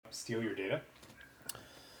steal your data?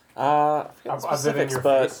 Specifics, than your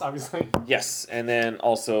but face, obviously. yes, and then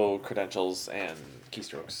also credentials and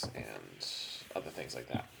keystrokes and other things like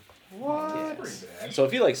that. What? Yes. Pretty bad. So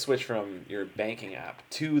if you like switch from your banking app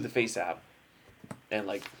to the Face app and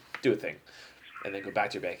like do a thing, and then go back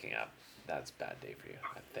to your banking app, that's a bad day for you,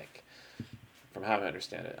 I think. From how I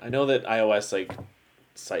understand it, I know that iOS like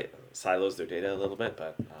silos their data a little bit,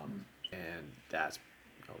 but and that's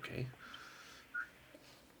okay.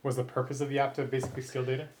 Was the purpose of the app to basically steal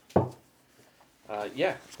data?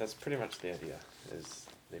 Yeah, that's pretty much the idea. Is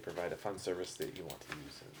they provide a fun service that you want to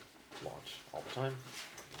use and launch all the time,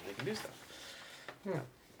 and they can do stuff. Yeah.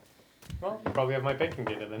 Well, you probably have my banking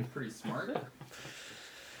data then. Pretty smart.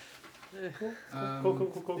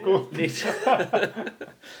 Cool. Neat.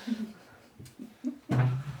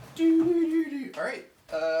 All right.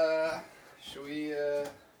 Shall we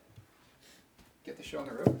get the show on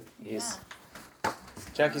the road? Yes.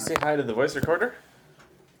 Jackie, say hi to the voice recorder.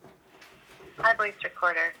 Hi, voice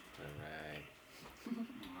recorder. Alright.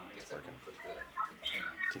 I guess I can put the.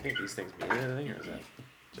 Do you think these things mean anything, or is that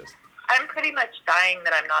just... I'm pretty much dying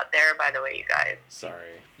that I'm not there, by the way, you guys.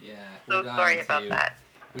 Sorry. Yeah. So we're dying sorry about too. that.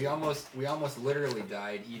 We almost literally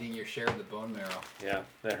died eating your share of the bone marrow. Yeah,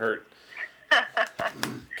 that hurt.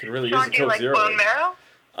 Could really use Sean, a do you Coke like Zero. bone marrow?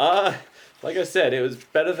 Like I said, it was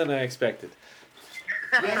better than I expected.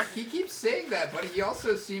 Yeah, he keeps saying that, but he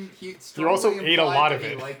also also ate a lot of He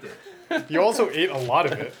it. liked it. You also ate a lot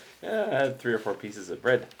of it. Yeah, I had 3 or 4 pieces of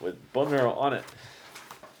bread with bone marrow on it.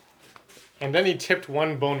 And then he tipped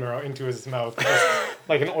one bone marrow into his mouth, just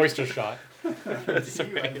like an oyster shot.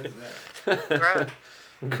 Gross.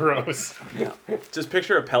 Gross. Yeah. Just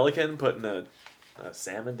picture a pelican putting a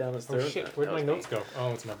salmon down his throat. Oh shit, where'd my notes go?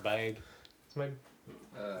 Oh, it's in my bag. It's my...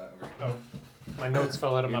 Oh. My notes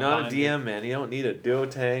fell out of You're my not binder. a DM, man. You don't need a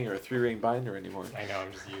duotang or a 3-ring binder anymore. I know,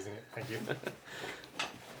 I'm just using it. Thank you.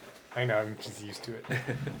 I know, I'm just used to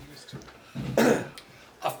it.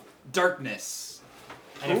 Darkness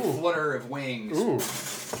and a Ooh. flutter of wings. Ooh,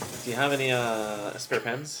 Do you have any spare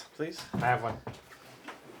pens, please? I have one.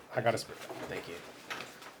 I got a spray. Thank you.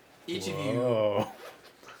 Each of you. Whoa.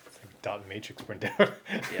 It's like dot matrix printout.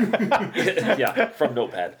 Yeah. Yeah, from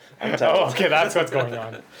Notepad. I'm telling Oh, you. okay, that's what's going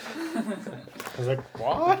on. I was like,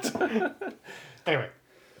 what? Anyway.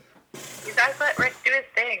 You guys let Rick do his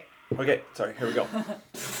thing. Okay, sorry, here we go.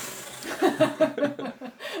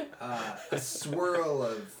 A swirl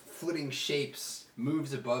of flitting shapes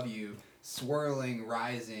moves above you, swirling,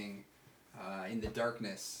 rising in the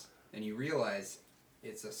darkness, and you realize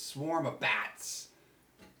it's a swarm of bats.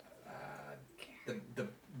 The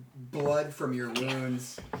blood from your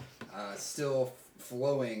wounds still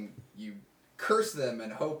flowing. You curse them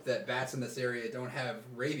and hope that bats in this area don't have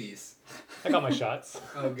rabies. I got my shots.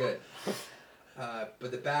 Oh, good.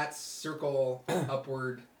 But the bats circle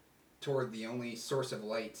upward toward the only source of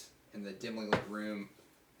light in the dimly lit room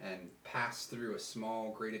and pass through a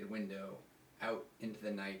small grated window out into the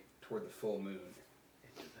night toward the full moon.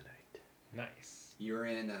 Into the night. Nice. You're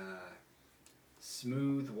in a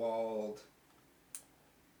smooth-walled,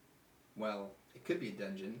 well, it could be a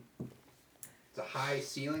dungeon. It's a high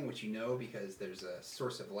ceiling, which you know because there's a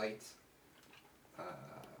source of light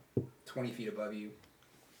 20 feet above you.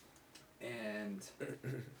 And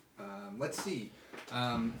let's see.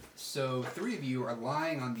 So 3 of you are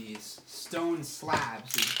lying on these stone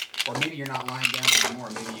slabs, or maybe you're not lying down anymore.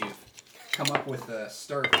 Maybe you've come up with a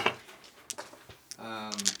start.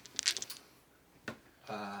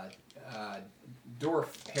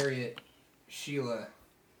 Dorf, Harriet, Sheila,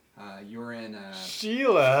 you're in...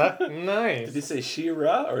 Sheila, nice. Did you say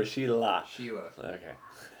Shira or Sheila? Sheila. Okay.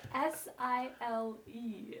 Sile,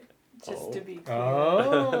 just to be clear.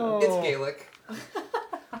 Oh. It's Gaelic.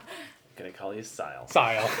 Can I call you Sile?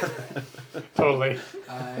 Sile. Totally.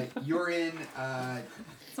 You're in...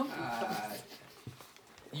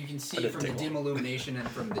 you can see from the dim illumination and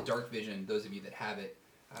from the dark vision, those of you that have it,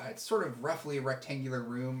 it's sort of roughly a rectangular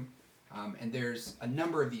room, and there's a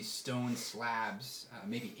number of these stone slabs,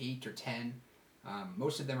 maybe 8 or 10.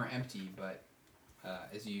 Most of them are empty, but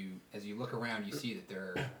as you look around, you see that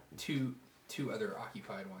there are two other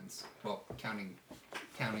occupied ones. Well, counting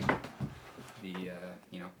the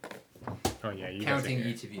Oh yeah, you counting guys are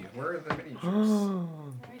each of you. Where are the miniatures?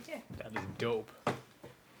 here. Right here. That is dope.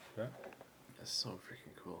 That's so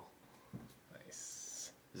freaking cool.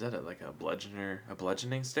 Nice. Is that like a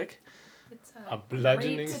bludgeoning stick? It's A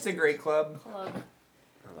bludgeoning- great It's a great club. club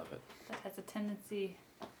I love it. that has a tendency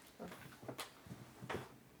of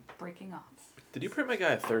breaking off. Did you print my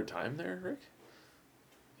guy a 3rd time there, Rick?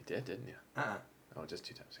 You did, didn't you? Oh, just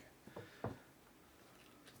 2 times. Okay.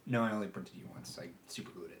 No, I only printed you once. I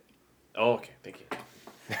super glued it. Oh, okay. Thank you.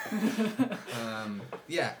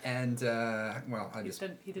 Yeah, and well, I just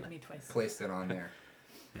He did me twice. placed it on there.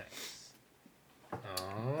 Nice.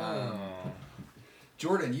 Oh.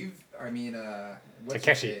 Jordan, what's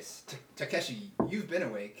Takeshi. your face? Takeshi, you've been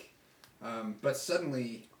awake, but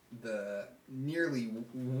suddenly the nearly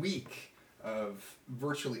week of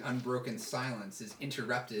virtually unbroken silence is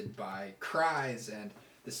interrupted by cries and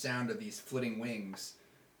the sound of these flitting wings,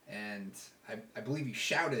 and I believe you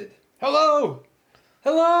shouted. Hello!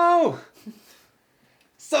 Hello!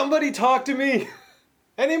 Somebody talk to me!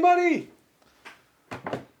 Anybody?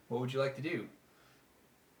 What would you like to do?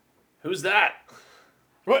 Who's that?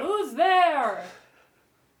 What? Who's there?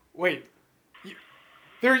 Wait.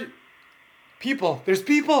 There... People! There's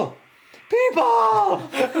people! People!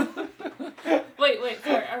 Wait.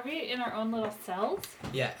 Sorry, are we in our own little cells?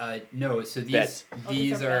 Yeah, no, so Beds. these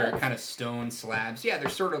these are are beds? kind of stone slabs. Yeah, they're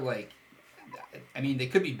sort of like, I mean, they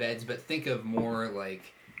could be beds, but think of more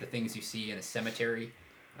like the things you see in a cemetery,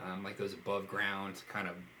 like those above ground kind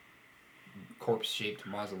of corpse-shaped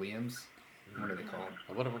mausoleums. What are they called?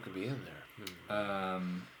 I wonder what could be in there.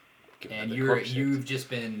 Given And that they're corpse-shaped. you've just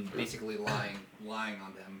been basically lying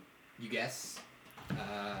on them. You guess?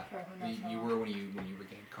 You were when you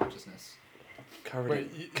regained consciousness. Covered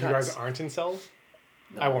Wait, in you cuts. guys aren't in cells?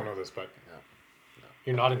 No. I won't know this, but No.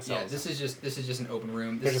 you're not in Yeah, cells. this is just an open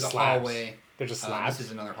room. They're This is just a slabs. hallway. They're just slabs. This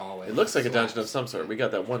is another hallway. It looks like a Slabs. dungeon of some sort. We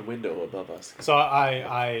got that one window above us. So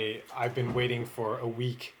I've been waiting for a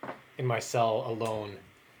week in my cell alone.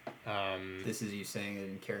 This is you saying it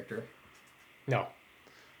in character. No,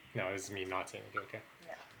 this is me not saying it. Okay.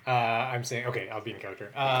 Yeah. I'm saying okay. I'll be in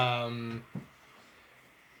character.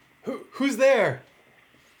 Who's there?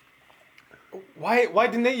 Why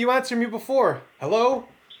didn't you answer me before? Hello?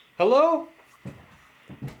 Hey,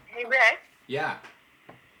 Rick. Yeah.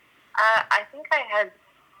 I think I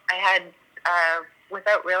had,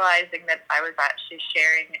 without realizing that I was actually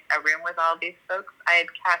sharing a room with all these folks, I had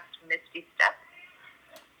cast Misty Step.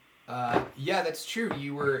 Yeah, that's true.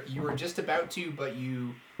 You were just about to, but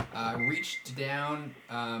you reached down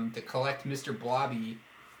to collect Mr. Blobby.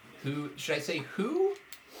 Who should I say? Who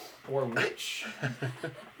or which?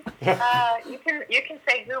 You can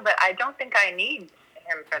say who, but I don't think I need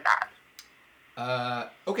him for that.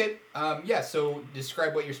 Okay. Yeah. So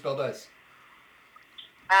describe what your spell does.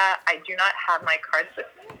 I do not have my cards with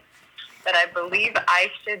me, but I believe I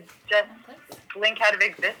should just blink out of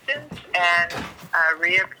existence and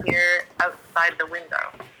reappear outside the window.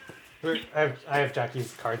 I have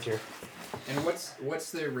Jackie's cards here. And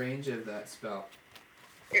what's the range of that spell?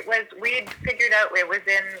 We had figured out it was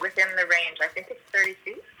within the range. I think it's 30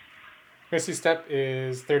 feet. Misty Step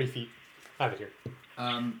is 30 feet. I have it here.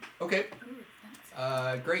 Okay.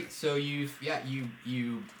 Great. So you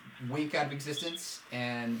wink out of existence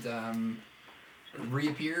and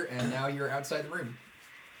reappear, and now you're outside the room.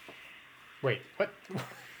 Wait, what?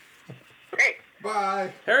 Great.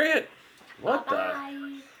 Bye. Harriet! What the?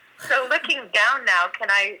 Bye. So looking down now, can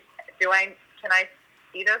I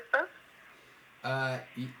see those folks?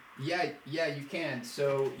 Yeah, you can.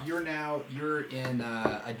 So you're in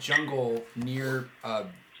a jungle near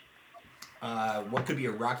what could be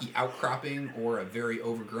a rocky outcropping or a very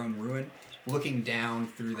overgrown ruin, looking down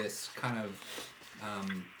through this kind of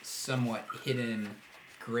somewhat hidden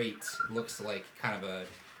grate. Looks like kind of a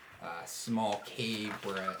small cave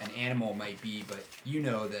where an animal might be, but you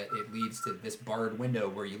know that it leads to this barred window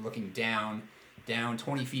where you're looking down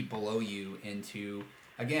 20 feet below you into,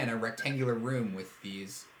 again, a rectangular room with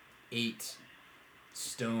these 8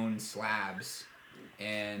 stone slabs,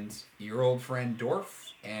 and your old friend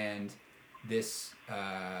Dorf, and this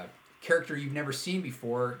character you've never seen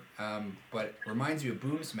before, but reminds you of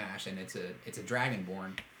Boom Smash, and it's a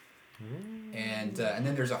dragonborn. And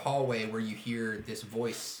then there's a hallway where you hear this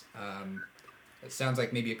voice. It sounds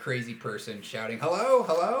like maybe a crazy person shouting, "Hello,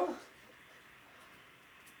 hello."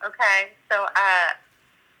 Okay, so I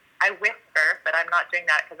whisper, but I'm not doing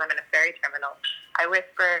that because I'm in a fairy terminal. I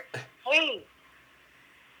whisper, "Hey,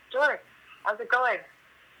 Dorf, how's it going?"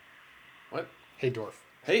 What? Hey, Dorf.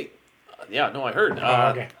 Hey. Yeah, no, I heard.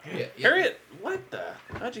 Okay. Yeah, Harriet, what the?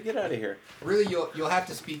 How'd you get out of here? Really, you'll have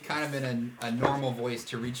to speak kind of in a normal voice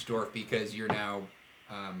to reach Dorf because you're now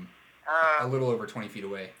a little over 20 feet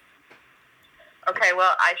away. Okay,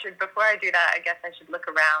 well, before I do that, I guess I should look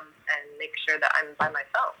around and make sure that I'm by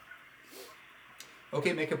myself.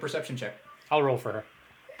 Okay, make a perception check. I'll roll for her.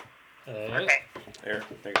 Okay. There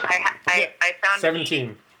you go. I found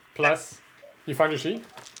 17 plus. You found your sheet?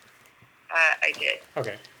 I did.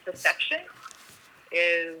 Okay. Deception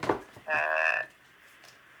is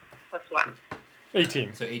 +1.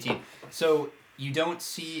 18. So 18. So you don't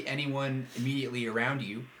see anyone immediately around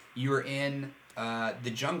you. You are in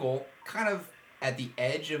the jungle, kind of at the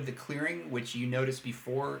edge of the clearing, which you noticed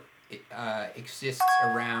before exists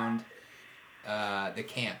around the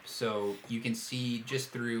camp. So you can see just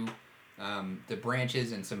through the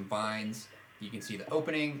branches and some vines. You can see the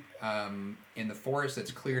opening in the forest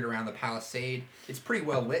that's cleared around the palisade. It's pretty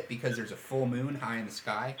well lit because there's a full moon high in the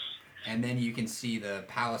sky. And then you can see the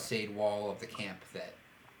palisade wall of the camp that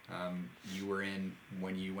you were in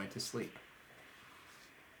when you went to sleep.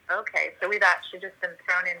 Okay, so we've actually just been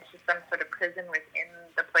thrown into some sort of prison within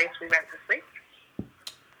the place we went to sleep?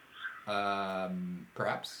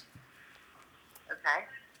 Perhaps. Okay.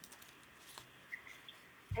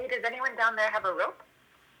 Hey, does anyone down there have a rope?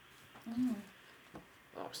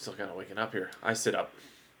 Oh, I'm still kind of waking up here. I sit up.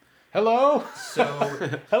 Hello? So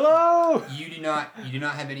Hello? you do not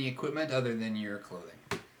have any equipment other than your clothing.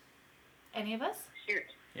 Any of us? Shoot.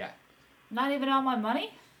 Yeah. Not even all my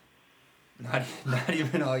money? Not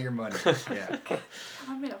even all your money. Yeah.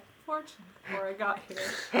 I made a fortune before I got here.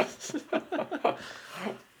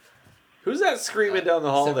 Who's that screaming down the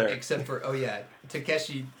hall there? Except for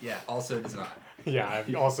Takeshi. Yeah, also does not. Yeah,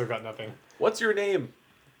 I've also got nothing. What's your name?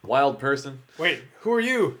 Wild person. Wait, who are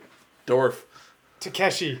you? Dorf.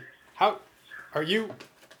 Takeshi. How... Are you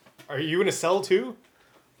in a cell too?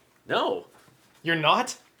 No. You're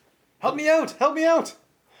not? Help me out! Help me out!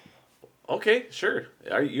 Okay, sure.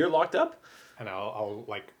 You're locked up? And I'll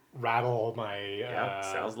like rattle my... Yeah,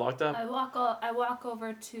 sounds locked up. I walk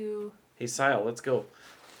over to... Hey, Sile, let's go.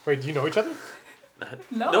 Wait, do you know each other?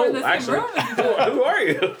 No, No, we're in the same actually. room as each other. Who are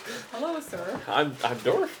you? Hello, sir. I'm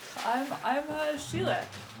Dorf. I'm Sheila.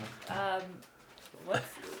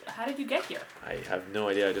 How did you get here? I have no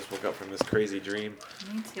idea. I just woke up from this crazy dream.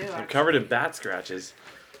 Me too. I'm covered in bat scratches.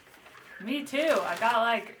 Me too. I got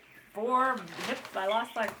like I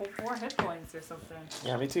lost like 4 hit points or something.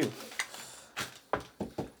 Yeah, me too.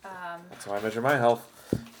 That's how I measure my health.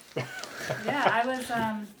 Yeah, I was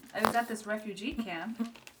at this refugee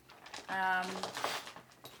camp.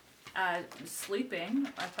 Sleeping.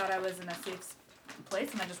 I thought I was in a safe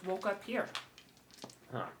place, and I just woke up here.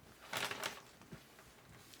 Huh.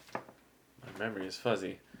 My memory is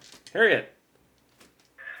fuzzy. Harriet!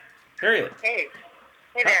 Harriet! Hey.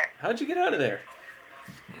 Hey there. How'd you get out of there?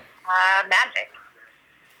 Magic.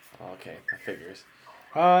 Okay, that figures.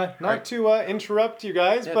 Not to interrupt you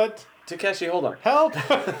guys, Yeah. but Takeshi, hold on. help!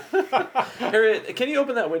 Harriet, can you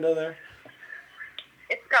open that window there?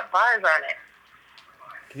 It's got bars on it.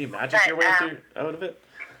 Can you magic your way through out of it?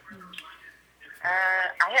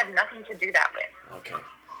 I have nothing to do that with. Okay.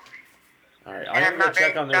 All right, And I'm I'm gonna not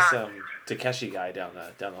check very on this strong. Takeshi guy down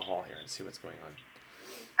the hall here and see what's going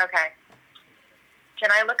on. Okay. Can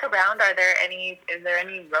I look around? Is there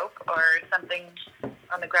any rope or something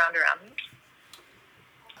on the ground around me?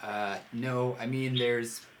 No, I mean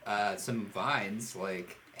there's some vines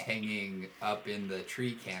like hanging up in the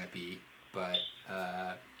tree canopy, but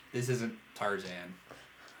this isn't Tarzan.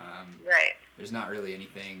 Right. There's not really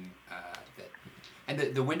anything that. And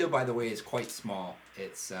the window, by the way, is quite small.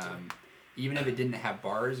 It's even if it didn't have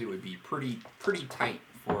bars, it would be pretty tight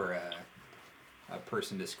for a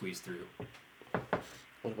person to squeeze through.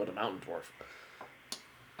 What about a mountain dwarf?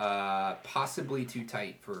 Possibly too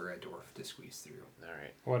tight for a dwarf to squeeze through. All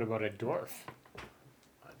right, What about a dwarf?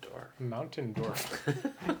 a dwarf. Mountain dwarf.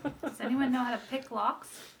 Does anyone know how to pick locks?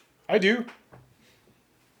 I do.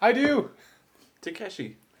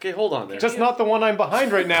 Takeshi. Okay, hold on there. Just not the one I'm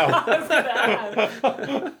behind right now.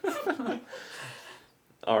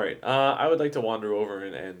 All right. I would like to wander over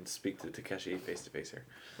and speak to Takeshi face to face here.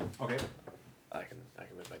 Okay. I can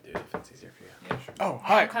move my dude if it's easier for you. Yeah, sure. Oh, I'm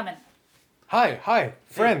hi. coming. Hi,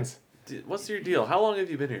 friends. What's your deal? How long have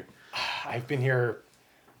you been here? I've been here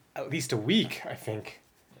at least a week, I think.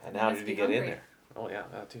 And how must did be you get in hungry. there? Oh yeah,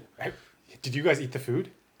 that too. Did you guys eat the food?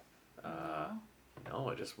 No,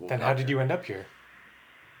 I just woke Then up how did here. you end up here?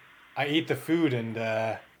 I ate the food and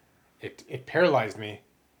it paralyzed me,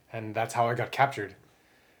 and that's how I got captured.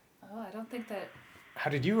 Oh, I don't think that. How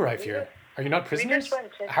did you arrive here? Are you not prisoners? just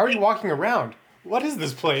went to How are you sleep. walking around? What is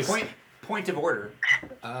this place? Point of order.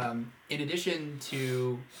 In addition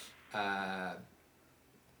to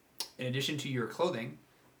your clothing,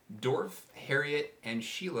 Dorf, Harriet, and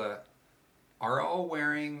Sheila are all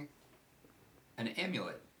wearing an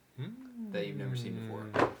amulet that you've never seen before.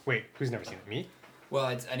 Wait, who's never seen it? Me? Well,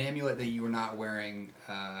 it's an amulet that you were not wearing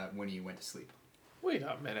when you went to sleep. Wait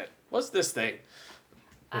a minute. What's this thing?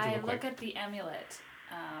 What's it I look look like? at the amulet,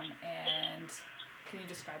 and can you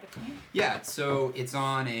describe it to me? Yeah, so it's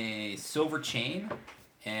on a silver chain,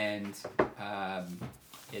 and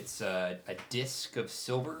it's a disc of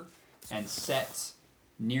silver and set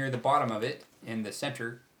near the bottom of it, in the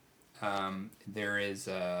center, there is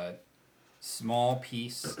a small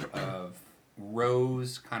piece of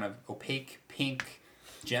rose, kind of opaque pink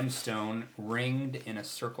gemstone ringed in a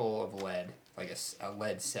circle of lead, like a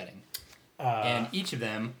lead setting. And each of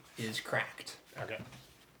them is cracked. Okay.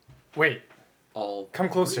 Wait. All Come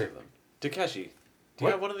closer. 3 of them. Takeshi, do you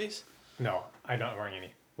What? have one of these? No, I'm not wearing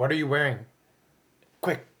any. What are you wearing?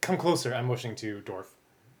 Quick, come closer. I'm motioning to Dorf.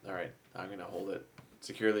 All right, I'm gonna hold it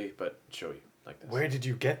securely, but show you like this. Where did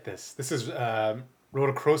you get this? This is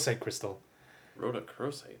rhodochrosite crystal.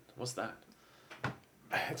 Rhodochrosite. What's that?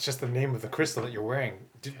 It's just the name of the crystal that you're wearing.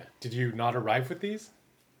 Did you not arrive with these?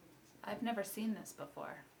 I've never seen this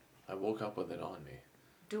before. I woke up with it on me.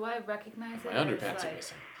 Do I recognize My it? underpants are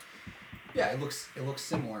missing. Yeah, it looks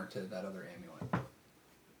similar to that other amulet.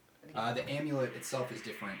 The amulet itself is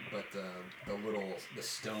different, but the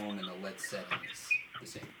stone and the lead setting is the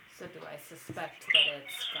same. So do I suspect that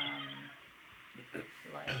it's from,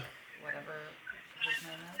 like, whatever his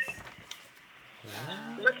name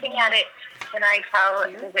is? Looking at it, can I tell?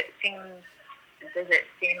 Here? Does it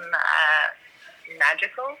seem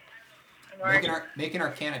magical? Make an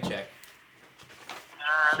Arcana check.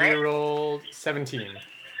 She Right. rolled 17.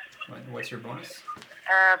 What's your bonus?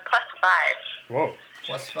 +5. Whoa.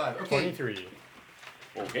 +5. Okay. 23.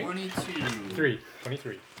 Okay. 22.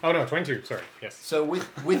 23. Oh no, 22. Sorry. Yes. So with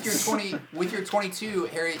your 22,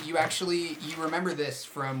 Harriet, you remember this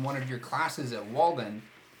from one of your classes at Walden.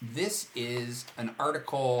 This is an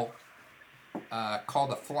article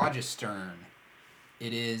called a phlogistern.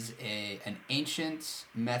 It is an ancient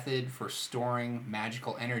method for storing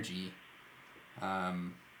magical energy.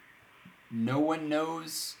 No one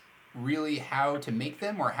knows really how to make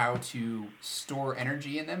them or how to store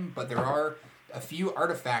energy in them, but there are a few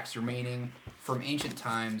artifacts remaining from ancient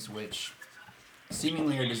times which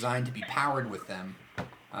seemingly are designed to be powered with them,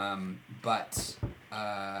 but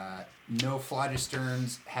no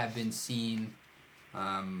phlogisterns have been seen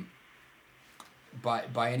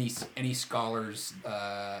by any scholars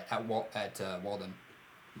at Walden.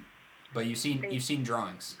 But you've seen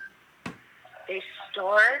drawings. They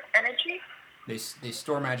store energy. They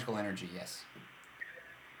store magical energy. Yes.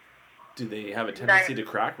 Do they have a tendency to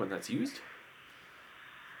crack when that's used?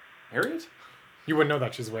 Harriet? You wouldn't know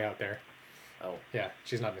that. She's way out there. Oh. Yeah,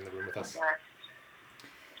 she's not in the room with us.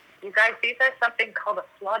 You guys, these are something called a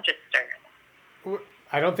phlogister.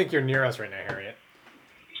 I don't think you're near us right now, Harriet.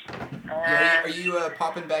 Yeah, are you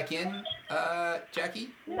popping back in,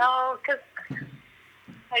 Jackie? No, because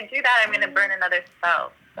if I do that, I'm going to burn another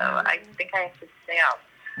spell. So I think I have to stay out.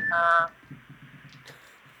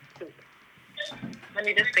 Let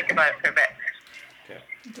me just think about it for a bit. Okay.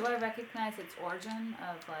 Do I recognize its origin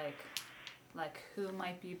of like who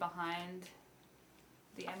might be behind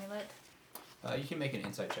the amulet? You can make an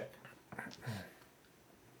insight check.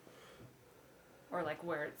 Or like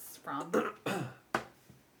where it's from?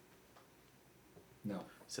 No. It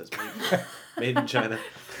says made in China.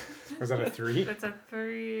 Was that a 3? It's a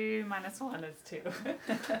 3 minus 1 is 2.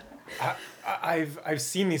 I've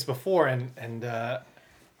seen these before, and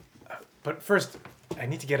but first I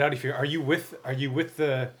need to get out of here. Are you with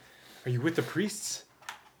the priests?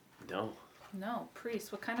 No. No,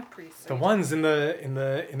 priests. What kind of priests? The ones in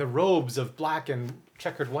the robes of black and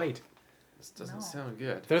checkered white. This doesn't No. sound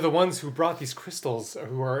good. They're the ones who brought these crystals,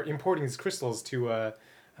 who are importing these crystals to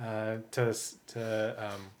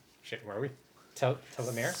shit. Where are we?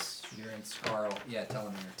 Telenair? You're in Scarl. Yeah,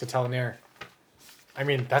 Telenair. To Telenair. I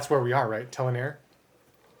mean, that's where we are, right? Telenair.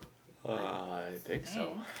 I think so.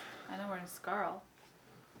 Dang. I know we're in Scarl.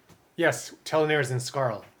 Yes, Telenair is in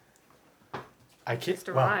Scarl. I can't. Just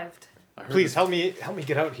arrived. I heard Please this- help me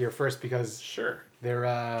get out here first, because Sure.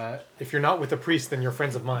 they're if you're not with the priest, then you're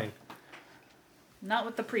friends of mine. Not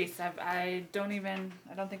with the priests. I don't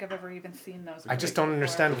think I've ever even seen those. I just priests don't before.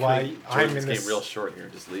 understand why I'm Jordan's in this. game real short here.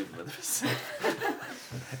 Just leave him in this.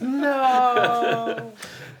 No.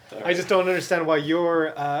 I just don't understand why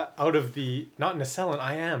you're out of the not in a cell, and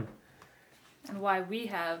I am, And why we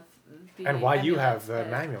have the and why you have the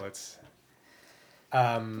amulets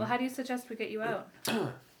amulets. Well, how do you suggest we get you out?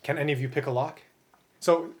 Can any of you pick a lock?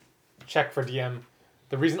 So, check for DM.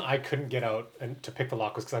 The reason I couldn't get out and to pick the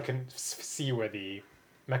lock was because I couldn't see where the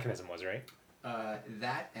mechanism was, right?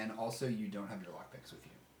 That, and also you don't have your lockpicks with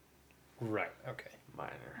you. Right. Okay.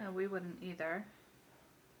 Minor. We wouldn't either.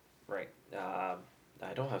 Right. I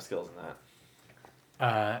don't have skills in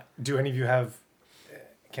that. Do any of you have?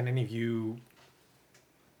 Can any of you?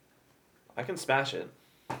 I can smash it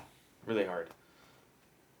really hard.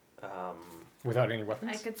 Without any I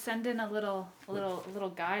weapons? could send in a little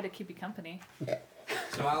guy to keep you company.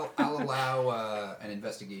 So I'll allow an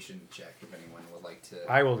investigation check if anyone would like to.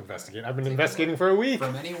 I will investigate. I've been Take a investigating look. for a week.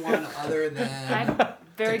 From anyone other than. I'm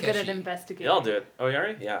very good at Takeshi. investigating. Yeah, I'll do it. Oh, you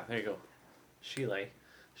already? Yeah, there you go. Sheila.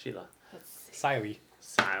 Let's see. Sile.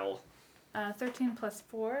 Sile. 13 plus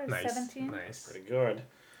 4 is Nice. 17. Nice. Pretty good.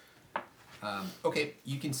 Okay,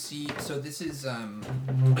 you can see. So this is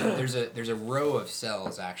there's a row of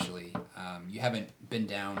cells actually. You haven't been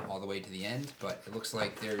down all the way to the end, but it looks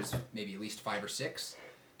like there's maybe at least 5 or 6,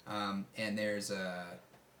 and there's a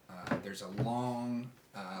long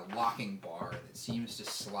locking bar that seems to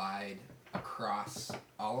slide across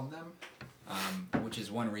all of them, which is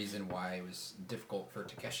one reason why it was difficult for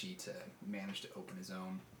Takeshi to manage to open his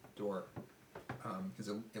own door, because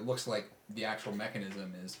it looks like the actual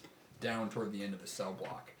mechanism is down toward the end of the cell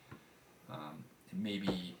block, and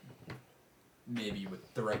maybe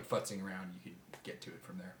with the right futzing around you could get to it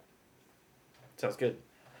from there. Sounds good.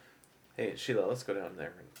 Hey, Sheila, let's go down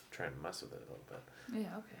there and try and mess with it a little bit.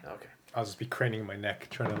 Yeah, okay. Okay. I'll just be craning my neck,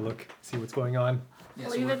 trying to look, see what's going on. Yeah,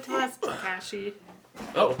 so Leave we're- it to us, Takeshi.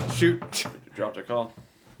 Oh, Shoot. dropped a call.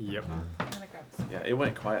 Yep. I'm gonna grab this. Yeah, it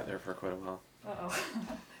went quiet there for quite a while. Uh-oh.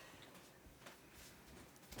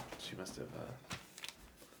 She must have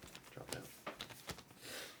dropped out.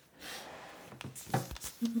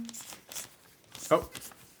 Oh,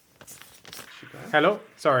 She got it? hello.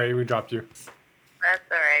 Sorry, we dropped you. That's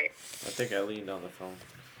all right. I think I leaned on the phone.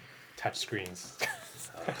 Touch screens.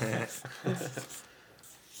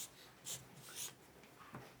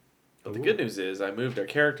 But the good news is I moved our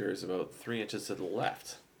characters about 3 inches to the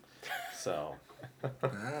left. So,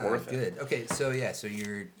 worth it. good. Okay, so yeah, so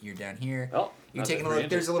you're down here. oh, You're that's taking a 3 look. inches.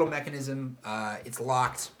 There's a little mechanism. It's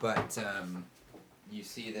locked, but you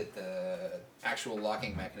see that the actual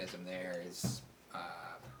locking mechanism there is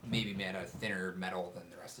maybe made out of thinner metal than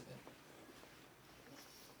the rest of it.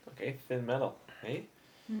 Okay, thin metal. Hey?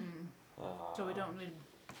 So we don't need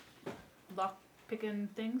lock picking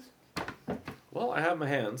things? Well, I have my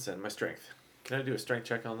hands and my strength. Can I do a strength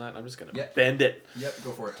check on that? I'm just going to Yep. bend it. Yep,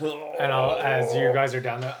 go for it. And I'll, as you guys are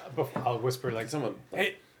down there, I'll whisper like, Someone.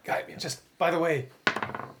 "Hey, guy, just by the way,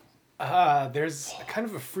 there's kind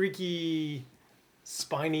of a freaky,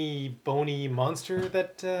 spiny, bony monster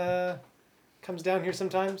that comes down here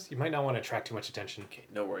sometimes. You might not want to attract too much attention." Okay,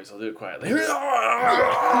 no worries. I'll do it quietly.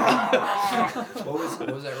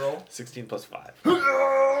 What was that roll? 16 plus 5.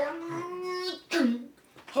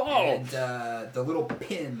 And the little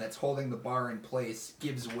pin that's holding the bar in place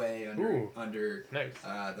gives way under Nice.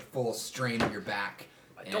 the full strain of your back.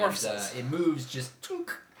 My And Dorf says. it moves just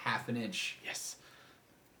half an inch. Yes.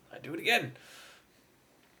 I do it again.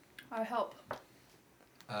 I help.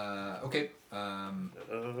 Okay. You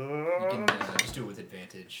can just do it with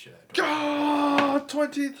advantage.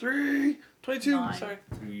 23! 22! 9. Sorry.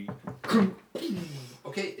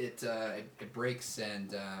 Okay, it breaks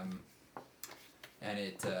and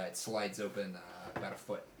it slides open about a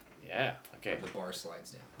foot. Yeah, okay. The bar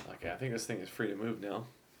slides down. Okay, I think this thing is free to move now.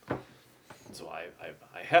 So I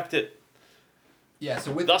heft it. Yeah,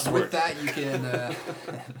 so with Thusward. that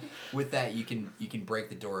you can you can break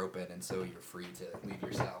the door open, and so you're free to leave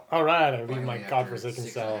your cell. All right, I leave Finally, my after godforsaken 6.5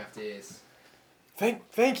 cell. days.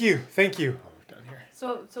 Thank you. Oh, we're done here.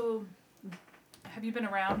 So have you been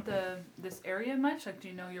around this area much? Like, do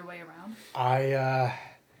you know your way around?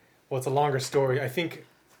 Well, it's a longer story. I think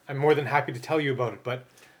I'm more than happy to tell you about it, but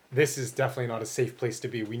this is definitely not a safe place to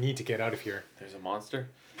be. We need to get out of here. There's a monster.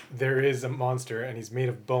 There is a monster, and he's made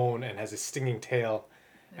of bone and has a stinging tail.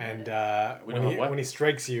 And We know what? when he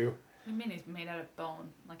strikes you, What do you mean he's made out of bone?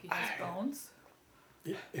 Like he has bones?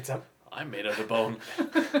 it's a I'm made out of bone.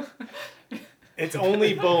 it's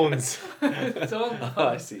only bones, So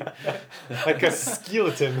I see. like a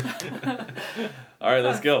skeleton. All right,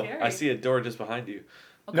 let's Sounds go. scary. I see a door just behind you.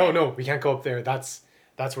 okay. No, we can't go up there. That's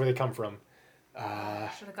where they come from.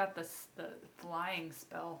 Should have got the flying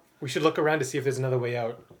spell. We should look around to see if there's another way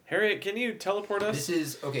out. Harriet, can you teleport us? This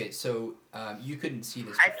is okay. So you couldn't see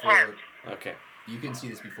this I before. can't. Okay. You couldn't see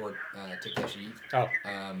this before Takeshi. Oh,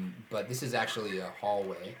 But this is actually a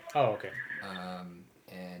hallway, okay.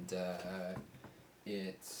 and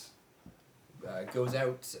it goes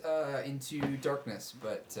out into darkness.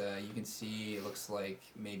 But you can see it looks like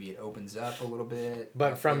maybe it opens up a little bit.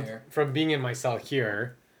 But up from there. being in my cell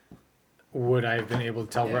here, would I have been able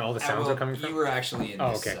to tell where all the sounds well, are coming You from? were actually in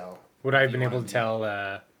Oh, this okay. cell. Would I have you been wanna able to be-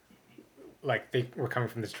 tell, like they were coming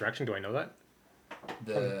from this direction? Do I know that?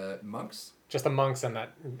 The monks. Just the monks and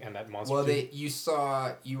that monster. Well, dude?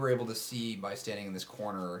 you were able to see by standing in this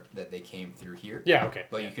corner that they came through here. Yeah. Okay.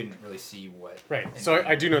 But you couldn't really see what. Right. So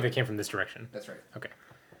I do know they came from this direction. That's right. Okay.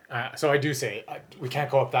 So I do say we can't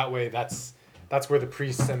go up that way. That's That's where the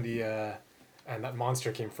priests and that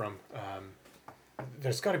monster came from.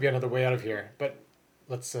 There's got to be another way out of here, but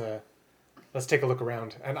let's take a look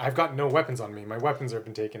around. And I've got no weapons on me. My weapons have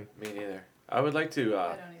been taken. Me neither. I would like to I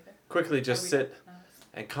don't either. quickly just sit No.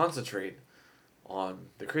 and concentrate on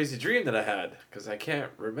the crazy dream that I had, because I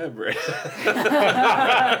can't remember it.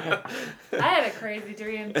 I had a crazy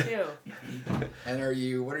dream too. And are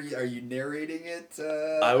you narrating it?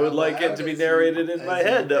 I would out like it loud to be as narrated you- in as my you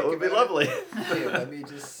head. That think would be about it? lovely. Okay, let me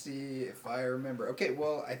just see if I remember. Okay,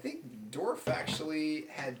 well, I think Dorf actually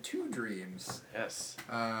had 2 dreams. Yes.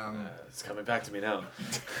 Um, It's coming back to me now.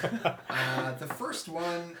 the first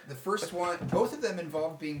one, both of them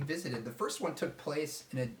involved being visited. The first one took place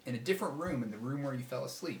in a different room, in the room where you fell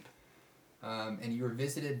asleep. And you were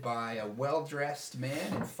visited by a well-dressed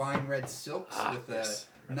man in fine red silks with yes.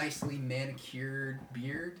 a nicely manicured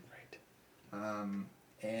beard. Right.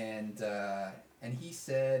 And he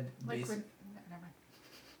said, Like, basi- never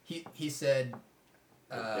mind. he said,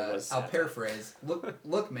 It was I'll sad. paraphrase.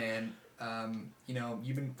 Look, man.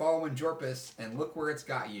 You've been following Jorpus, and look where it's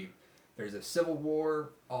got you. There's a civil war.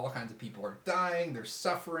 All kinds of people are dying. They're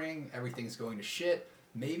suffering. Everything's going to shit.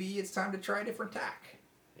 Maybe it's time to try a different tack.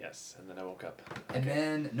 Yes, and then I woke up. And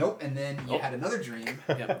then you had another dream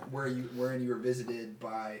Yep. wherein you were visited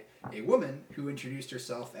by a woman who introduced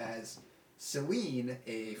herself as Celine,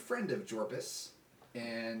 a friend of Jorpus,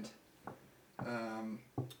 and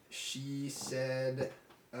she said,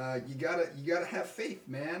 "You gotta have faith,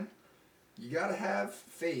 man. You gotta have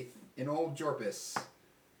faith in old Jorpus,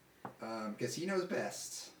 because he knows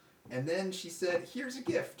best." And then she said, "Here's a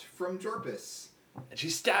gift from Jorpus." And she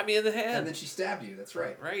stabbed me in the hand. And then she stabbed you. That's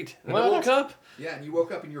right. Right. And What? I woke up. Yeah, and you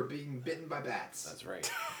woke up and you were being bitten by bats. That's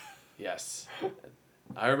right. Yes.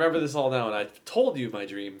 I remember this all now, and I told you my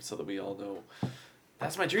dream so that we all know.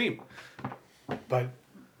 That's my dream. But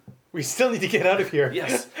we still need to get out of here.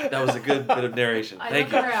 Yes, that was a good bit of narration. I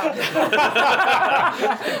Thank look you. around.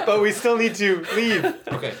 But we still need to leave.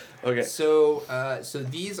 Okay. Okay. So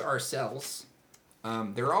these are cells.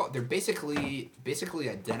 They're basically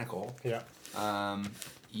identical. Yeah.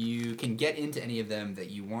 You can get into any of them that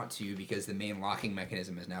you want to because the main locking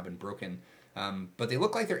mechanism has now been broken. But they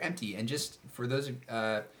look like they're empty. And just for those,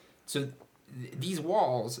 these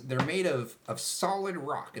walls, they're made of solid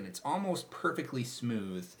rock, and it's almost perfectly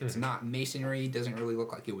smooth. It's not masonry. Doesn't really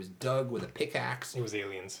look like it was dug with a pickaxe. It was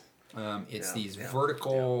aliens. It's these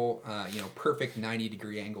vertical, perfect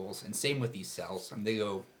 90-degree angles, and same with these cells. They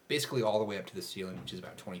go basically all the way up to the ceiling, which is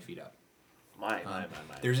about 20 feet up. My.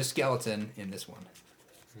 There's a skeleton in this one.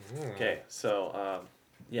 Okay, so,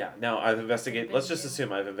 now I've investigated. Let's just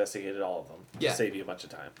assume I've investigated all of them. Yeah. To save you a bunch of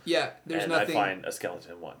time. Yeah, there's and nothing. I find a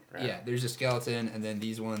skeleton in one, right? Yeah, there's a skeleton, and then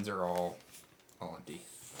these ones are all empty.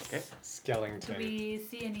 Okay. Do Skellington. we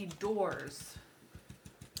see any doors?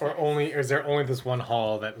 Or is there only this one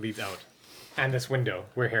hall that leads out? And this window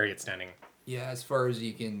where Harriet's standing. Yeah, as far as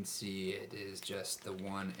you can see, it is just the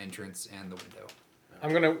one entrance and the window.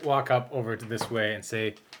 I'm gonna walk up over to this way and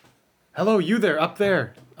say, "Hello, you there, up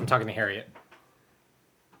there." I'm talking to Harriet.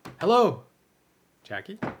 Hello,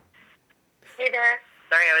 Jackie. Hey there.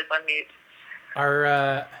 Sorry, I was on mute.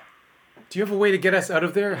 Do you have a way to get us out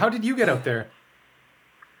of there? How did you get out there?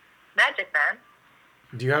 Magic Man.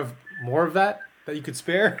 Do you have more of that you could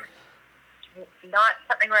spare? Not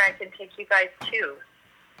something where I can take you guys to.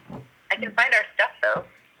 I can find our stuff though.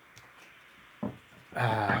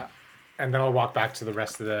 And then I'll walk back to the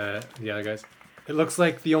rest of the other guys. It looks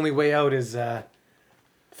like the only way out is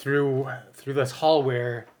through this hall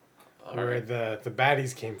where Alright. the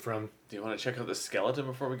baddies came from. Do you want to check out the skeleton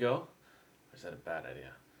before we go? Or is that a bad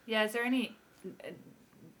idea? Yeah, is there any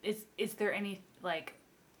is there any like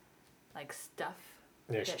stuff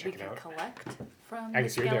Yeah, should that we check it can out. collect from I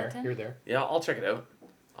guess the you're there. skeleton? You're there. Yeah, I'll check it out.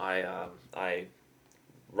 I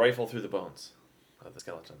rifle through the bones of the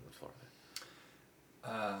skeleton on the floor.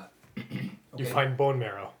 You find bone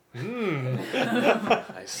marrow.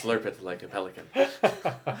 I slurp it like a pelican.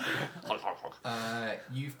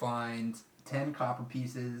 You find 10 copper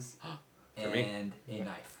pieces me? and a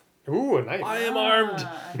knife. Ooh, a knife. I am armed.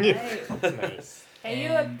 Nice. Nice. Hey,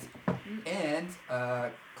 And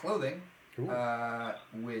clothing, Ooh.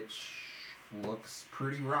 which looks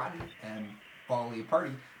pretty rotten and falling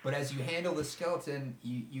apart. But as you handle the skeleton,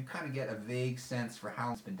 you kind of get a vague sense for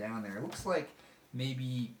how it's been down there. It looks like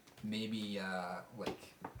maybe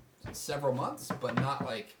like several months, but not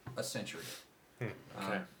like a century.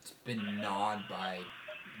 Okay. It's been gnawed by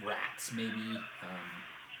rats, maybe,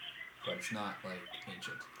 but it's not like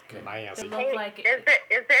ancient. Okay. It Nice. looked like Is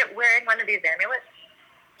it wearing one of these amulets?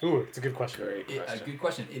 Ooh, it's a good question. Great question. Good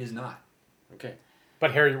question. It is not. Okay.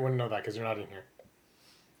 But Harriet wouldn't know that because you're not in here.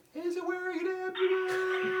 Is it wearing an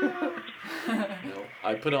amulet? No,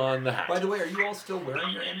 I put on the hat. By the way, are you all still wearing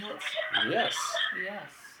your amulets? Yes, Yes.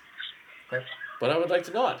 Okay. but I would like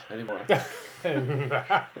to not anymore.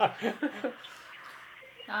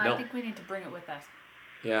 I No. think we need to bring it with us.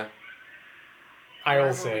 Yeah. I'll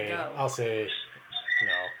Wherever we say no.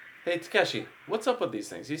 Hey, Takeshi, what's up with these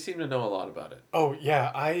things? You seem to know a lot about it. Oh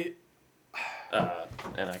yeah,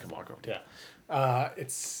 And I can walk over to you.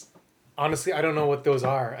 it's honestly I don't know what those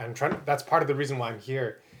are. I'm trying. That's part of the reason why I'm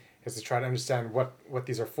here, is to try to understand what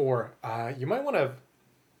these are for. You might want to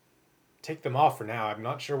take them off for now. I'm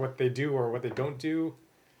not sure what they do or what they don't do.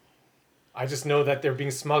 I just know that they're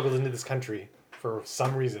being smuggled into this country for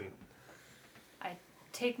some reason. I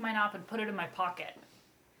take mine off and put it in my pocket.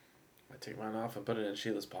 I take mine off and put it in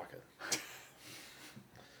Sheila's pocket.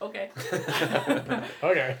 Okay.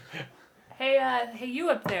 Okay. Hey,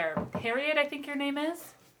 you up there, Harriet? I think your name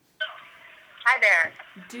is. Hi there.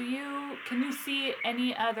 Can you see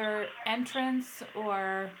any other entrance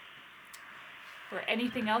or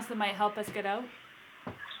anything else that might help us get out?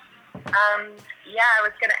 Yeah, I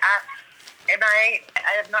was gonna ask. I'm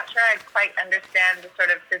not sure I quite understand the sort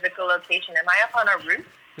of physical location. Am I up on a roof?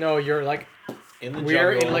 No, you're like In the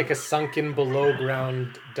we're jungle. in like a sunken below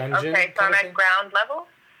ground dungeon. Okay, so I'm at ground level.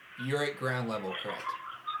 You're at ground level, correct?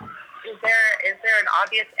 Is there an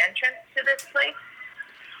obvious entrance to this place?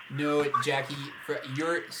 No, Jackie,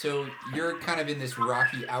 you're kind of in this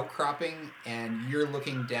rocky outcropping, and you're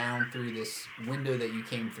looking down through this window that you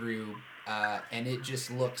came through, and it just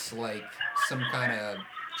looks like some kind of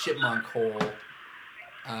chipmunk hole.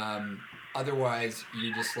 Otherwise,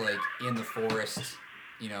 you're just like in the forest,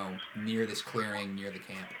 near this clearing, near the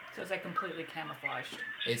camp. So it's like completely camouflaged.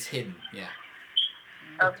 It's hidden, yeah.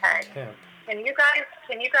 Okay. Camp. Can you guys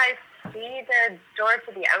see the door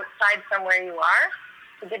to the outside from where you are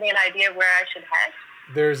to give me an idea of where I should head?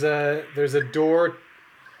 There's a door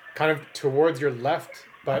kind of towards your left,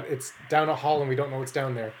 but it's down a hall and we don't know what's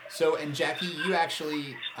down there. So, and Jackie, you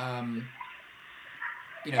actually,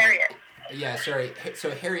 Harriet. Yeah, sorry.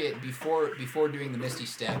 So Harriet, before doing the Misty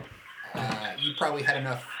Step, you probably had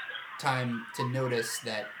enough time to notice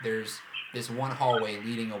that there's this one hallway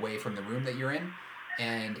leading away from the room that you're in,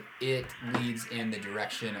 and it leads in the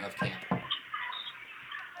direction of camp.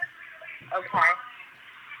 Okay.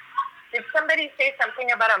 Did somebody say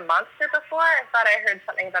something about a monster before? I thought I heard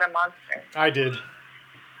something about a monster. I did.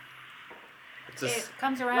 It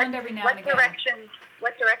comes around every now and again.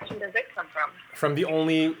 What direction does it come from? From the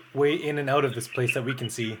only way in and out of this place that we can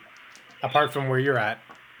see, apart from where you're at.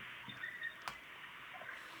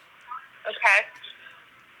 Okay.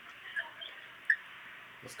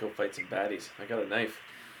 Let's go fight some baddies. I got a knife.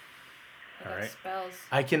 I got All right. spells.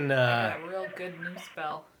 I can. I got a real good new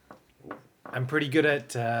spell. I'm pretty good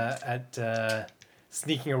at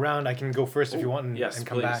sneaking around. I can go first if you want and, Yes, and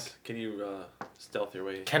come please. back. Can you stealth your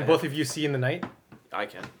way? Can ahead? both of you see in the night? I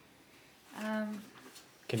can.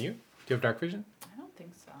 Can you? Do you have dark vision? I don't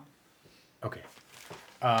think so. Okay.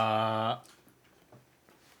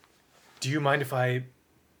 Do you mind if I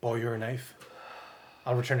borrow your knife?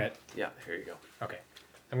 I'll return it. Yeah, here you go. Okay.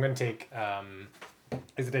 I'm going to take...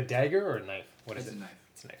 is it a dagger or a knife? What is It's it? a knife.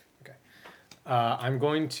 It's a knife. Okay. I'm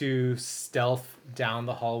going to stealth down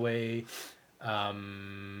the hallway. I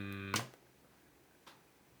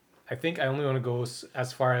think I only want to go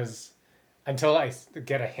as far as... until I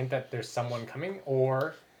get a hint that there's someone coming,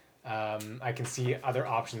 or I can see other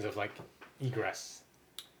options of, like, egress.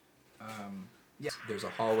 Yes, there's a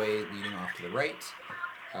hallway leading off to the right.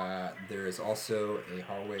 There is also a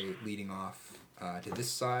hallway leading off to this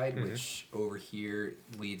side, which over here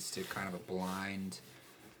leads to kind of a blind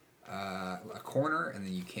a corner, and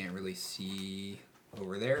then you can't really see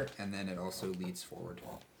over there, and then it also leads forward.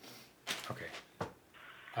 Okay.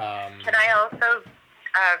 Can I also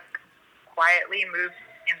quietly move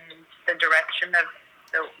in the direction of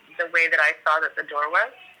the way that I saw that the door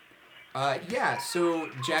was? Yeah. So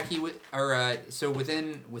Jackie, so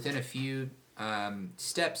within a few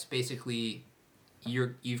steps, basically,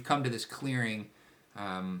 you've come to this clearing,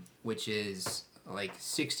 which is like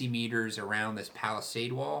 60 meters around this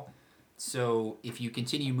palisade wall. So if you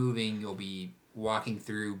continue moving, you'll be walking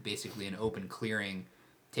through basically an open clearing,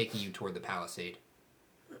 taking you toward the palisade.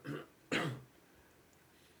 Is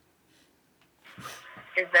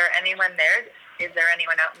there anyone there? Is there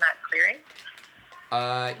anyone out in that clearing?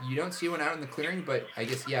 You don't see one out in the clearing, but I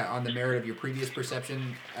guess, yeah, on the merit of your previous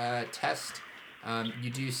perception test,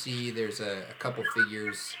 you do see there's a couple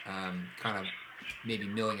figures kind of maybe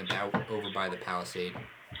milling about over by the palisade.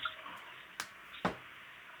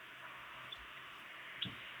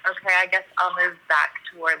 Okay, I guess I'll move back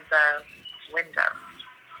toward the window.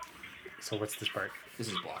 So what's this part? This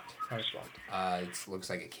is blocked. Oh, it's blocked. It looks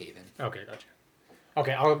like a cave-in. Okay, gotcha.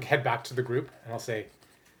 Okay, I'll head back to the group and I'll say,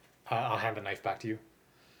 I'll hand the knife back to you.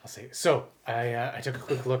 I'll say, so I took a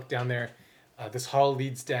quick look down there. This hall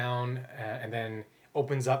leads down and then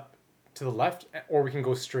opens up to the left, or we can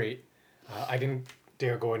go straight. I didn't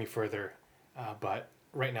dare go any further, but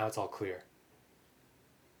right now it's all clear.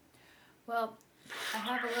 Well, I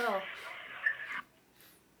have a little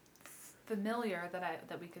familiar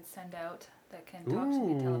that we could send out that can talk to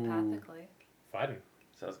me telepathically. Fun.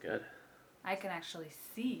 Sounds good. I can actually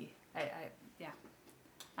see. Yeah.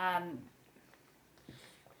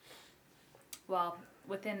 Well,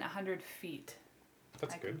 within 100 feet,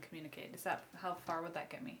 That's I good. can communicate. How far would that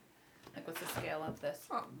get me? Like, what's the scale of this?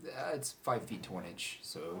 It's 5 feet to 1 inch,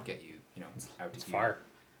 so it'll get you, out to It's here. far.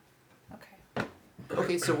 Okay.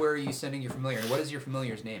 Okay, so where are you sending your familiar? And what is your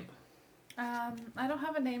familiar's name? I don't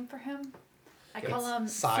have a name for him. I Okay. call him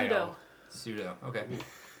Sile. Pseudo. Pseudo. Okay.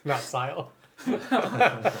 Not Sile. Sile.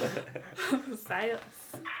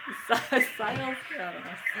 I don't know.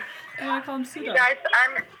 I'm gonna call him Pseudo. You guys,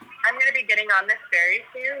 I'm going to be getting on this very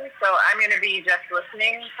soon, so I'm going to be just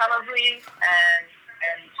listening probably, and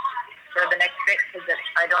for the next bit, because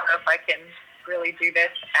I don't know if I can really do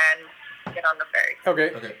this and get on the ferry.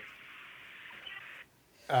 Okay. Okay.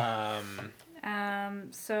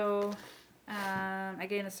 So, I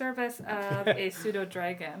gain the service of a pseudo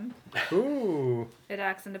dragon. Ooh. It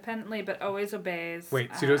acts independently but always obeys.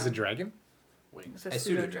 Wait, Pseudo's a dragon? It's A a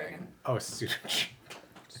pseudo pseudo dragon. dragon. Oh, Pseudo.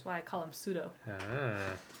 That's why I call him pseudo.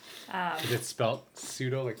 Is it spelled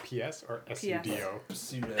pseudo like PS or S-U-D-O?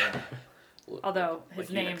 Pseudo. Although his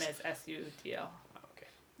Like name Unix. is S-U-D-O. Oh, okay.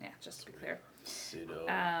 Yeah, just to be clear. Pseudo.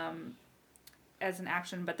 As an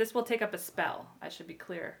action, but this will take up a spell. I should be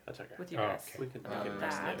clear That's okay. with you Oh, guys. okay. We can Um, get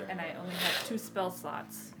That, later. and I only have 2 spell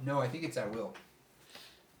slots. No, I think it's at will.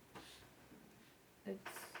 It's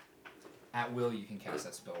At will, you can cast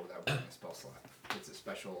that spell without putting a spell slot. It's a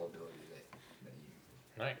special ability that you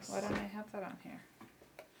Nice. why don't I have that on here?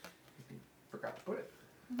 forgot to put it.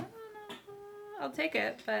 No. I'll take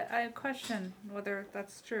it, but I question whether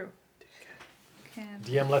that's true. Can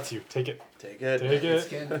DM lets you. Take it. Take it. Take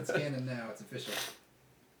It's it. canon now. It's official.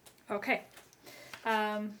 okay.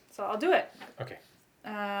 So I'll do it. Okay.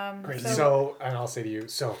 Great. So, and I'll say to you,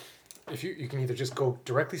 so if you can either just go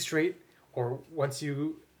directly straight, or once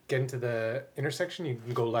you get into the intersection, you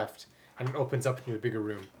can go left, and it opens up into a bigger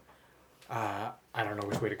room. I don't know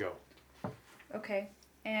which way to go. Okay.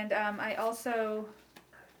 And I also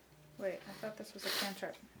wait. I thought this was a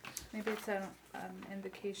cantrip. Maybe it's an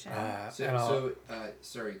invocation.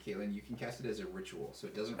 Sorry, Caitlin. You can cast it as a ritual, so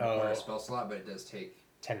it doesn't require Oh. a spell slot, but it does take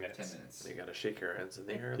 10 minutes. 10 minutes. You gotta shake your hands in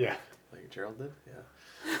the air. Yeah. Like Gerald did.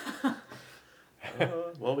 Yeah.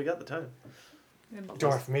 Well, we got the time.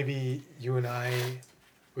 Dorf, maybe you and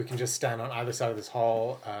we can just stand on either side of this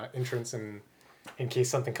hall entrance, and in case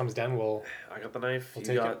something comes down, we'll I got the knife. take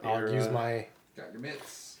you got it. I'll your, use my Got your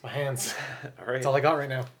mitts. hands. All right. That's all I got right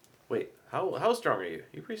now. Wait. How strong are you?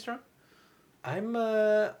 You pretty strong? I'm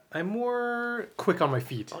more quick on my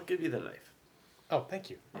feet. I'll give you the knife. Oh, thank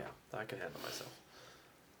you. Yeah, I can handle myself.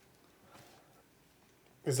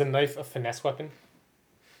 Is a knife a finesse weapon?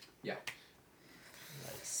 Yeah.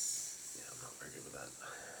 Nice. Yeah, I'm not very good with that.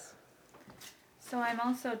 So I'm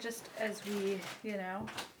also, just as we,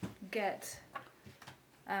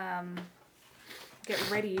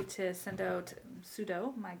 get ready to send out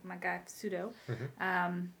Pseudo, my guy Pseudo.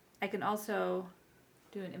 I can also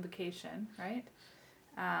do an invocation, right?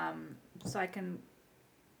 So I can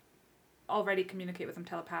already communicate with him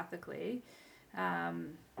telepathically,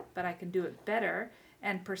 but I can do it better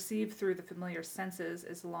and perceive through the familiar senses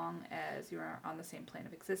as long as you are on the same plane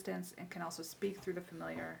of existence, and can also speak through the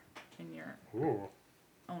familiar in your Ooh.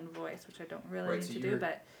 own voice, which I don't really Right, need so to do,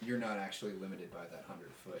 but you're not actually limited by that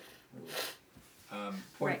 100-foot rule.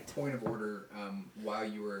 Right. Point of order, while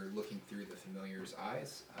you were looking through the familiar's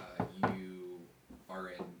eyes, you are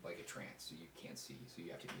in like a trance, so you can't see. So you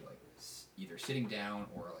have to be like either sitting down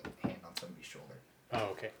or like hand on somebody's shoulder. Oh,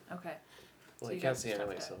 okay. okay. Well, So you you can't guys see just have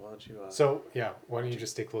anyway, to- so why don't you So, yeah, why don't you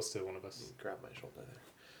just stay close to one of us? grab my shoulder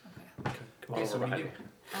there. Okay. Come Okay, on so over what do behind you me.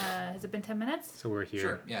 do? Has it been 10 minutes? So we're here.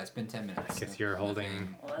 Sure. Yeah, it's been 10 minutes. I guess you're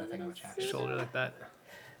holding Nothing much happened. shoulder like that.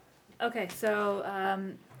 Okay,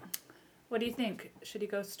 so what do you think? Should he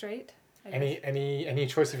go straight? I guess. Any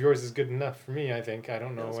choice of yours is good enough for me, I think. I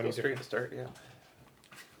don't know Let's any go straight different. to start, yeah.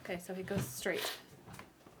 Okay, so he goes straight.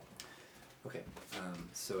 Okay.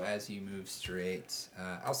 So as you move straight,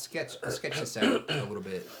 I'll sketch this out a little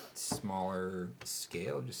bit smaller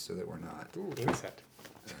scale, just so that we're not Ooh, inset.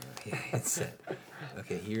 Yeah, it's set.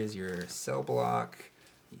 Okay, here's your cell block.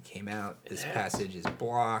 You came out. This passage is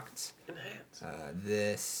blocked.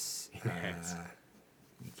 This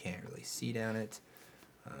you can't really see down it.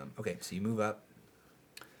 Okay, so you move up.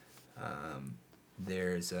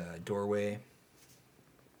 There's a doorway.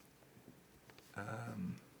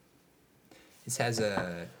 This has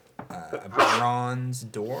a bronze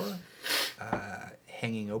door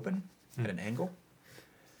hanging open at an angle.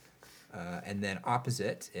 And then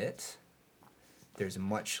opposite it, there's a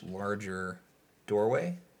much larger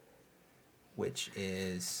doorway, which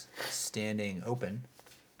is standing open.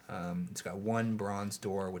 It's got one bronze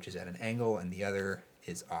door, which is at an angle, and the other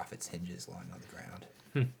is off its hinges lying on the ground.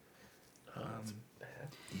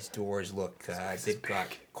 These doors look, they've got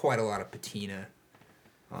quite a lot of patina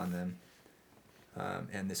on them.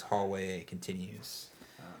 And this hallway continues.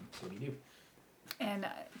 So what do you do? And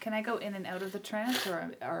can I go in and out of the trance,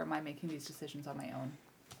 or am I making these decisions on my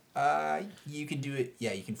own? You can do it.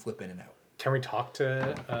 Yeah, you can flip in and out. Can we talk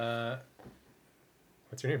to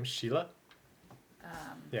what's her name? Sheila?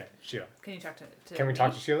 Yeah, Sheila. Can you talk to Can we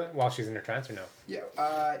talk me? to Sheila while she's in her trance or no? Yeah,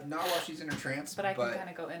 not while she's in her trance. But I can kind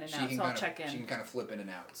of go in and out, so I'll check in. She can kind of flip in and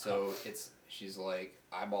out. So she's like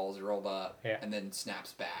eyeballs rolled up, and then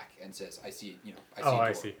snaps back and says, "I see. I see." Oh,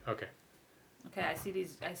 I see. Okay. Okay, I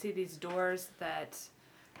see these doors that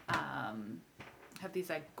have these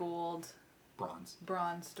like gold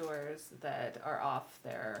bronze doors that are off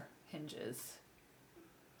their hinges.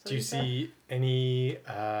 So Do you see any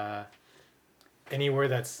anywhere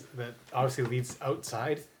that obviously leads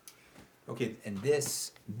outside? Okay, and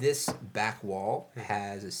this back wall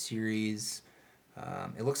has a series.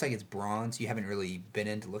 It looks like it's bronze. You haven't really been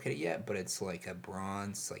in to look at it yet, but it's like a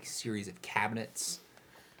bronze series of cabinets.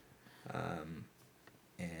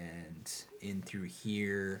 And in through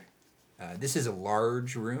here, this is a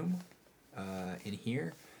large room in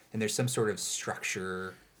here, and there's some sort of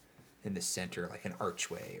structure in the center, like an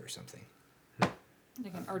archway or something.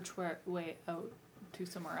 Like an archway out to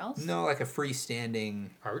somewhere else? No, like a freestanding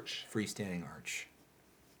arch.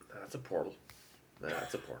 That's a portal.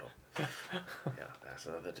 That's a portal. Yeah, that's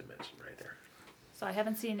another dimension right there. So I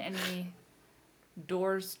haven't seen any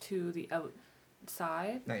doors to the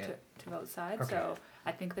outside. Not yet. To outside. Okay. So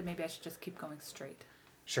I think that maybe I should just keep going straight.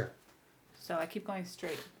 Sure. So I keep going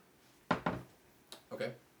straight.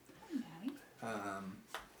 Okay.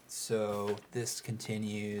 So this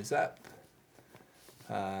continues up.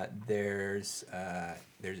 There's a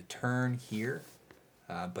turn here,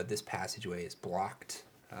 but this passageway is blocked.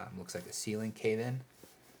 Looks like a ceiling cave-in.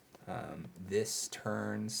 This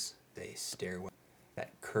turns a stairway that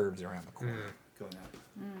curves around the corner, going up.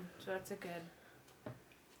 So that's a good.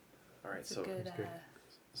 All right, That's so a good.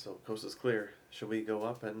 so coast is clear. Should we go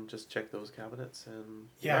up and just check those cabinets and?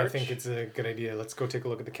 Yeah, arch? I think it's a good idea. Let's go take a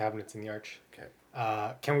look at the cabinets in the arch. Okay.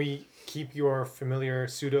 Can we keep your familiar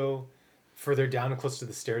pseudo further down close to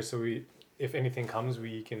the stairs so if anything comes,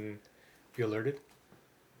 we can be alerted?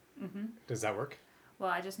 Mm-hmm. Does that work? Well,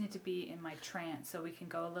 I just need to be in my trance, so we can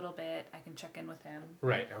go a little bit. I can check in with him.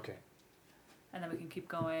 Right. Okay. And then we can keep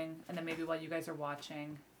going, and then maybe while you guys are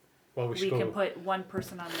watching, Well, we can put one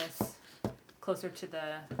person on this closer to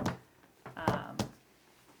the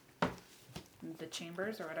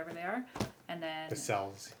chambers or whatever they are, and then the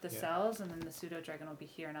cells. cells, and then the pseudo dragon will be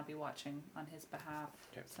here, and I'll be watching on his behalf.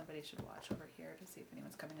 Okay. Somebody should watch over here to see if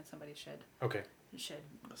anyone's coming, and somebody should Okay.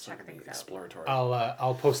 check things out. Exploratory.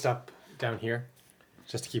 I'll post up down here,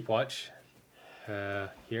 just to keep watch.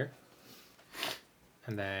 Here.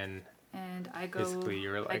 And then And I go. basically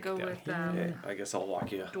you're like I go down with here. Okay, I guess I'll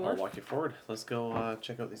walk you. Dorf? I'll walk you forward. Let's go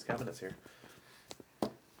check out these cabinets here. So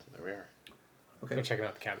there we are. Go checking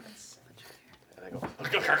out the cabinets. And I go.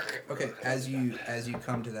 Okay, as you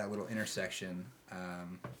come to that little intersection,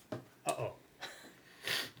 Uh-oh.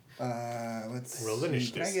 let's Roll see.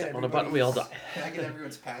 initiative. Can I get Step on a button, we all die. Can I get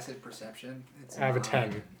everyone's passive perception? It's I have a 9,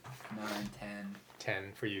 10. 9, 10.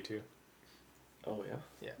 10 for you two. Oh yeah.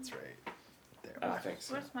 Yeah, that's right. There. Thanks.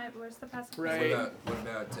 Where's the passive? Right. What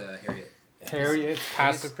about Harriet? Harriet's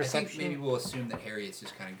passive I think perception. maybe we'll assume that Harriet's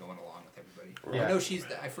just kind of going along with everybody. Yeah. No,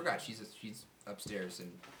 I forgot. She's upstairs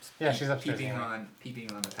and Yeah, she's upstairs, peeping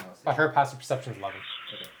yeah. on the house. But her passive perception is 11.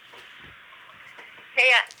 Okay.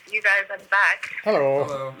 Hey, you guys, I'm back. Hello.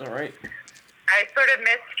 Hello. All right. I sort of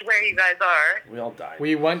missed where you guys are. We all died.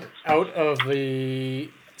 We went out of the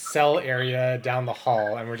cell area down the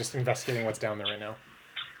hall, and we're just investigating what's down there right now.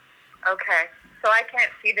 Okay, so I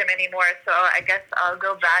can't see them anymore, so I guess I'll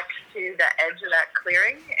go back to the edge of that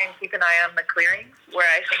clearing and keep an eye on the clearing where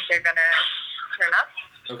I think they're going to turn up.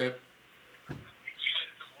 Okay.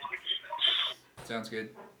 Sounds good.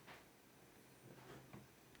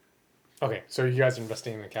 Okay, so you guys are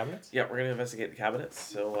investigating the cabinets? Yeah, we're gonna investigate the cabinets.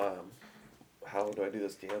 So, how do I do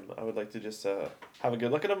this, DM? I would like to just have a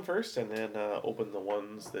good look at them first, and then open the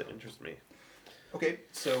ones that interest me. Okay,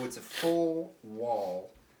 so it's a full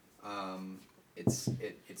wall.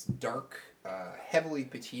 It's dark, heavily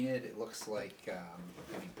patinaed. It looks like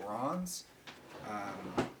maybe bronze,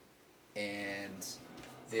 and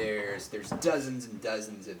there's dozens and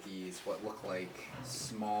dozens of these what look like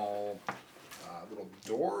small little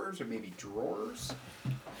doors or maybe drawers.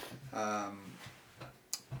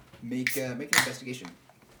 Make an investigation.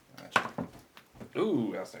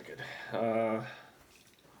 Ooh, that's not good.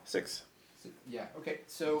 6. So, yeah. Okay.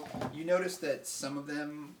 So you notice that some of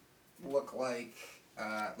them look like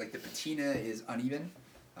the patina is uneven.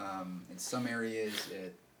 In some areas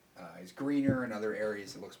it is greener. In other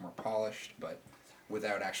areas it looks more polished. But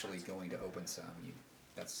without actually going to open some,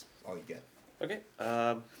 that's all you get. Okay.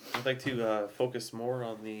 I'd like to focus more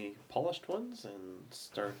on the polished ones and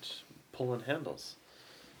start pulling handles.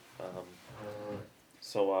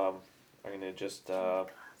 So I'm gonna just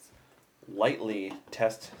lightly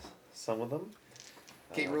test some of them.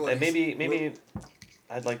 Okay, roll and maybe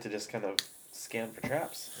I'd like to just kind of scan for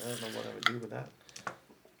traps. I don't know what I would do with that.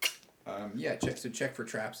 Yeah, check. So check for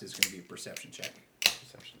traps is going to be a perception check.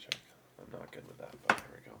 Perception check. I'm not good with that, but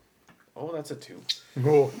here we go. Oh, that's a 2.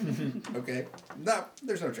 Cool. Okay. No,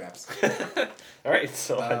 there's no traps. All right,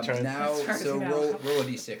 so I try. Now, As far as so you know. roll a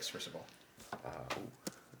d6 first of all.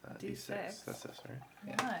 D6. D6. That's this, right?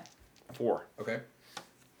 Yeah. 4. Okay.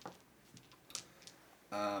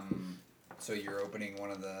 So you're opening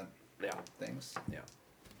one of the Yeah. things. Yeah.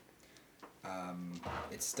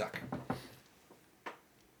 It's stuck.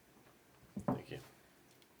 Thank you.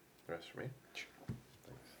 The rest for me.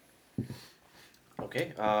 Thanks.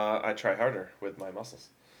 Okay. I try harder with my muscles.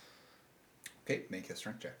 Okay, make a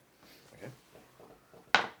strength check.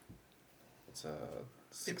 Okay. It's a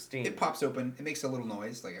 16. It pops open. It makes a little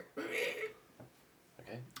noise, like a.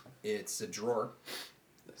 Okay. It's a drawer.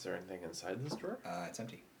 Is there anything inside this drawer? It's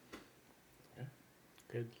empty.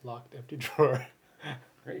 Good locked empty drawer.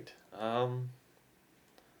 Great.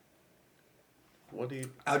 What do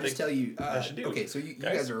you? I'll just tell you. I should do? Okay, so you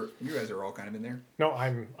guys are all kind of in there. No,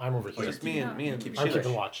 I'm over here. Just me and keep I'm Sheila.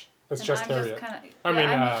 keeping watch. It's And just I'm Harriet. Just kinda, I mean,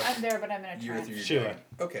 I'm there, but I'm in a You're trance. through your Sheila. dragon.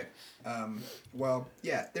 Okay. Well,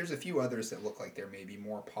 yeah. There's a few others that look like they're maybe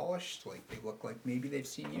more polished. Like they look like maybe they've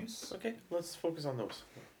seen use. Okay, let's focus on those.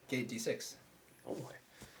 Okay, d6. Oh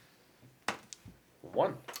my.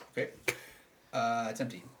 1. Okay. It's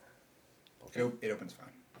empty. Okay. It opens fine.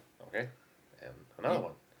 Okay. And another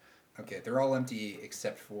one. Okay, they're all empty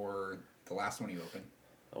except for the last one you open.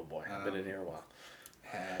 Oh boy, I've been in here a while.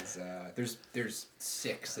 Has there's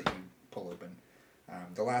 6 that you pull open.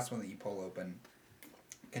 The last one that you pull open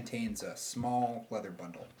contains a small leather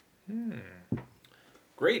bundle.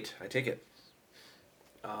 Great, I take it.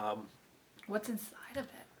 What's inside of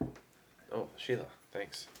it? Oh, Sheila,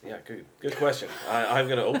 thanks. Yeah, good question. I'm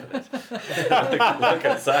gonna open it. Look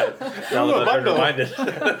inside. Now Ooh, a that I've been bundle. reminded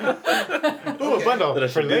Ooh, a bundle that I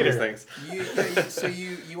for should do these later. things. So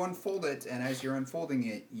you unfold it, and as you're unfolding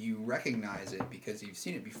it, you recognize it because you've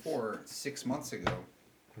seen it before 6 months ago.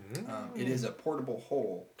 It is a portable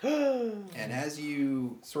hole, and as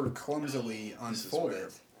you sort of clumsily unfold where-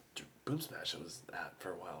 it, Boom Smash was at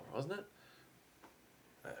for a while, wasn't it?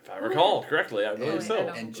 If I recall correctly, I believe I so.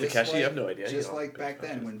 don't. and Takeshi, I have no idea. Just You know, like Boom back Smash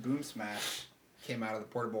then is- when Boom Smash came out of the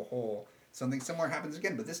portable hole, something similar happens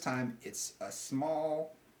again, but this time it's a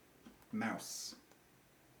small mouse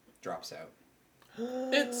drops out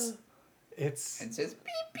It's and says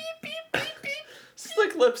beep beep beep beep beep.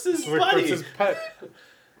 Slick Lips' Slick buddy. Lips' his pet.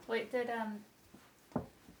 Wait, is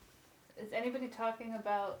anybody talking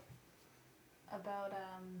about The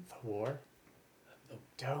war?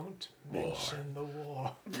 Don't War. mention the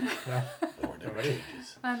war. No. Or never Nobody?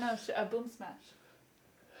 changes. I don't know, a boom smash?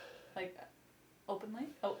 Like, openly?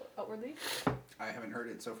 Outwardly? I haven't heard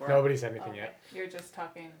it so far. Nobody said anything Okay, yet. you're just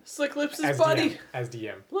talking. Slick Lips' As buddy. DM. As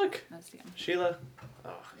DM. Look, That's the end. Sheila.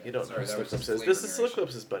 Oh, you don't sorry, know that who was Slick just Lips is. flavor This is Slick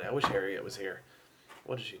narration. Lips' buddy. I wish Harriet was here.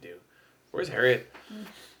 What did she do? Where's Harriet?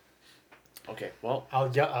 Okay, well, I'll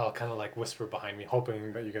kind of like whisper behind me,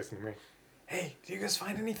 hoping that you guys can hear me. Hey, do you guys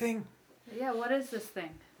find anything? Yeah, what is this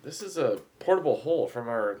thing? this is a portable hole from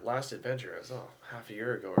our last adventure. It was half a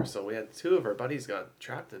year ago or so. We had 2 of our buddies got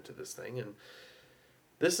trapped into this thing, and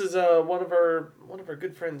this is one of our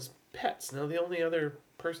good friends' pets. Now the only other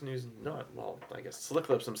person who's not, well, I guess Slick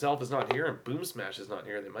Lips himself is not here, and Boom Smash is not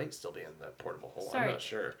here. They might still be in that portable hole. Sorry. I'm not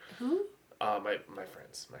sure. Who? My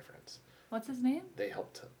friends. What's his name? They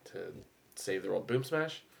helped to save the world. Boom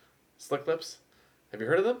Smash, Slick Lips. Have you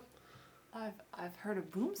heard of them? I've heard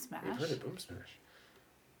of Boom Smash. We've heard of Boom Smash.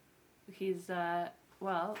 He's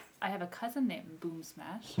well, I have a cousin named Boom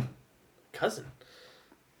Smash. Cousin?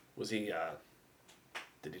 Was he,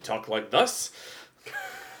 did he talk like thus?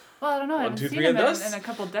 Well, I don't know. I 1, haven't 2, seen 3, him and thus? in a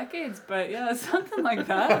couple decades, but yeah, something like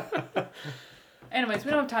that. Anyways,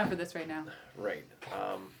 we don't have time for this right now. Right.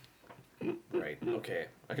 Right. Okay.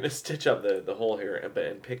 I'm gonna stitch up the hole here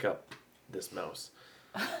and pick up this mouse.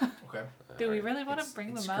 Okay. Do we really want to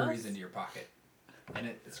bring the it mouse? screws into your pocket. And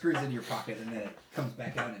it screws into your pocket, and then it comes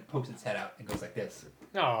back out and it pokes its head out and goes like this.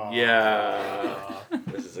 Oh. Yeah.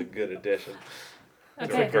 This is a good addition.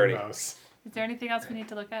 Okay. Birdie. Mouse. Is there anything else we need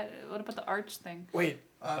to look at? What about the arch thing? Wait.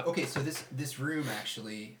 Okay, so this room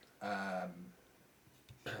actually,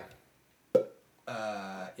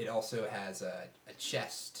 it also has a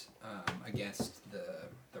chest against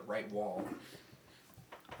the right wall.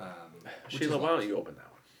 Which Sheila, is why don't locked. you open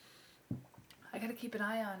that I gotta keep an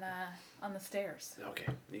eye on the stairs. one? Okay.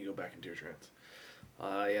 You go back into your trance.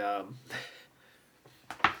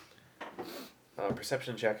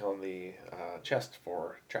 Perception check on the chest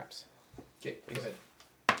for traps. Okay, go ahead.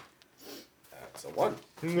 That's a 1.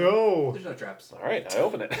 No. There's no traps. All right. I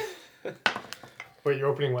open it. Wait, you're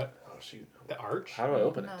opening what? Oh shoot. The arch? How do I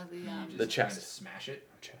open No, it? the You just The trying to chest. smash it.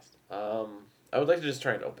 Chest. I would like to just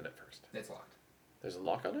try and open it first. It's locked. There's a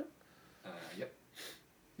lock on it? Yep.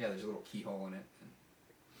 Yeah, there's a little keyhole in it.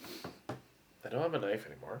 I don't have a knife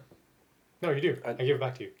anymore. No, you do. I- I give it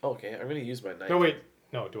back to you. Oh, okay, I'm gonna use my knife. No, wait.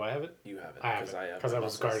 No, do I have it? You have it. I have it, have 'cause my I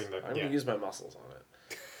was muscles. guarding the- I'm gonna yeah. use my muscles on it.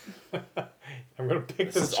 I'm gonna pick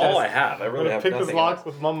This this is chest. all I have. I I'm really gonna have pick nothing this lock else.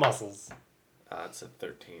 with my muscles. It's a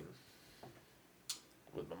 13.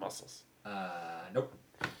 With my muscles. Nope.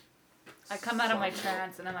 I come out of my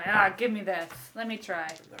trance and I'm like, give me this. Let me try.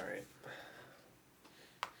 All right.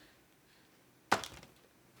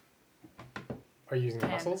 Are you using the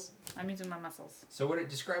 10. muscles? I'm using my muscles. So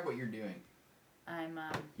describe what you're doing. I'm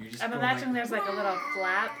You're just I'm going imagining like, there's like a little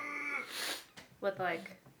flap with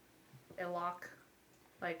like a lock,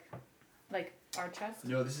 like our chest.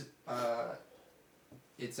 No, this is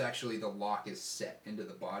it's actually the lock is set into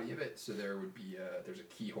the body of it, so there would be there's a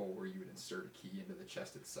keyhole where you would insert a key into the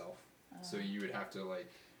chest itself. So you would have to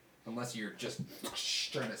like, unless you're just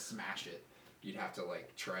trying to smash it, you'd have to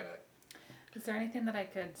like try to. Is there anything that I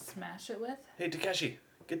could smash it with? Hey, Takeshi,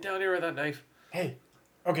 get down here with that knife. Hey.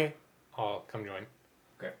 Okay. I'll come join.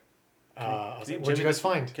 Okay. What'd you guys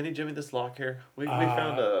find? Can you jimmy this lock here? We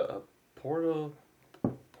found a portal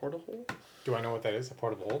hole. Do I know what that is? A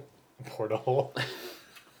portable hole? A portal hole?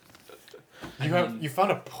 You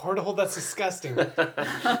found a portal hole? That's disgusting.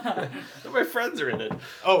 My friends are in it.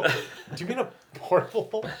 Oh, do you mean a portable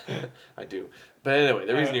hole? I do. But anyway,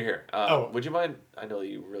 the reason you're here. oh. Would you mind? I know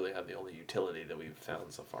you really have the only utility that we've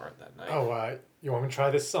found so far at that knife. Oh, you want me to try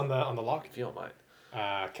this on the lock? If you don't mind.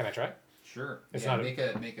 Can I try? Sure. It's yeah,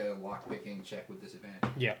 not make a lock picking check with disadvantage.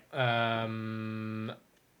 Yeah.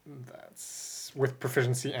 That's with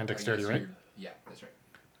proficiency and dexterity, yes, right? Yeah, that's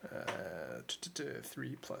right.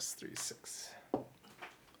 3 plus 3, 6.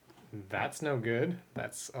 That's no good.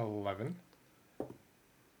 That's 11.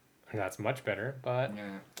 That's much better, but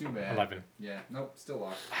Yeah, too bad. 11. Yeah, nope, still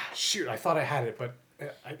locked. Shoot, I thought I had it, but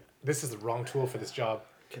this is the wrong tool for this job.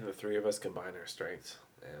 Can the three of us combine our strengths?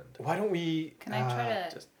 And Why don't we? Can I try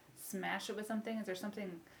to just- smash it with something? Is there something?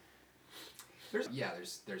 There's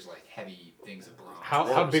like heavy things of bronze.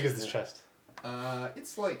 How big is this chest?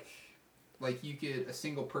 It's like you could a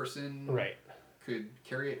single person Right. could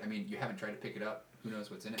carry it. I mean, you haven't tried to pick it up. Who knows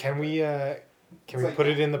what's in it? Can we? It's Can we like put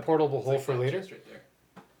that. it in the portable It's hole like for that later? chest right there.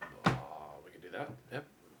 Oh, we can do that. Yep.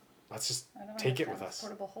 Let's just I don't know take if it with that's us.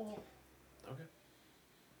 Portable hole. Okay.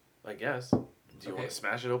 I guess. Do you Okay. want to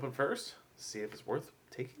smash it open first? See if it's worth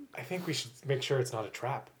taking? I think we should make sure it's not a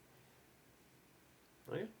trap.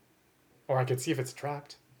 Oh, yeah. Or I could see if it's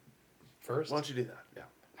trapped first. Why don't you do that? Yeah.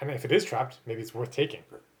 And if it is trapped, maybe it's worth taking.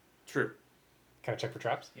 True. Can I check for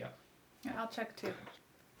traps? Yeah. Yeah, I'll check too.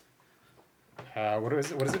 What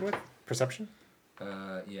is it? What is it with? Perception?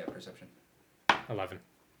 Yeah, perception. 11.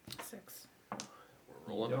 6. We're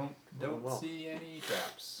rolling. Don't rolling well. see any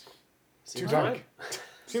traps. Too Seems dark. fine.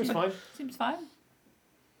 Seems fine. Seems fine.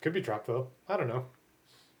 Could be trapped though. I don't know.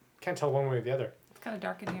 Can't tell one way or the other. It's kind of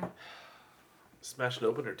dark in here. Smash it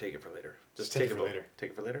open or take it for later? Just take it for open. later.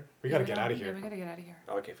 Take it for later? We gotta get out of Yeah, here. we gotta get out of here.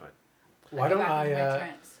 Okay, fine. Why don't Back into my I?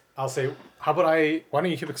 trance. I'll say. How about I? Why don't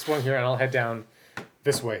you keep exploring here and I'll head down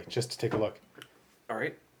this way just to take a look. All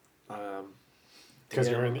right. Because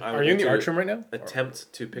again, you're in. I would Are you in like the to arch room right now?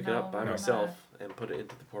 Attempt to pick it up No, by no. myself and put it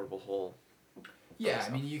into the portable hole. Yeah,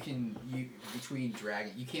 I mean you between drag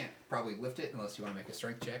it. You can't probably lift it unless you want to make a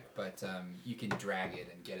strength check, but you can drag it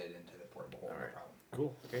and get it into the portable hole. All No right. problem.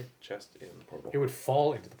 Cool. Okay. Chest in the portable. It would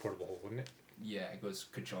fall into the portable hole, wouldn't it? Yeah, it goes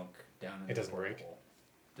ka-chunk down. It doesn't break? Hole.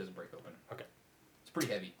 Doesn't break open. Okay. It's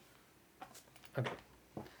pretty heavy. Okay.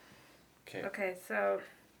 Okay. Okay, so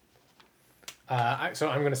So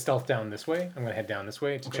I'm gonna stealth down this way. I'm gonna head down this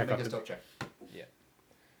way to Okay, check make out a the stealth check.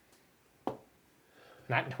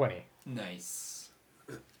 nat 20. Nice.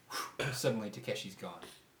 Suddenly, Takeshi's gone.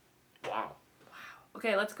 Wow.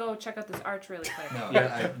 okay, let's go check out this arch really quick. No,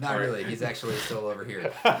 Yeah. not really. He's actually still over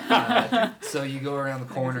here. So you go around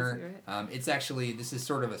the corner. It's actually, this is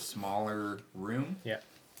sort of a smaller room. Yeah.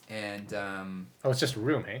 And Oh, it's just a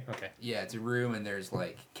room, hey? Okay. yeah, it's a room, and there's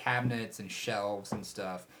like cabinets and shelves and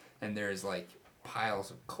stuff, and there's like piles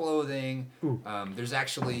of clothing. Ooh. There's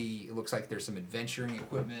actually, it looks like there's some adventuring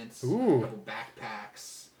equipment. Ooh. A couple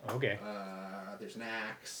backpacks. Okay. There's an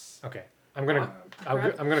axe. Okay. I'm gonna Um,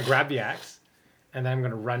 I'm gonna grab the axe, and then I'm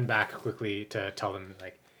gonna run back quickly to tell them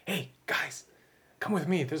like, "Hey guys, come with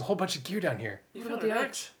me. There's a whole bunch of gear down here." You What found about an the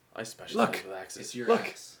axe. I specialize Look. with axes. It's your Look.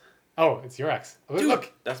 axe. Oh, it's your axe. Dude,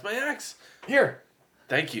 Look that's my axe. here.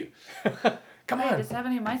 Thank you. Come Hey, on. does it have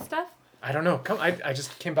any of my stuff? I don't know. Come. I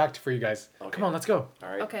just came back for you guys. Okay. Come on, let's go. All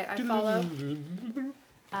right. Okay, I follow. And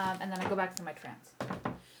then I go back to my trance.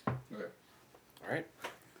 Okay. All right.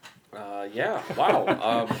 Yeah.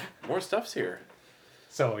 Wow. More stuff's here.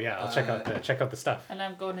 So yeah, I'll check out the stuff. And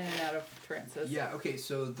I'm going in and out of trances. Yeah, okay,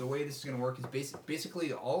 so the way this is going to work is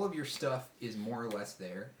basically all of your stuff is more or less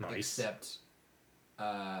there, Nice. except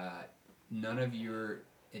none of your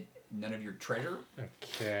treasure,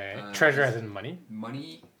 Okay. Uh, Treasure as in money.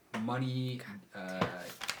 money,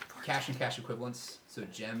 cash and cash equivalents, so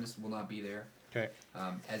gems will not be there. Okay.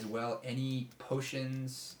 As well, any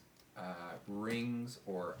potions, rings,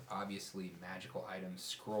 or obviously magical items,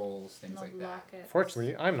 scrolls, things No like that. locket.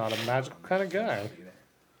 Fortunately, I'm not a magical kind of guy. Should be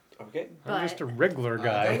there. Okay. I'm just a But- regular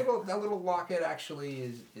guy. That little locket actually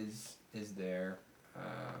is there,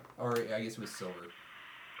 or I guess it was silver.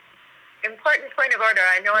 Important point of order.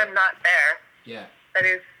 I know I'm not there. Yeah.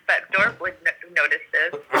 That Dorf would notice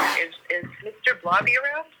this. Is Mr. Blobby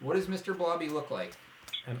around? What does Mr. Blobby look like?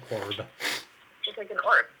 An orb. Just like an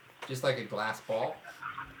orb. Just like a glass ball?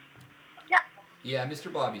 Yeah. Yeah,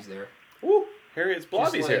 Mr. Blobby's there. Woo! Harriet's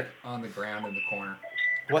Blobby's Just like here. on the ground in the corner.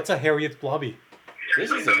 What's a Harriet's blobby?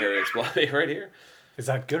 This is a Harriet's Blobby right here. Is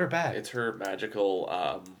that good or bad? It's her magical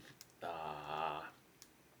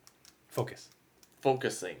Focus.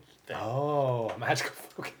 focusing thing. Oh, magical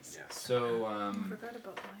focus. Yes. So, I forgot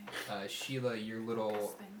about mine. Sheila, your This little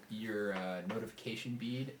thing. notification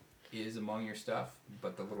bead is among your stuff,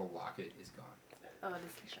 but the little locket is gone. Oh,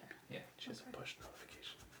 this is there. Yeah. She has a push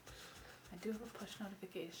notification. I do have a push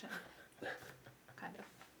notification. Kind of.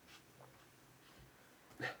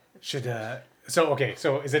 Should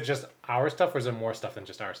so is it just our stuff or is there more stuff than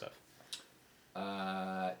just our stuff?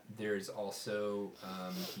 There's also,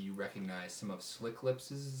 you recognize some of Slick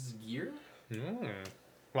Lips' gear?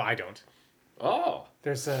 Well, I don't. Oh,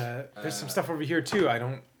 There's some stuff over here too. I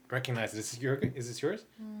don't recognize it. Is this yours?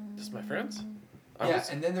 this is my friends. Yeah,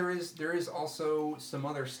 and then there is also some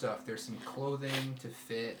other stuff. There's some clothing to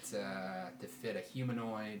fit a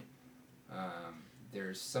humanoid.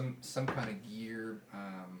 There's some kind of gear.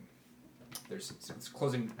 There's some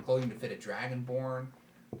clothing to fit a dragonborn.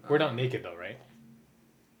 We're not naked though, right?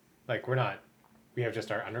 Like we're not. We have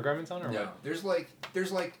just our undergarments on, or No, what? there's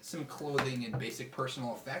like some clothing and basic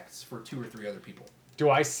personal effects for 2 or 3 other people. Do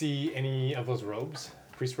I see any of those robes?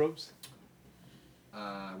 Priest robes?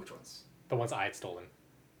 Which ones? The ones I had stolen.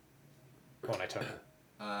 The one I took.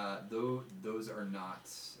 Those are not.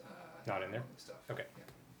 Not in there? Stuff. Okay. Yeah.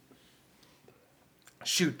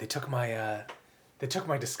 Shoot! They took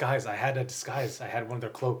my disguise. I had a disguise. I had one of their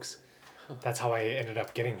cloaks. That's how I ended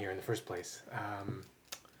up getting here in the first place.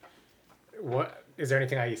 What is there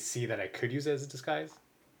anything I see that I could use as a disguise?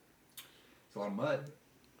 It's a lot of mud.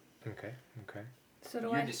 Okay. So do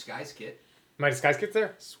Your I. disguise kit. My disguise kit's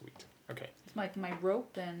there. Sweet. Okay. It's like my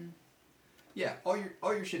rope and. Yeah, all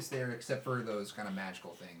your shit's there except for those kind of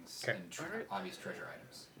magical things Okay. and Alright. obvious treasure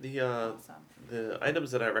items. Awesome. The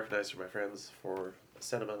items that I recognize from my friends for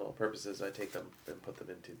sentimental purposes, I take them and put them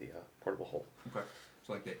into the portable hole. Okay.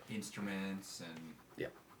 So like the instruments and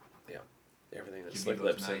Everything that's give Slick you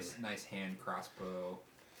those Lips nice hand crossbow.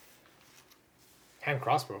 Hand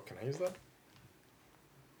crossbow. Can I use that?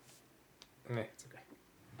 Nah, it's okay.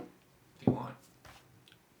 If you want.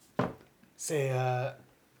 Say,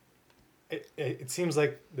 it seems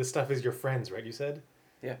like this stuff is your friends, right? You said.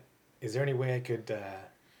 Yeah. Is there any way I could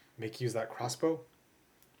make you use that crossbow?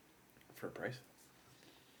 for a price.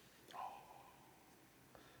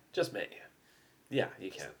 Just me. Yeah,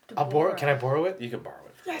 you can. I'll borrow. Can I borrow it? You can borrow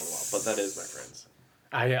it for a little while, but that is my friend's.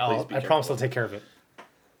 I promise I'll take care of it.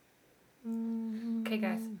 Okay,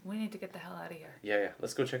 guys, we need to get the hell out of here. Yeah.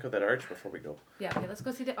 Let's go check out that arch before we go. Yeah, okay, let's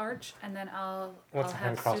go see the arch, and then I'll hand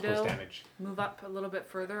have crossbows Pseudo damage? move up a little bit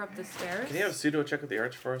further up the stairs. Can you have Pseudo check out the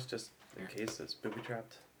arch for us, just in case it's booby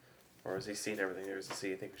trapped? Or has he seen everything there is to see?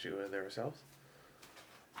 You think we should go in there ourselves?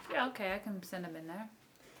 Yeah, okay, I can send him in there.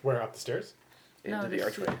 Where, up the stairs? Into the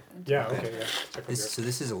just archway. Yeah, okay, yeah. Check out So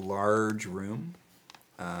this is a large room.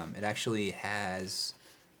 It actually has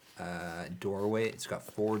a doorway. It's got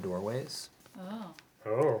 4 doorways. Oh.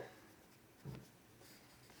 Oh.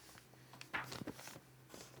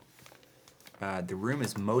 The room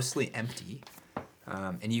is mostly empty.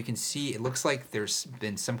 And you can see, it looks like there's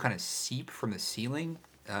been some kind of seep from the ceiling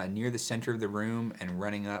near the center of the room and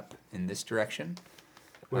running up in this direction.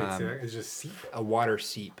 Wait, so it's just seep? A water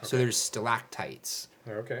seep. Okay. So there's stalactites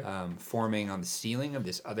Okay. forming on the ceiling of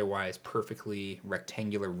this otherwise perfectly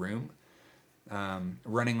rectangular room,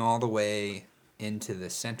 running all the way into the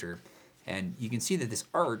center. And you can see that this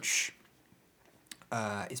arch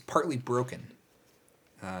is partly broken.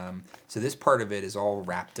 So this part of it is all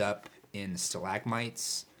wrapped up in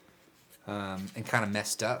stalagmites and kind of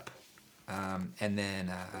messed up. And then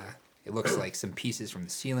it looks like some pieces from the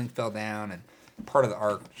ceiling fell down, and part of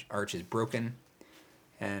the arch is broken.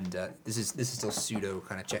 And this is still Pseudo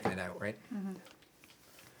kind of checking it out, right?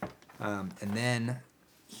 Mm-hmm. And then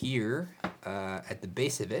here at the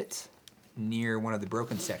base of it, near one of the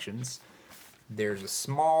broken sections, there's a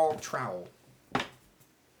small trowel.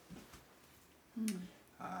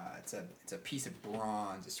 It's a piece of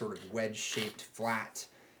bronze. It's sort of wedge-shaped flat,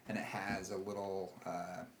 and it has a little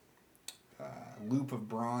loop of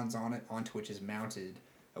bronze on it, onto which is mounted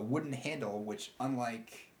a wooden handle, which,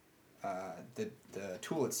 unlike the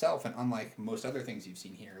tool itself, and unlike most other things you've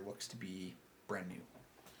seen here, looks to be brand new.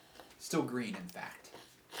 Still green, in fact,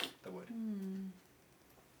 the wood.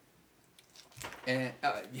 And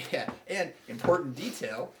and important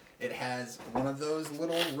detail, it has one of those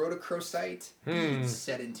little rhodochrosite beads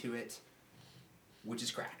set into it, which is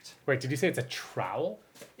cracked. Wait, did you say it's a trowel?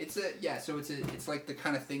 It's like the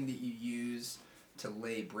kind of thing that you use to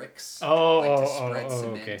lay bricks, to spread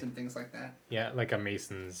cement okay. and things like that. Yeah, like a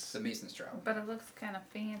mason's. It's a mason's trowel. But it looks kind of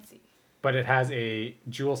fancy. But it has a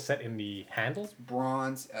jewel set in the handle?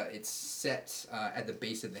 Bronze. It's set at the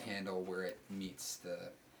base of the handle where it meets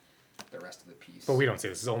the rest of the piece. But we don't see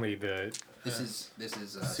this. This is only the. This is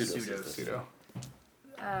Pseudo.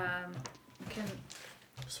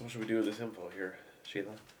 So what should we do with this info here,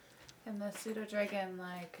 Sheila? Can the pseudo dragon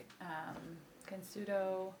can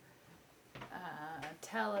pseudo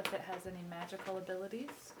tell if it has any magical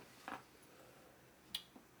abilities?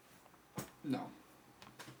 No.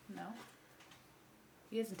 No.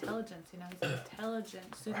 He has intelligence, He's an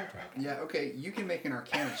intelligent pseudo dragon. Yeah. Okay. You can make an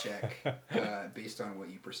Arcana check based on what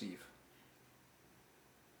you perceive.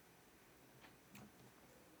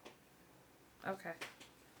 Okay.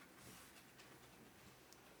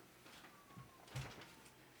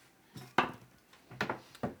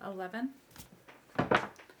 $11. I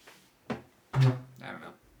don't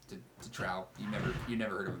know. It's a trowel. You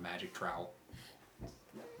never heard of a magic trowel. I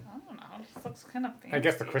don't know. This looks kind of fancy. I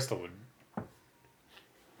guess the crystal would.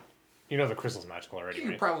 You know the crystal's magical already, You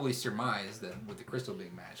could right? probably surmise that with the crystal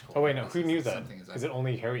being magical. Oh wait, no. Who knew that? Something Is it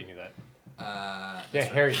only Harriet knew that? Yeah,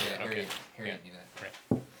 Harriet. Yeah, Okay. Harriet knew that.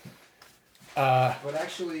 Right. But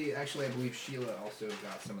actually, I believe Sheila also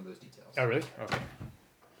got some of those details. Oh really? Okay.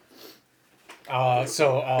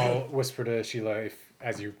 So I'll whisper to Sheila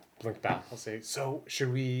as you blink back. I'll say, "So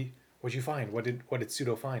should we? What'd you find? What did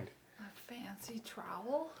Pseudo find?" A fancy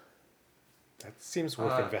trowel? That seems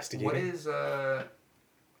worth investigating.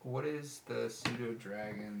 What is the pseudo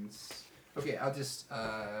dragon's? Okay, I'll just.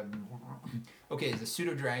 Okay, the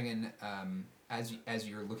pseudo dragon. As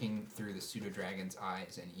you're looking through the pseudo dragon's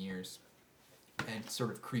eyes and ears, and sort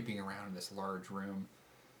of creeping around in this large room,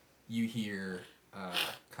 you hear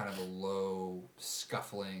kind of a low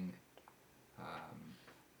scuffling,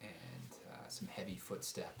 and some heavy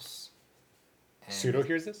footsteps. And Pseudo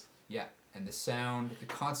hears this? Yeah, and the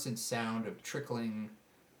constant sound of trickling,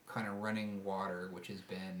 kind of running water, which has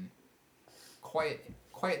been quiet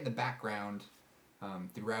in the background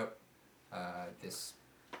throughout this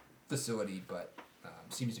facility, but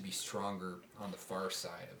seems to be stronger on the far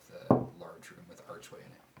side of the large room with the archway in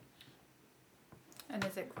it. And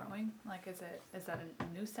is it growing? Like, is that a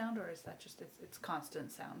new sound, or is that just it's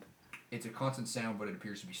constant sound? It's a constant sound, but it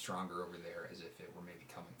appears to be stronger over there, as if it were maybe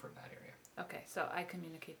coming from that area. Okay, so I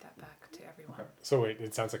communicate that back to everyone. Okay. So wait,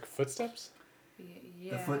 it sounds like footsteps?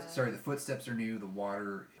 Yeah. The footsteps are new. The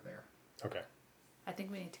water there. Okay. I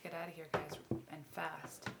think we need to get out of here, guys, and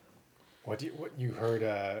fast. What you heard?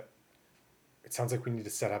 It sounds like we need to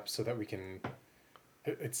set up so that we can.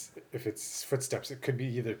 If it's footsteps, it could be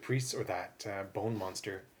either priests or that bone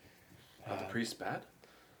monster. Are the priests bad?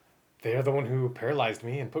 They are the one who paralyzed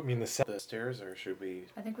me and put me in the cell. The stairs, or should we?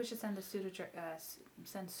 I think we should send Pseudo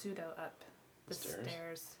up the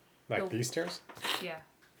stairs. Like You'll- these stairs? Yeah.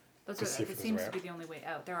 Those To are, see if it there's a seems way to out. be the only way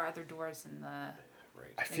out. There are other doors in the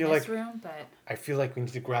Right. I in feel this like room, but I feel like we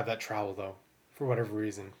need to grab that trowel though, for whatever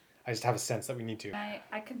reason. I just have a sense that we need to.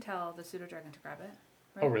 I can tell the pseudo dragon to grab it.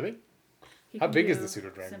 Right? Oh really? He How can big is do the pseudo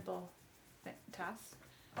dragon? Simple tasks.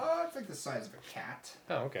 It's like the size of a cat.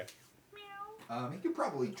 Oh okay. He could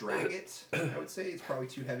probably drag it. I would say it's probably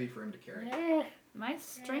too heavy for him to carry. My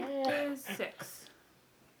strength is 6.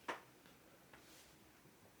 That's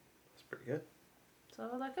pretty good. So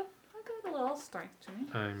like a little strength to me.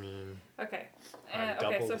 I mean, Okay. I'm Okay,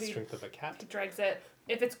 double so the he strength of a cat. drags it.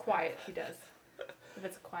 If it's quiet, he does. If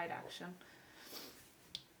it's a quiet action.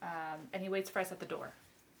 And he waits for us at the door.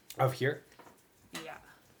 Of here? Yeah.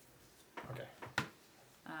 Okay.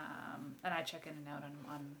 And I check in and out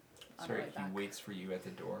on the Sorry, way he back. waits for you at the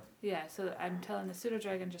door. Yeah, so I'm telling the pseudo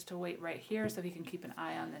dragon just to wait right here so he can keep an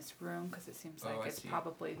eye on this room because it seems like I it's see.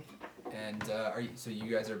 probably. And so you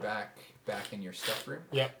guys are back in your stuff room?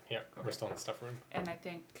 Yep. We're Okay. still in the stuff room. And I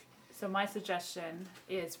think so. My suggestion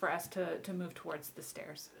is for us to move towards the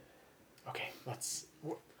stairs. Okay, let's.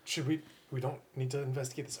 Should we? We don't need to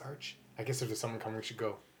investigate this arch. I guess if there's someone coming, we should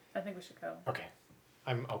go. I think we should go. Okay,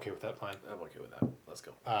 I'm okay with that plan. I'm okay with that. Let's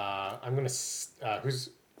go. I'm gonna.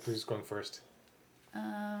 Who's going first?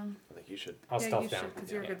 I think you should. I'll yeah, stealth you down. should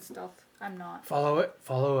because you're a good stealth. I'm not.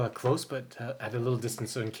 Follow close, but at a little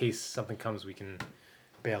distance, so in case something comes, we can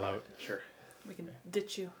bail out. Sure. We can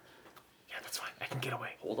ditch you. Yeah, that's fine. I can get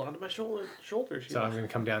away. Hold on to my shoulders. So I'm gonna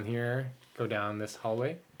come down here, go down this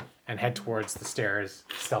hallway, and head towards the stairs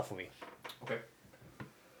stealthily. Okay.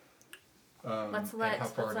 Let's and let how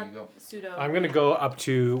far do you go? pseudo. I'm gonna go up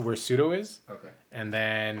to where Pseudo is, Okay. and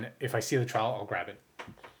then if I see the trowel, I'll grab it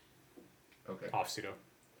Okay. off Pseudo.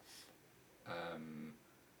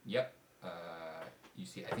 Yep. You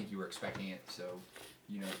see, I think you were expecting it, so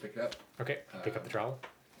you know to pick it up. Okay, pick up the trowel.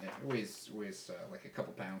 Yeah, it weighs like a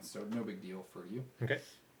couple pounds, so no big deal for you. Okay.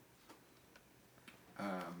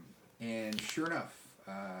 And sure enough,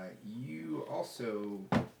 you also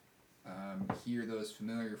hear those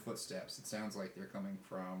familiar footsteps. It sounds like they're coming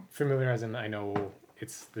from. Familiar as in I know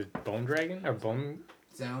it's the bone dragon or bone.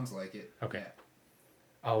 Sounds like it. Okay. Yeah.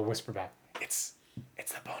 I'll whisper back. It's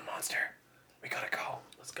the bone monster. We gotta go.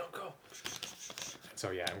 Let's go. So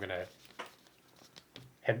yeah, I'm gonna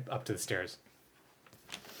head up to the stairs.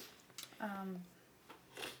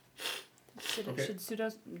 Okay. Should pseudo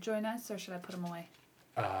join us or should I put him away?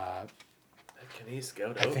 Can he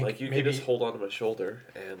scout I out? think Like you maybe- can just hold on to my shoulder,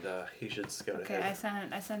 and he should scout Okay,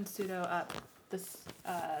 ahead. I send pseudo up the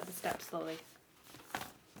steps slowly.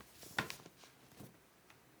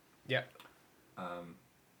 Yeah.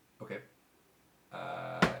 Okay.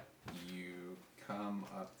 You come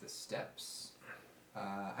up the steps.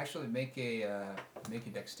 Actually, make a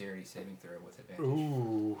dexterity saving throw with advantage.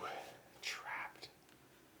 Ooh, trapped.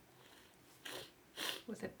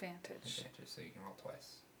 With advantage. Advantage, so you can roll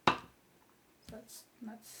twice. So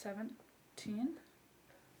that's 17.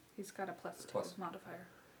 He's got a plus 2 Plus. modifier.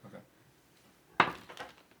 Okay.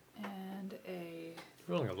 And a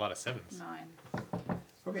You're rolling a lot of sevens. 9.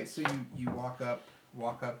 Okay, so you walk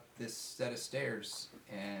up this set of stairs,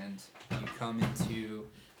 and you come into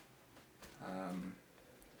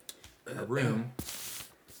a room.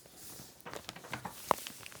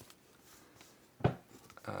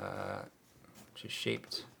 Which is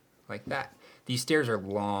shaped like that. These stairs are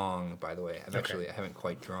long, by the way. I haven't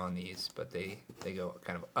quite drawn these, but they go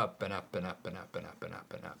kind of up and up and up and up and up and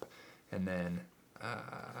up and up, and then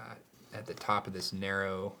at the top of this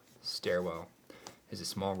narrow stairwell is a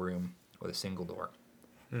small room with a single door.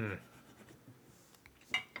 And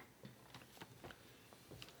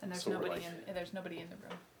there's So we're nobody like- there's nobody in the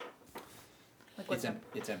room. Like It's, what's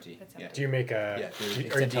it's empty. It's Yeah. empty. Do you make a? Yeah, are it's you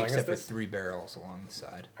empty telling us except for this? 3 barrels along the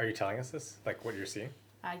side. Are you telling us this? Like what you're seeing?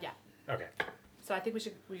 Yeah. Okay. So I think we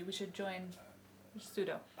should join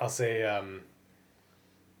pseudo. I'll say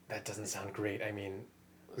that doesn't sound great. I mean,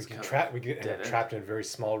 It's we kinda get end dead up end. trapped in a very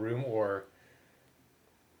small room, or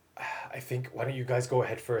I think why don't you guys go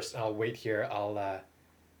ahead first, and I'll wait here. I'll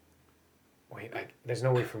wait. There's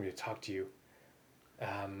no way for me to talk to you.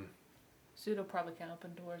 Pseudo probably can't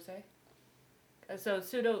open doors, eh? So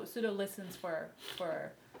pseudo listens for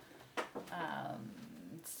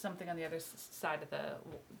something on the other side of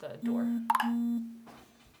the door.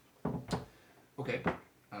 Okay.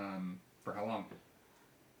 For how long?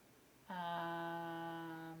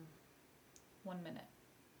 1 minute.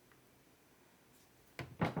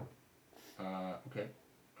 Okay.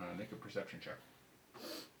 Make a perception check.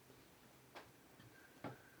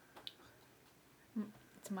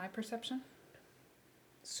 It's my perception.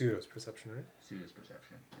 Pseudo's perception, right? Pseudo's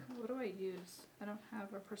perception. Yeah. What do I use? I don't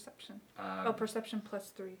have a perception. Um, Perception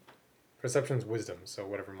 +3. Perception's wisdom, so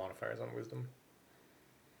whatever modifier is on wisdom.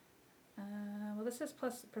 Well, this is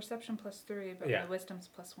perception +3, but Yeah. my wisdom's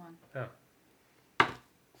 +1. Oh.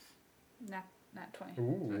 Nat 20.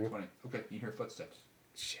 Ooh. 20. Okay, you hear footsteps.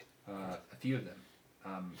 Shit. A few of them.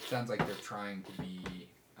 Sounds like they're trying to be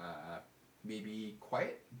maybe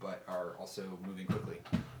quiet, but are also moving quickly.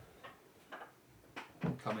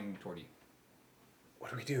 Coming toward you. What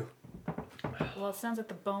do we do? Well, it sounds like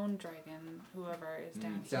the bone dragon, whoever is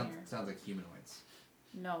down here. Sounds like humanoids.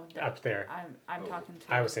 No, Up there. I'm Oh. talking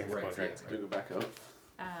to. I was saying the Right, bone dragons. Do we go back out?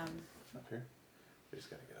 Um, Up here? We just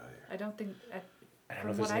gotta get out of here. I don't think. I don't know From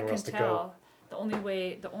if there's what I anywhere can else to go. tell,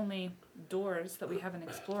 the only doors that we haven't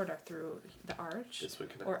explored are through the arch This would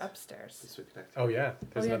connect. or upstairs. This would connect. Oh yeah.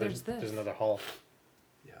 There's yeah, another. there's this. There's another hall.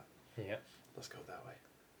 Yeah. Yeah. Let's go that way.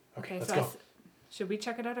 Okay. Let's so go. should we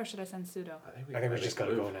check it out or should I send Pseudo? I think we just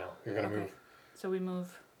gotta go now. We're gonna Okay. move. So we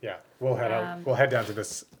move. Yeah. We'll head out. We'll head down to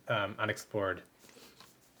this unexplored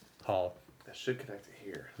hall. That should connect to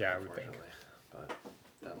here. Yeah, I would think. unfortunately. But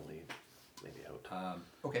that'll lead maybe out.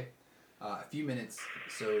 Okay. A few minutes,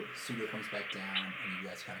 so Pseudo comes back down, and you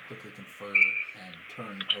guys kind of quickly confer and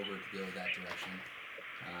turn over to go that direction.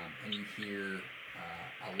 And you hear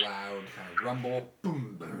a loud kind of rumble,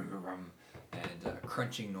 boom, boom, boom, and a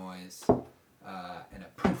crunching noise, and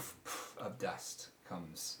a poof, poof of dust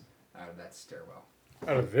comes out of that stairwell.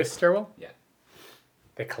 Out of this stairwell? Yeah.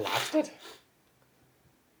 They collapsed it?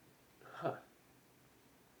 Huh.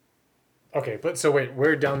 Okay, but so wait,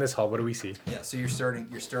 we're down this hall. What do we see? Yeah. So you're starting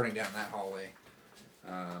down that hallway.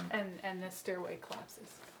 And the stairway collapses.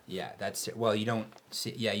 Yeah, that's well. You don't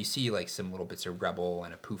see. Yeah, you see like some little bits of rubble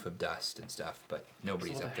and a poof of dust and stuff, but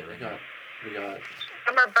nobody's So up there right we now. got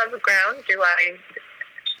From above ground, do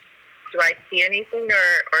I see anything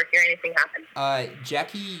or hear anything happen?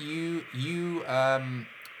 Jackie, you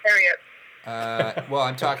Harriet. well,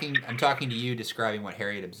 I'm talking to you, describing what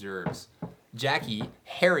Harriet observes. Jackie,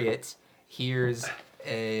 Harriet hears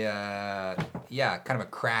a kind of a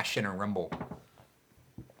crash and a rumble.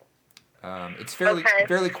 It's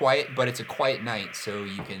fairly quiet, but it's a quiet night, so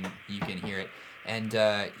you can hear it, and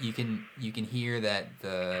you can hear that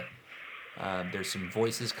there's some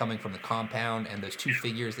voices coming from the compound, and those two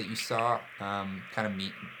figures that you saw kind of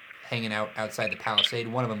hanging out outside the palisade.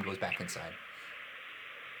 One of them goes back inside.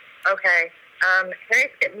 Okay.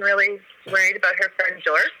 Harriet's getting really worried about her friend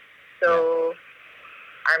Dorf, so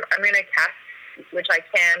I'm going to cast, which I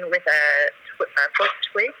can with a foot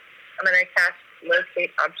twig. I'm going to cast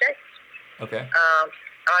locate object. Okay.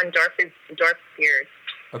 On Dorf's beard.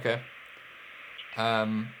 Okay.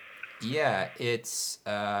 Yeah, it's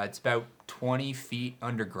about 20 feet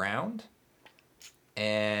underground,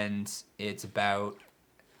 and it's about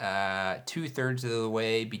 2/3 of the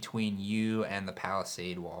way between you and the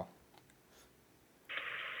palisade wall.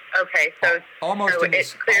 Okay, so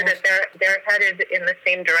it's clear that they're headed in the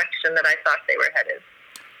same direction that I thought they were headed.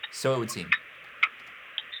 So it would seem.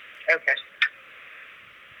 Okay.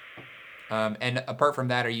 And apart from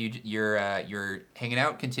that, you're hanging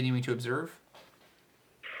out, continuing to observe?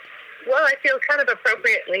 Well, I feel kind of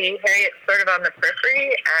appropriately Harriet's sort of on the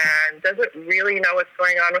periphery and doesn't really know what's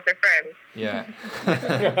going on with her friends. Yeah.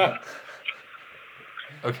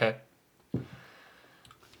 Okay.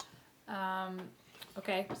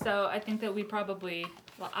 Okay, so I think that we probably,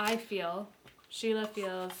 Sheila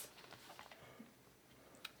feels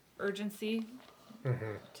urgency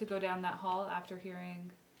to go down that hall after hearing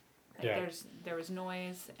there was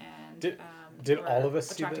noise and did all of us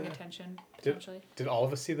see attracting the attention potentially. Did all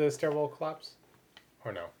of us see the stairwell collapse,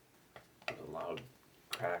 or no? a loud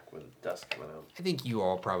crack when dust went out. I think you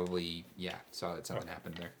all probably, saw that something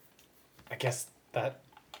happened there. I guess that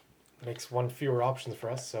makes one fewer options for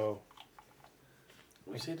us. So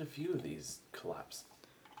We've seen a few of these collapse.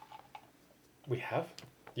 we have.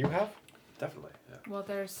 You have. Definitely. Yeah. Well,